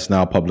 yeah, that's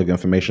now public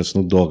information.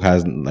 Snoop Dogg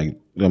hasn't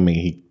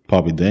he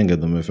probably didn't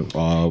give them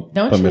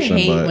Don't permission.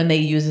 you hate when they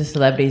use a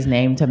celebrity's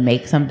name to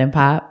make something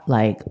pop?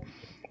 Like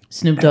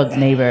Snoop Dogg's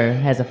neighbor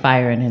has a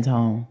fire in his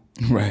home.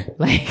 Right.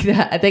 Like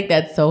I think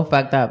that's so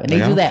fucked up, and they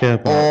do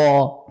that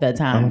all the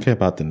time. I don't care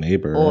about the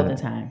neighbor all the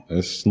time.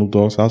 Is Snoop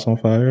Dogg's house on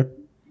fire?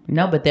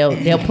 No, but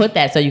they'll put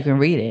that so you can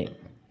read it.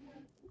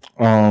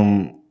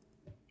 Now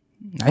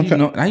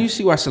you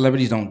see why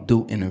celebrities don't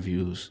do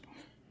interviews.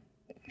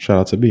 Shout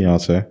out to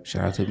Beyonce.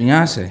 Shout out to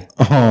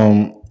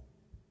Beyonce.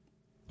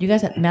 You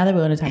guys, now that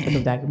we're on the topic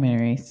of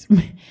documentaries,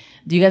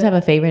 do you guys have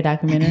a favorite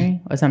documentary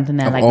or something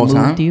that like moved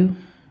time? you?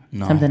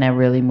 No. Something that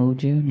really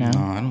moved you? No. No,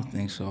 I don't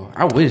think so.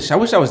 I wish I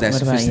was that What about you?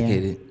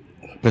 sophisticated.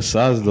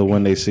 Besides the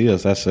When They See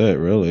Us, that's it,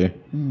 really.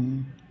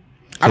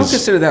 I don't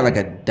consider that like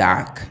a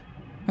doc.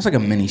 That's like a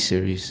mini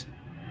series.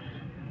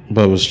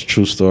 But it was a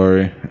true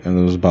story, and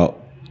it was about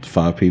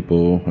 5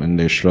 people and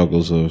their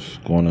struggles of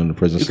going in the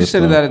prison You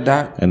system. consider that a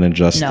doc? And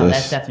injustice. No,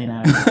 that's definitely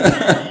not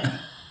a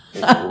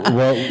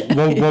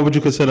what would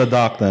you consider a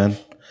doc then?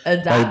 A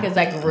doc is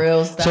like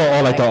real stuff.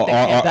 So, like the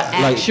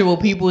actual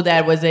people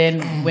that was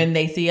in When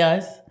They See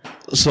Us.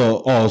 So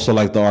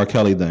like the R.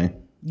 Kelly thing.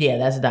 Yeah,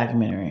 that's a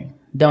documentary.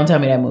 Don't tell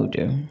me that moved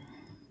you.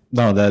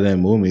 No, that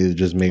didn't move me. It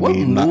just made What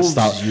me not moves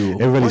stop. you?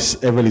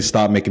 It really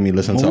stopped making me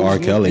listen to R.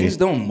 Kelly. Things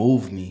don't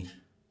move me.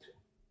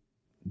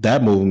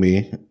 That moved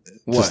me to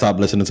What? stop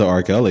listening to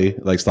R. Kelly.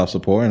 Like stop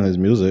supporting his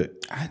music.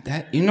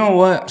 You know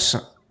what?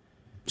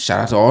 Shout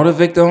out to all the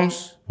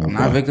victims. I'm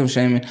not victim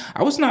shaming.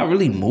 I was not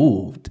really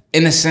moved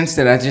in the sense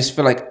that I just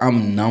feel like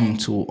I'm numb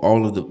to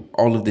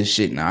all of this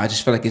shit now. I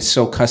just feel like it's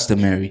so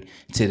customary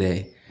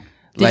today.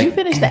 Did you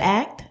finish the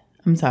act?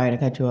 I'm sorry to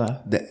cut you off.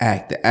 The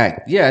act.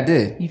 Yeah, I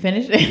did. You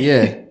finished it?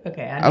 Yeah.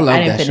 Okay. I loved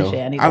didn't that finish show.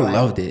 it. I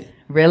loved it.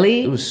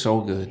 Really? It was so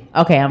good.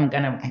 Okay, I'm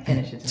gonna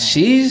finish it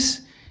tonight.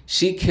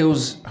 She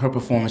kills her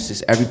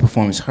performances. Every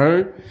performance.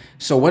 Her.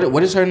 So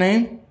what is her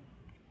name?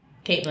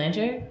 Kate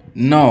Blanchard?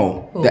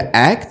 No, Who? the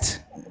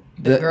act.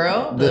 The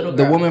girl? The little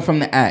the girl. woman from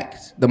the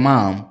act. The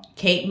mom.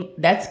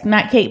 That's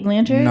not Kate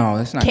Blanchett? No,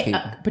 that's not Kate.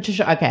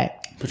 Patricia Arquette.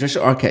 Patricia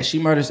Arquette. She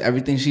murders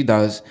everything she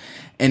does.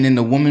 And then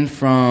the woman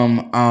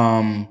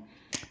from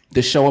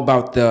the show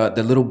about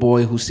the little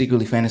boy who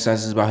secretly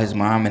fantasizes about his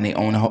mom and they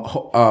own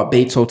a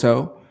Bates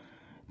Hotel.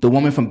 The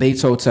woman from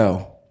Bates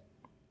Hotel.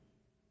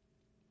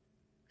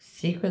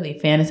 Secretly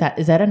fantasize.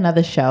 Is that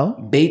another show?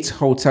 Bates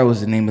Hotel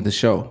is the name of the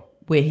show.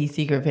 Where he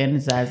secret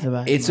fantasizes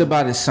about. It's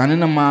about a son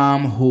and a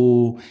mom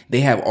who they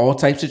have all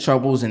types of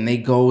troubles and they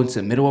go into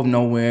the middle of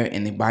nowhere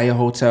and they buy a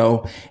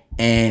hotel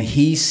and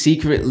he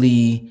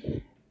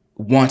secretly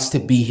wants to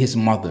be his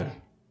mother.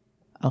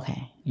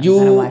 Okay. You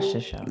gotta watch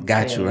the show.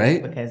 Got you,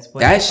 right? Because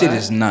that shit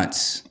is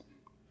nuts.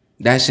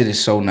 That shit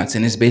is so nuts.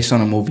 And it's based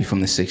on a movie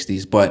from the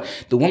 60s. But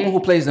the woman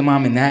who plays the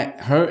mom in that,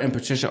 her and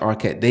Patricia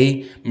Arquette,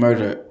 they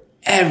murder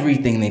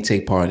everything they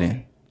take part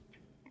in.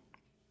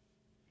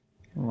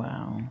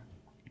 Wow.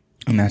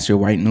 And that's your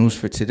white news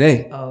for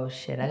today. Oh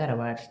shit, I gotta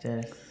watch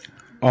this.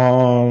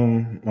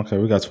 Okay,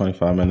 we got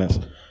 25 minutes.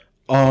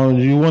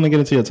 You want to get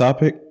into your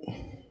topic?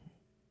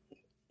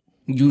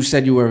 You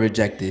said you were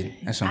rejected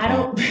at some point. I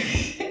don't.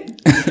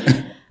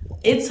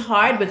 It's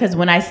hard because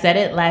when I said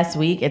it last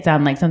week, it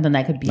sounded like something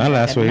that could be not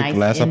last week, nice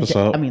last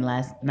episode.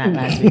 Not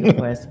last week, of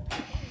course.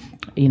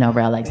 You know,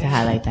 Rel likes to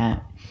highlight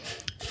that.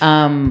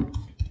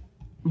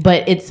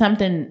 But it's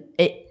something.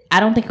 I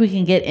don't think we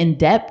can get in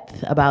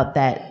depth about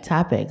that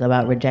topic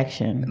about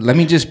rejection. Let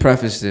me just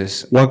preface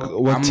this. What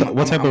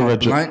type of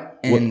rejection? Blunt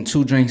and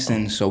 2 drinks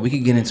in, so we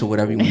can get into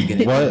whatever you want to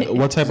get into.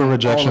 What type of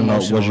rejection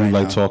was you right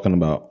like now. talking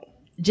about?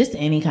 Just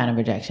any kind of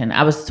rejection.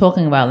 I was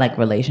talking about like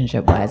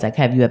relationship wise. Like,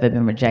 have you ever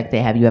been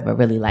rejected? Have you ever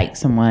really liked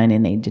someone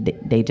and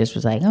they just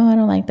was like, oh, I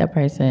don't like that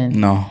person?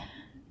 No.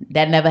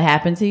 That never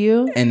happened to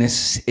you? And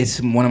it's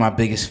one of my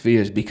biggest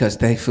fears because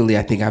thankfully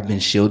I think I've been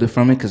shielded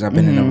from it because I've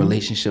been in a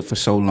relationship for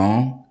so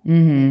long.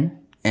 Mm-hmm.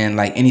 And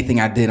like anything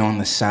I did on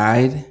the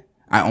side,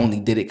 I only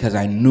did it because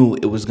I knew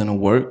it was going to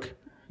work.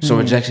 So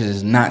rejection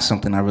is not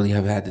something I really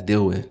have had to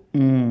deal with.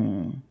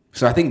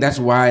 So I think that's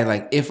why,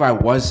 like, if I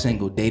was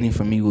single, dating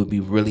for me would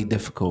be really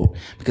difficult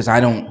because I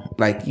don't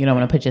like. You don't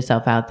want to put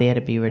yourself out there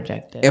to be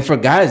rejected. And for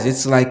guys,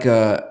 it's like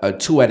a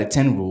 2 out of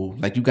 10 rule.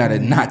 Like you got to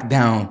knock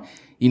down,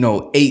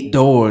 8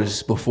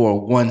 doors before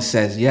one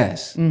says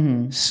yes.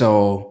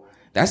 So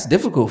that's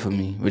difficult for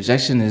me.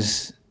 Rejection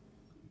is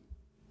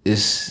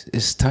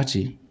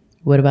touchy.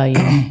 What about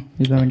you?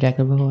 You've been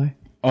rejected before?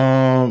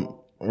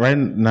 Right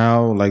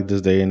now, like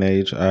this day and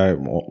age,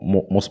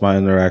 most of my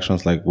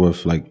interactions, like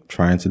with like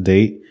trying to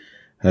date,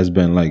 has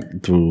been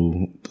like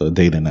through the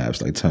dating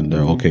apps like Tinder,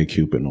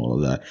 OkCupid, and all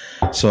of that.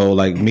 So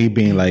like me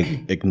being like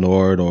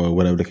ignored or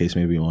whatever the case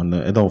may be on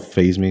there, it don't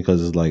faze me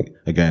because it's like,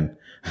 again,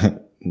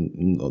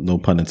 no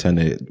pun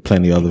intended,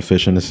 plenty of other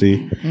fish in the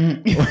sea.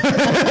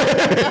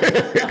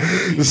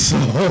 So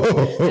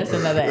Just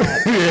another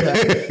app.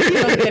 You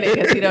don't get it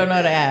because you don't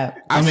know the app.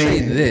 I say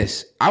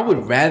this. I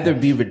would rather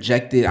be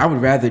rejected. I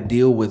would rather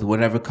deal with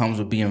whatever comes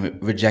with being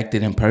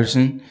rejected in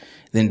person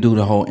than do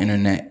the whole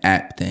internet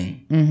app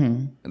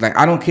thing. Like,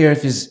 I don't care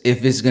if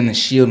it's going to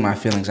shield my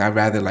feelings. I'd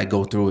rather like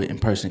go through it in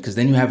person because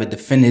then you have a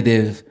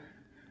definitive.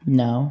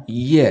 No.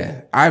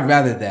 Yeah, I'd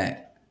rather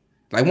that.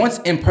 Like once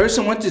in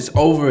person, once it's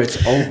over,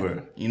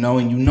 and you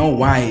know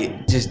why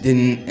it just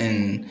didn't.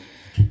 And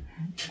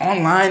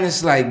online,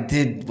 it's like,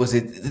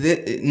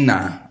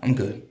 nah, I'm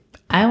good.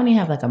 I only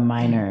have like a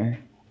minor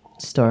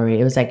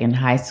story. It was like in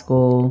high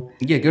school.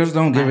 Yeah, girls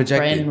don't get rejected.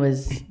 My friend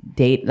was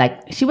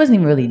she wasn't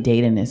even really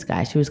dating this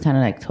guy. She was kind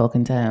of like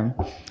talking to him,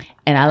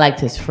 and I liked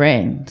his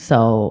friend.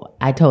 So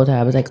I told her,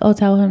 I was like, oh,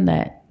 tell him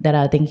that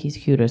I think he's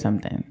cute or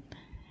something.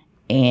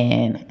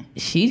 And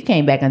she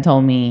came back and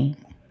told me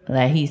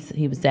that he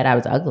said I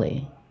was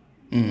ugly.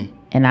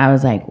 And I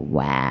was like,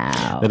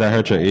 wow. Did that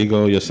hurt your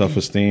ego, your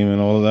self-esteem, and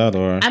all of that?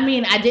 Or I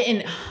mean, I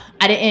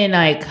didn't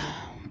like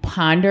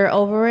ponder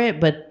over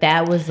it, but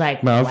that was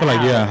like, man, I feel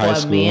like, yeah, in high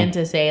for school, a man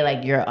to say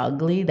like you're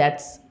ugly,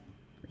 that's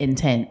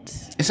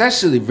intense. It's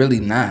actually really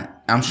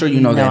not. I'm sure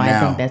you know that now.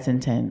 I think that's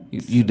intense.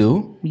 You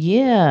do?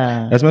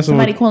 Yeah. That's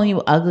somebody calling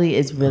you ugly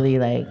is really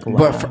like,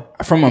 wow.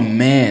 But from a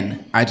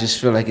man, I just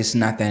feel like it's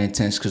not that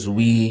intense because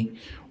we're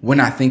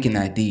not thinking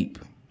that deep.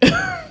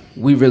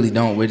 We really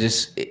don't. We're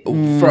just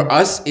for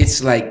us,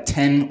 it's like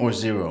 10 or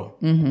 0.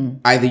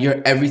 Either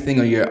you're everything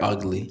or you're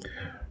ugly.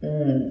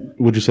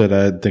 Would you say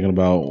that, thinking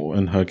about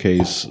in her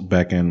case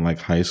back in like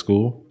high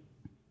school?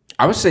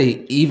 I would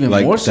say even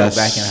like more so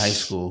back in high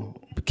school.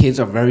 Kids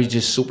are very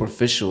just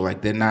superficial.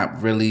 Like they're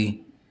not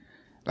really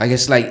like,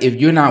 it's like if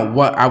you're not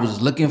what I was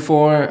looking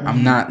for,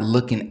 I'm not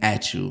looking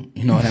at you.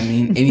 You know what I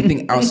mean?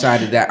 Anything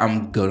outside of that,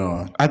 I'm good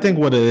on. I think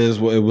what it is,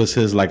 it was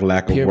his like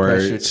lack of Peer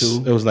words. pressure,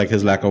 too. It was like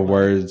his lack of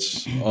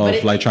words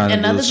of like trying to describe you.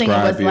 Another thing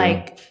was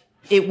like,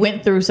 it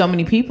went through so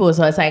many people,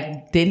 so it's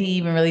like, did he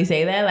even really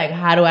say that? Like,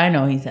 how do I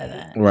know he said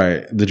that?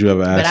 Right. Did you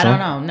ever ask him? But I don't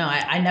know. No,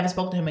 I never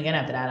spoke to him again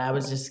after that. I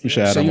was just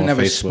So you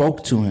never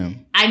spoke to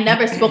him? I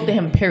never spoke to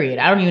him, period.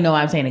 I don't even know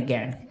why I'm saying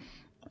again.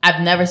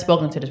 I've never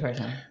spoken to this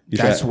person. You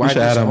should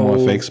add him on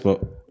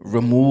Facebook.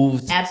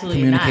 removed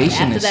Absolutely not.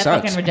 communication. After It that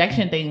sucks. fucking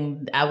rejection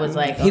thing, I was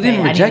like, He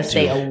didn't I need reject to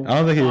stay you. I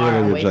don't think he far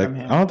really away from rejected.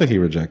 him. I don't think he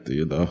rejected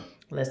you though.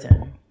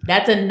 Listen,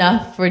 that's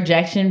enough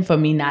rejection for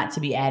me not to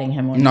be adding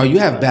him on. No, you Facebook.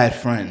 have bad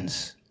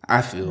friends.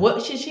 I feel.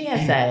 What should she have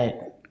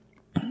said?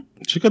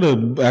 She could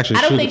have actually.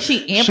 I don't think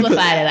she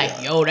amplified it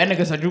like, yo, that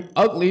nigga said you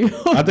ugly. I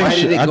think Why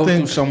she. did it I go through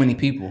think. so many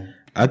people?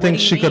 I think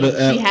she could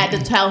have. She had to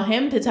tell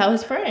him to tell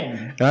his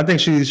friend. And I think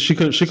she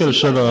could have should Go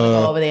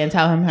have. over there and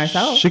tell him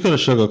herself. She could have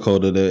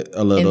sugarcoated it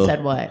a little And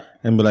said what?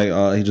 and be like,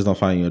 "Oh, he just don't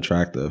find you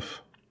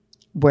attractive."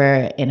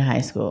 We're in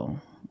high school.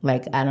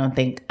 Like,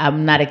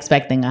 I'm not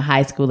expecting a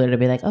high schooler to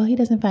be like, oh, he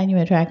doesn't find you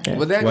attractive.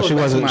 Well, that Well, goes she back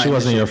to wasn't- my she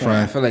wasn't initial your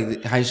point. friend. I feel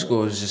like high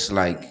school is just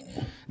like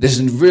there's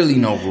really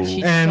no rules.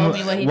 She And told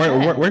me what he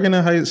said. working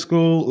in high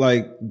school,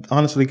 like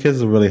honestly,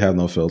 kids really have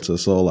no filter.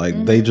 So like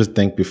Mm-hmm. they just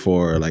think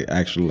before like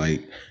actually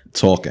like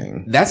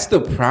talking. That's the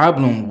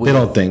problem with They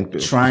don't think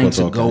trying to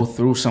before go talking.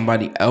 through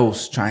somebody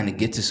else, trying to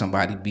get to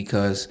somebody,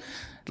 because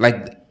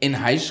like in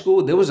high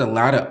school, there was a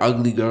lot of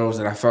ugly girls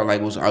that I felt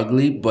like was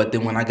ugly, but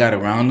then when I got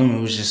around them,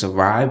 it was just a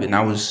vibe, and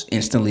I was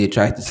instantly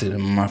attracted to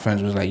them. My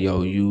friends was like,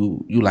 "Yo,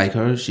 you like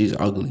her? She's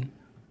ugly."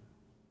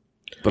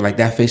 But like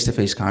that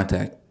face-to-face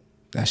contact,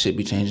 that should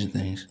be changing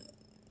things.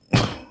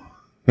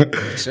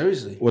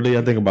 Seriously, What do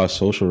you think about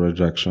social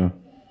rejection?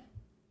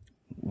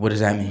 what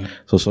does that mean?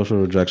 So social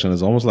rejection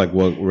is almost like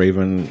what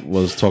Raven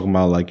was talking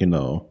about. Like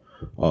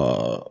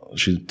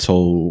she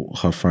told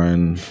her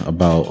friend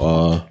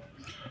about.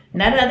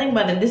 Now that I think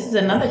about it, this is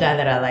another guy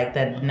that I like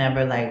that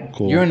never like.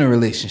 Cool. You're in a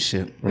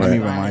relationship. Let me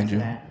Right. remind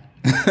you.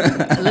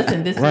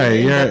 Listen, this Right, was,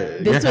 you're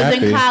this was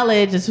happy. in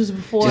college. This was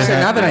before. Just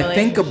now that my I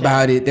think relationship.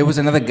 about it, there was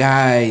another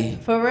guy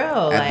For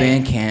real, at like,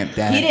 band camp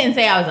that he didn't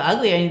say I was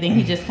ugly or anything.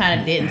 He just kind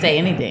of didn't say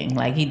anything.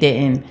 Like he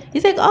didn't.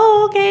 He's like,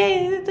 oh,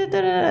 okay, da,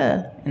 da,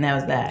 da. And that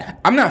was that.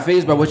 I'm not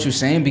fazed by what you're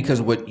saying,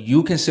 because what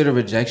you consider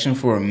rejection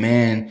for a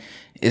man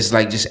is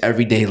like just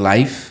everyday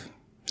life.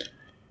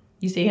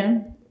 You see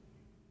him?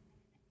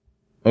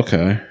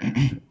 Okay.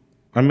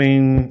 I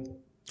mean,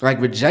 Like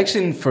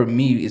rejection for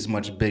me is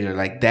much bigger.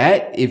 Like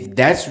that, if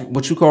that's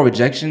what you call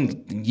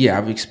rejection, yeah,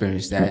 I've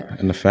experienced that.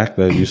 and the fact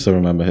that you still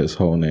remember his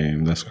whole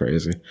name, that's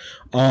crazy.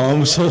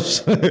 So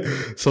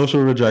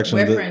social rejection.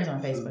 We're the, friends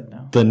on Facebook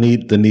though.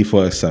 the need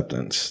for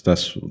acceptance.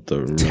 That's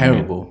the real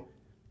Terrible.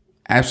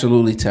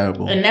 Absolutely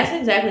terrible. And that's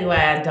exactly why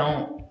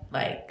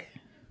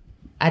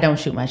I don't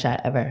shoot my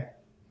shot ever.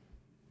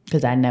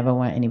 Because I never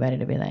want anybody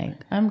to be like,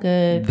 I'm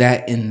good.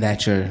 That and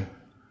that you're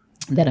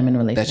That I'm in a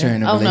relationship. That you're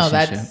in a No,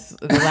 relationship. that's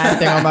the last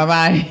thing on my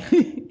mind.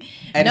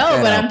 Edit No,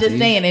 that but out, I'm just please.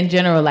 saying in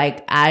general,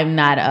 like I'm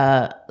not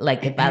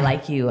like if I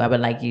like you, I would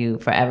like you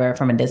forever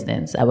from a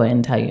distance. I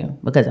wouldn't tell you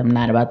because I'm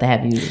not about to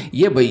have you.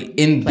 Yeah, but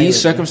in Play these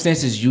with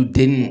circumstances, you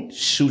didn't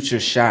shoot your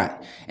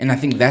shot, and I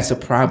think that's a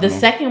problem. The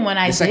second one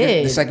I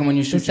did. The second one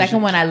you shoot. The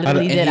second one I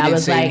literally And he did. I didn't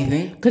was say like,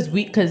 anything?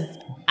 because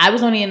I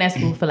was only in that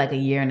school for like a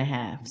year and a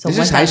half. So Is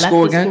once this high I left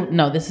school the again? school,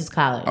 no, this is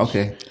college.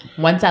 Okay.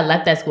 Once I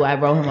left that school, I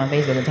wrote him on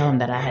Facebook and told him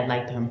that I had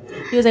liked him.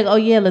 He was like, "Oh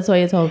yeah,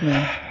 Latoya told me,"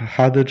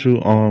 How did you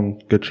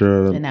get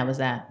your and that was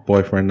that.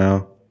 boyfriend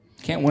now?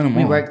 Can't win them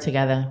We all. worked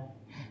together,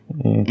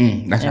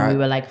 That's and how. we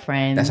were like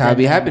friends. That's how it and-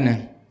 be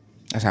happening.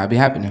 That's how it be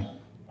happening.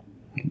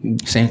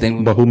 Same thing.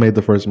 With But who made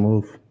the first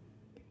move?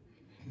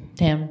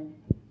 Tim.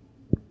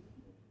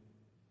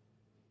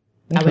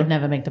 I would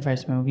never make the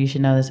first move. You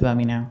should know this about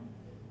me now.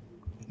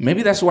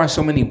 Maybe that's why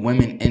so many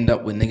women end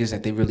up with niggas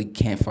that they really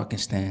can't fucking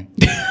stand.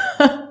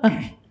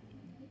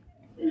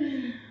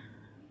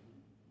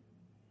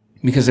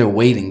 Because they're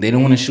waiting. They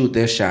don't want to shoot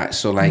their shot.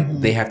 So like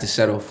they have to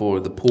settle for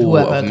the pool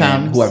Whoever of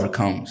men, comes. whoever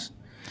comes.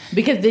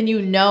 Because then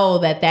you know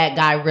that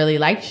guy really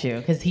likes you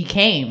because he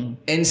came.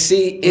 And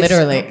see, it's,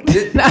 Literally.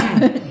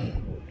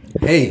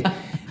 Hey,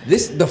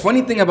 the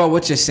funny thing about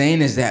what you're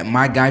saying is that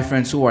my guy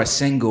friends who are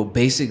single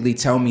basically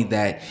tell me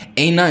that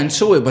ain't nothing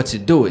to it but to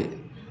do it.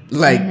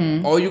 Like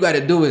all you got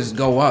to do is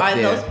go up Are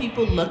there. those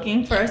people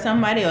looking for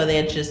somebody or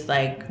they're just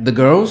like, The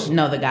girls,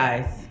 no, the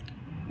guys?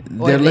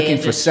 Or they're they looking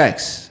for just-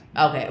 sex,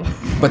 Okay.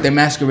 but they're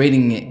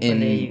masquerading it there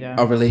you in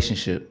go. a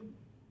relationship.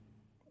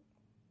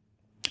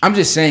 I'm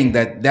just saying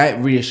that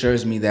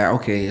reassures me that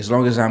okay, as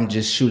long as I'm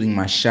just shooting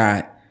my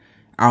shot,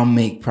 I'll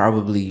make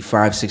probably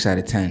 5, 6 out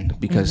of 10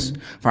 because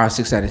 5,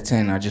 6 out of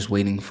 10 are just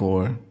waiting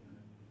for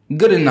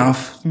good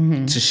enough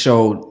to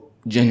show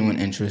genuine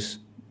interest.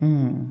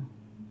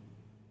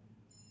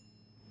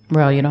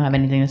 Bro, you don't have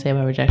anything to say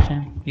about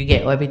rejection? You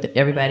get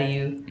everybody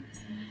you...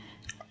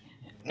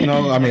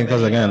 No, I mean,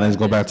 because again, let's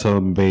go back to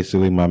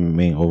basically my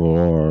main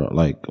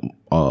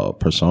overall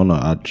persona.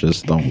 I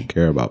just don't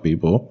care about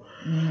people,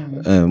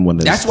 and when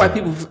That's why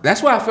people.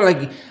 That's why I feel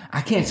like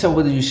I can't tell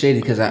whether you shady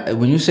because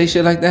when you say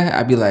shit like that,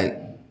 I be like,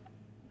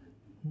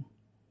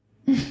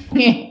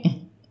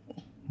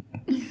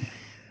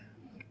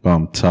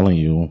 I'm telling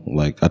you,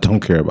 like I don't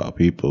care about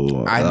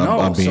people. I know.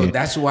 I'm so being-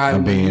 that's why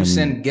I'm when you being-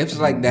 send gifts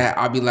like that,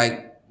 I'll be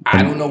like,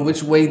 I don't know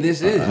which way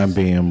this is. I'm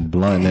being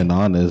blunt and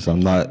honest. I'm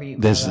not.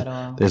 There's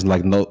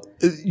like no.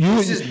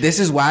 This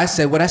is why I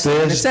said what I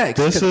said in the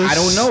text. 'Cause I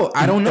don't know.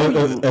 I don't know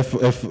you.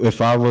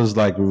 If I was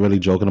like really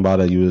joking about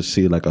it, you would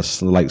see like a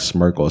slight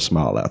smirk or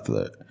smile after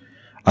that.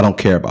 I don't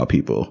care about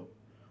people.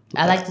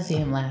 I like to see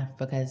him laugh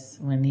because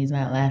when he's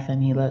not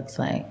laughing, he looks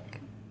like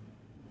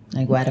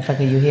why the fuck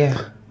are you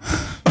here?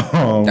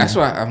 That's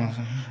why I'm.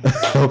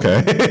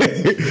 Okay.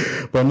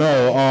 But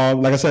no,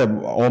 like I said,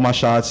 all my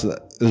shots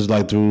is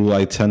like through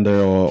like Tinder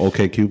or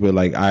OkCupid.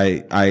 Like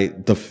I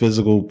the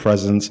physical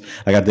presence,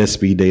 like I did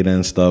speed dating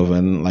and stuff,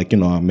 and like, you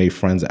know, I made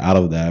friends out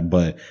of that.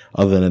 But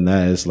other than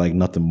that, it's like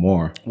nothing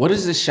more. What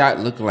does the shot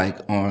look like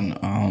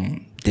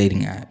on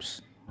dating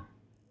apps?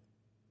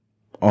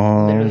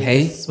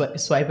 Hey,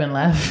 swiping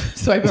left,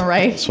 swiping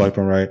right.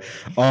 Swiping right.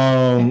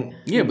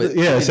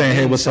 Yeah, saying,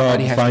 hey, what's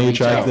up? Find you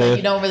attractive.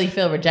 You don't really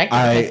feel rejected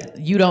because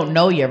you don't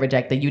know you're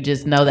rejected. You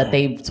just know that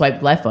they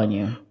swiped left on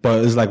you.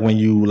 But it's like when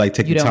you like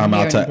take the time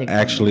out to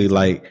actually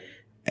like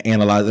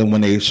analyze it,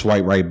 when they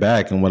swipe right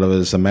back and whatever,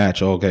 it's a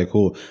match. Oh, okay,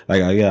 cool.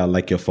 Like, yeah, I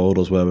like your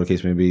photos, whatever the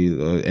case may be,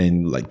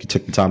 and like you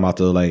took the time out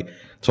to like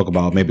talk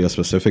about maybe a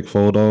specific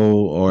photo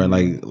or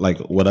like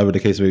whatever the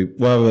case may be,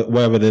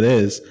 wherever it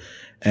is.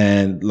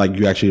 And like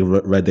you actually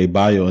read their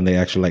bio and they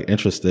actually like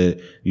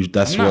interested.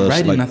 That's I'm not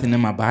writing like, nothing in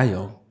my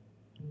bio.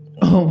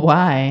 Oh,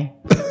 why?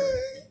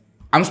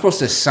 I'm supposed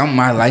to sum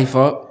my life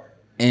up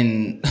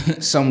in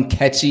some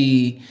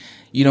catchy,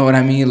 you know what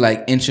I mean,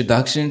 like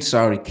introduction.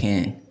 Sorry,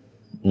 can't.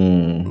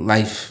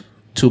 Life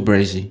too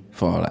brazy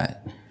for all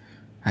that.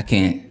 I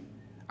can't.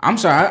 I'm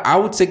sorry. I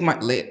would take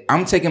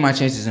I'm taking my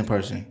chances in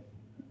person.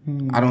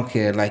 I don't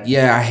care. Like,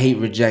 yeah, I hate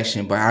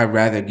rejection, but I'd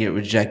rather get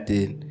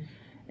rejected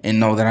and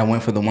know that I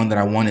went for the one that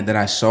I wanted, that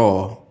I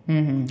saw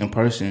in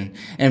person.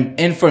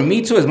 And for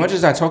me too, as much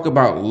as I talk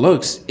about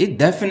looks, it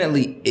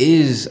definitely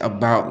is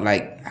about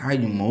like how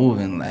you move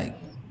and like,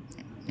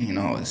 you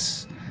know,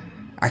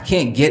 I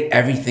can't get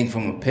everything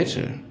from a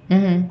picture.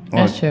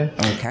 That's true.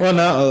 Okay. Well,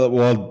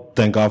 now,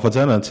 thank God for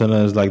Tinder.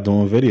 Tinder is like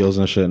doing videos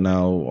and shit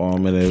now.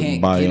 In their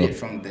Can't bio. get it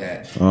from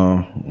that.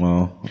 Oh,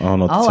 well, I don't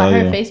know what to tell I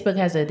heard you. Facebook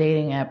has a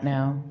dating app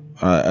now.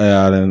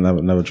 I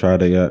never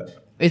tried it yet.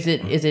 Is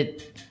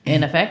it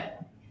in effect?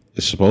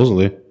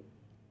 Supposedly.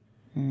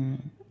 I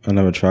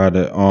never tried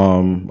it. I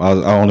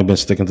only been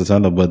sticking to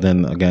Tinder, but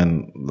then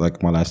again,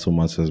 like my last 2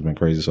 months has been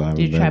crazy, so I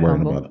haven't been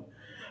worrying about it.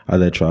 I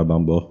did try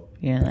Bumble.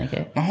 You didn't like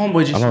it? My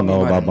homeboy just. I don't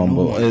know about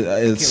Bumble.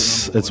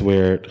 It's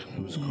weird.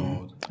 It was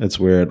called. It's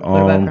weird.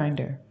 What about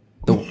Grindr?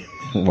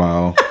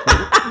 Wow.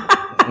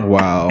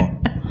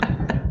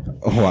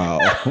 Wow.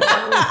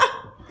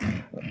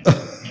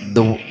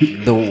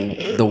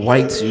 The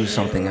whites use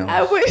something else.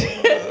 I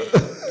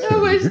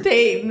wish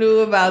Tate knew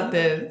about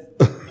this.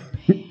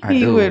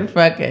 He would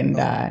fucking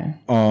die.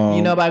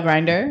 You know about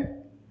Grindr?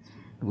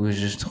 We was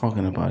just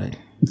talking about it.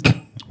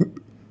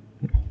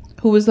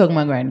 Who was talking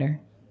about Grindr?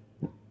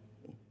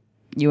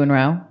 You and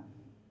Rao?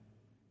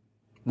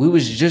 We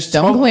was just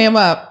Don't clam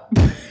up.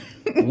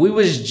 We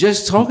was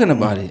just talking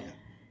about it.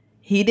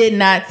 He did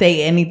not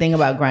say anything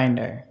about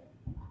Grindr.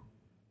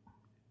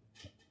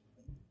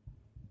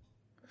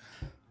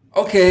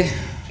 Okay.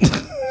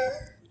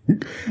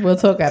 We'll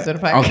talk after the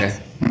podcast. Okay.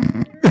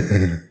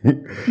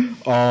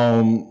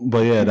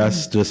 But yeah,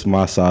 that's just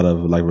my side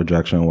of like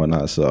rejection and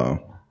whatnot. So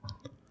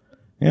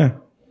yeah,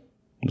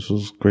 this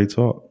was great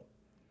talk.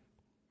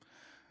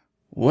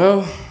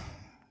 Well,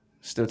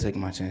 still taking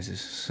my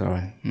chances.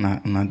 Sorry,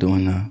 I'm not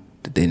doing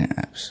the dating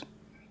apps.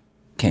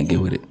 Can't get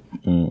with it.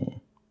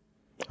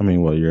 I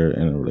mean, well, you're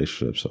in a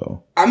relationship,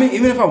 so. I mean,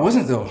 even if I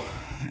wasn't though,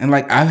 and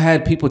like I've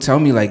had people tell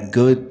me like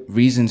good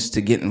reasons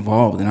to get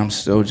involved, and I'm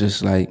still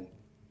just like,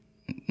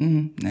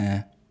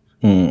 nah.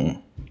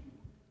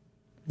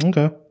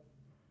 Okay.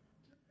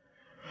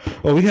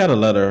 Well, we had a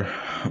letter,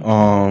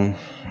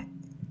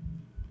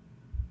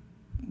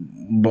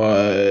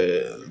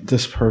 but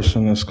this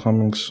person is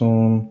coming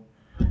soon.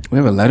 We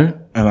have a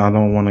letter? And I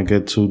don't want to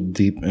get too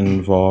deep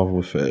involved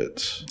with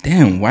it.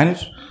 Damn, why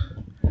did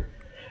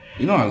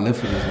you know I live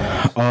for this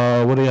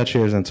letters. What are y'all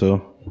cheers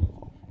into?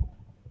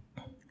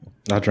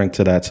 I drink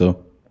to that too.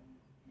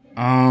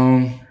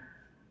 I'm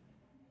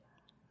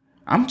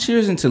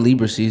cheersing to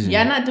Libra season.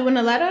 Y'all not doing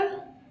a letter?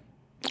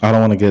 I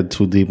don't want to get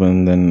too deep,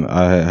 and then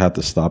I have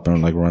to stop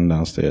and like run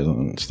downstairs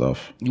and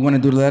stuff. You want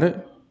to do the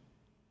letter?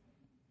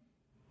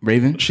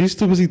 Raven? She's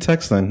too busy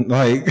texting.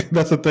 Like,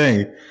 that's the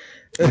thing.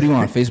 What do you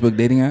want? Facebook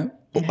dating app?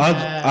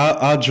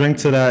 I'll drink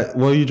to that.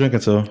 What are you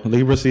drinking to?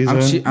 Libra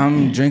season?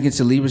 I'm drinking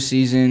to Libra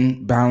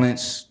season.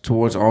 Balance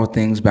towards all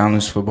things.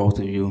 Balance for both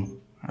of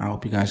you. I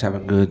hope you guys have a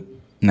good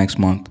next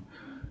month,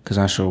 because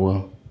I sure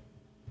will.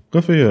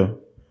 Good for you.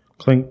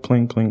 Clink,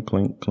 clink, clink,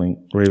 clink, clink.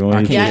 Raven, what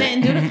are you Y'all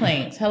didn't do the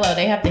clinks. Hello,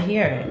 they have to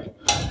hear it.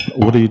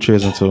 What are you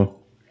cheersing to?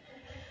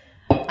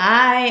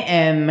 I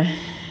am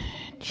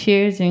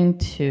cheersing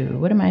to.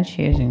 What am I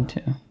cheersing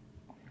to?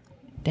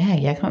 Dang,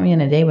 y'all caught me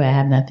in a day where I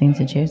have nothing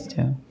to cheers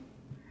to.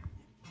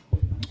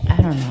 I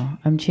don't know.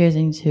 I'm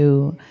cheersing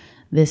to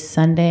this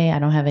Sunday I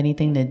don't have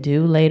anything to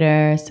do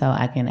later, so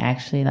I can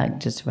actually like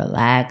just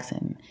relax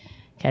and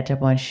catch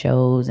up on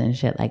shows and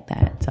shit like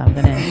that. So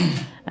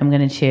I'm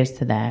gonna cheers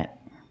to that.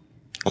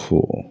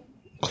 Cool.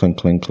 Clink,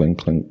 clink, clink,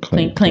 clink,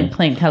 Clink, clink,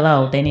 clink.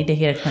 Hello, they need to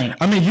hear the clink.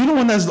 I mean, you the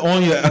one that's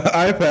on your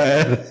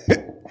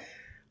iPad.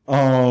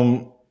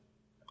 I'm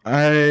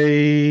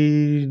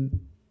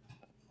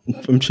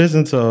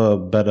choosing to a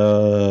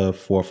better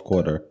fourth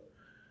quarter.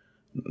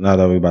 Now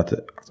that we're about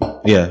to,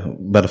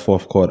 better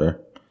fourth quarter.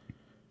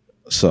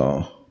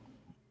 So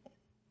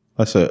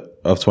that's it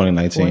of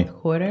 2019. Fourth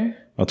quarter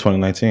Of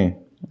 2019.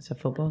 It's a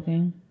football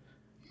game.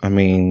 I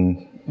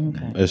mean,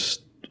 it's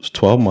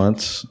 12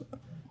 months,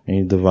 and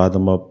you divide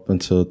them up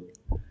into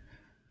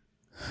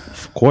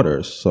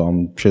quarters. So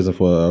I'm choosing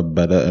for a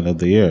better end of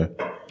the year.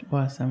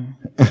 Awesome.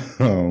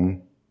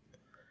 Did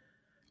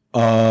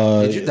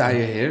you dye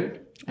your hair?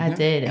 I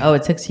did. Oh,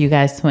 it took you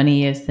guys 20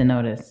 years to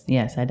notice.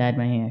 Yes, I dyed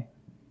my hair.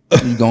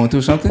 You going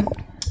through something?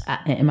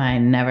 Am I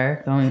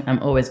never going? I'm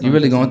always going. You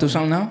really going through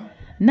something now?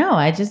 No,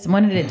 I just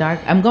wanted it dark.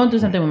 I'm going through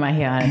something with my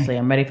hair, honestly.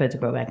 I'm ready for it to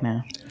grow back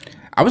now.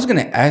 I was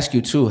gonna ask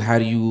you too. How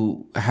do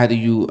you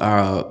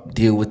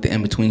deal with the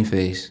in between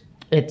phase?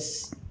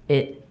 It's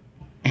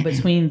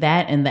between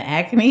that and the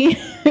acne.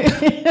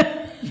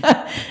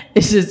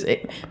 It's just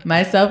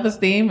my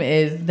self-esteem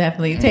is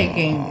definitely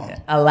taking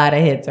a lot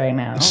of hits right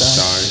now. So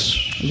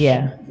Sorry.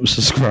 yeah,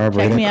 Subscribe,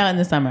 check rate, me out in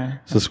the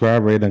summer.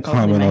 subscribe, rate, and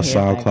comment my on hair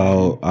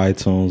SoundCloud,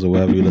 iTunes, or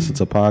wherever you listen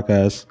to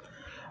podcasts.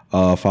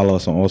 Follow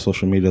us on all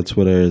social media.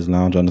 Twitter is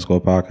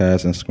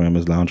Lounge_Podcast. Instagram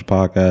is Lounge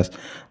Podcast.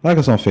 Like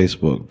us on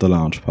Facebook, The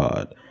Lounge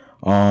Pod.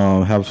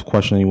 Have a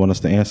question you want us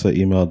to answer?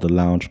 Email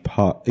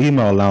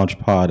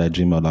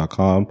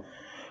loungepod@gmail.com.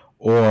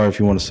 Or if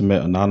you want to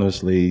submit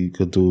anonymously, you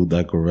could do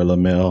that gorilla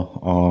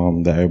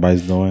mail that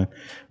everybody's doing.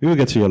 We will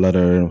get to your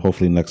letter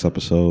hopefully next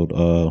episode.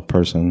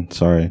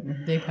 Sorry.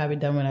 They probably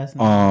done with us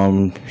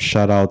now.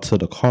 Shout out to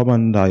the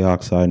Carbon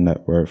Dioxide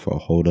Network for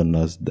holding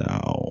us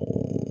down.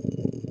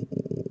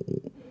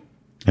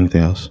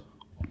 Anything else?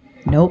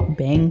 Nope.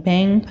 Bang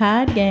bang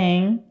pod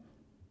gang.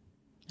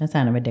 That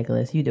sounded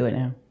ridiculous. You do it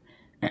now.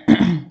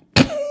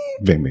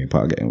 Bang bang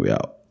pod gang. We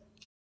out.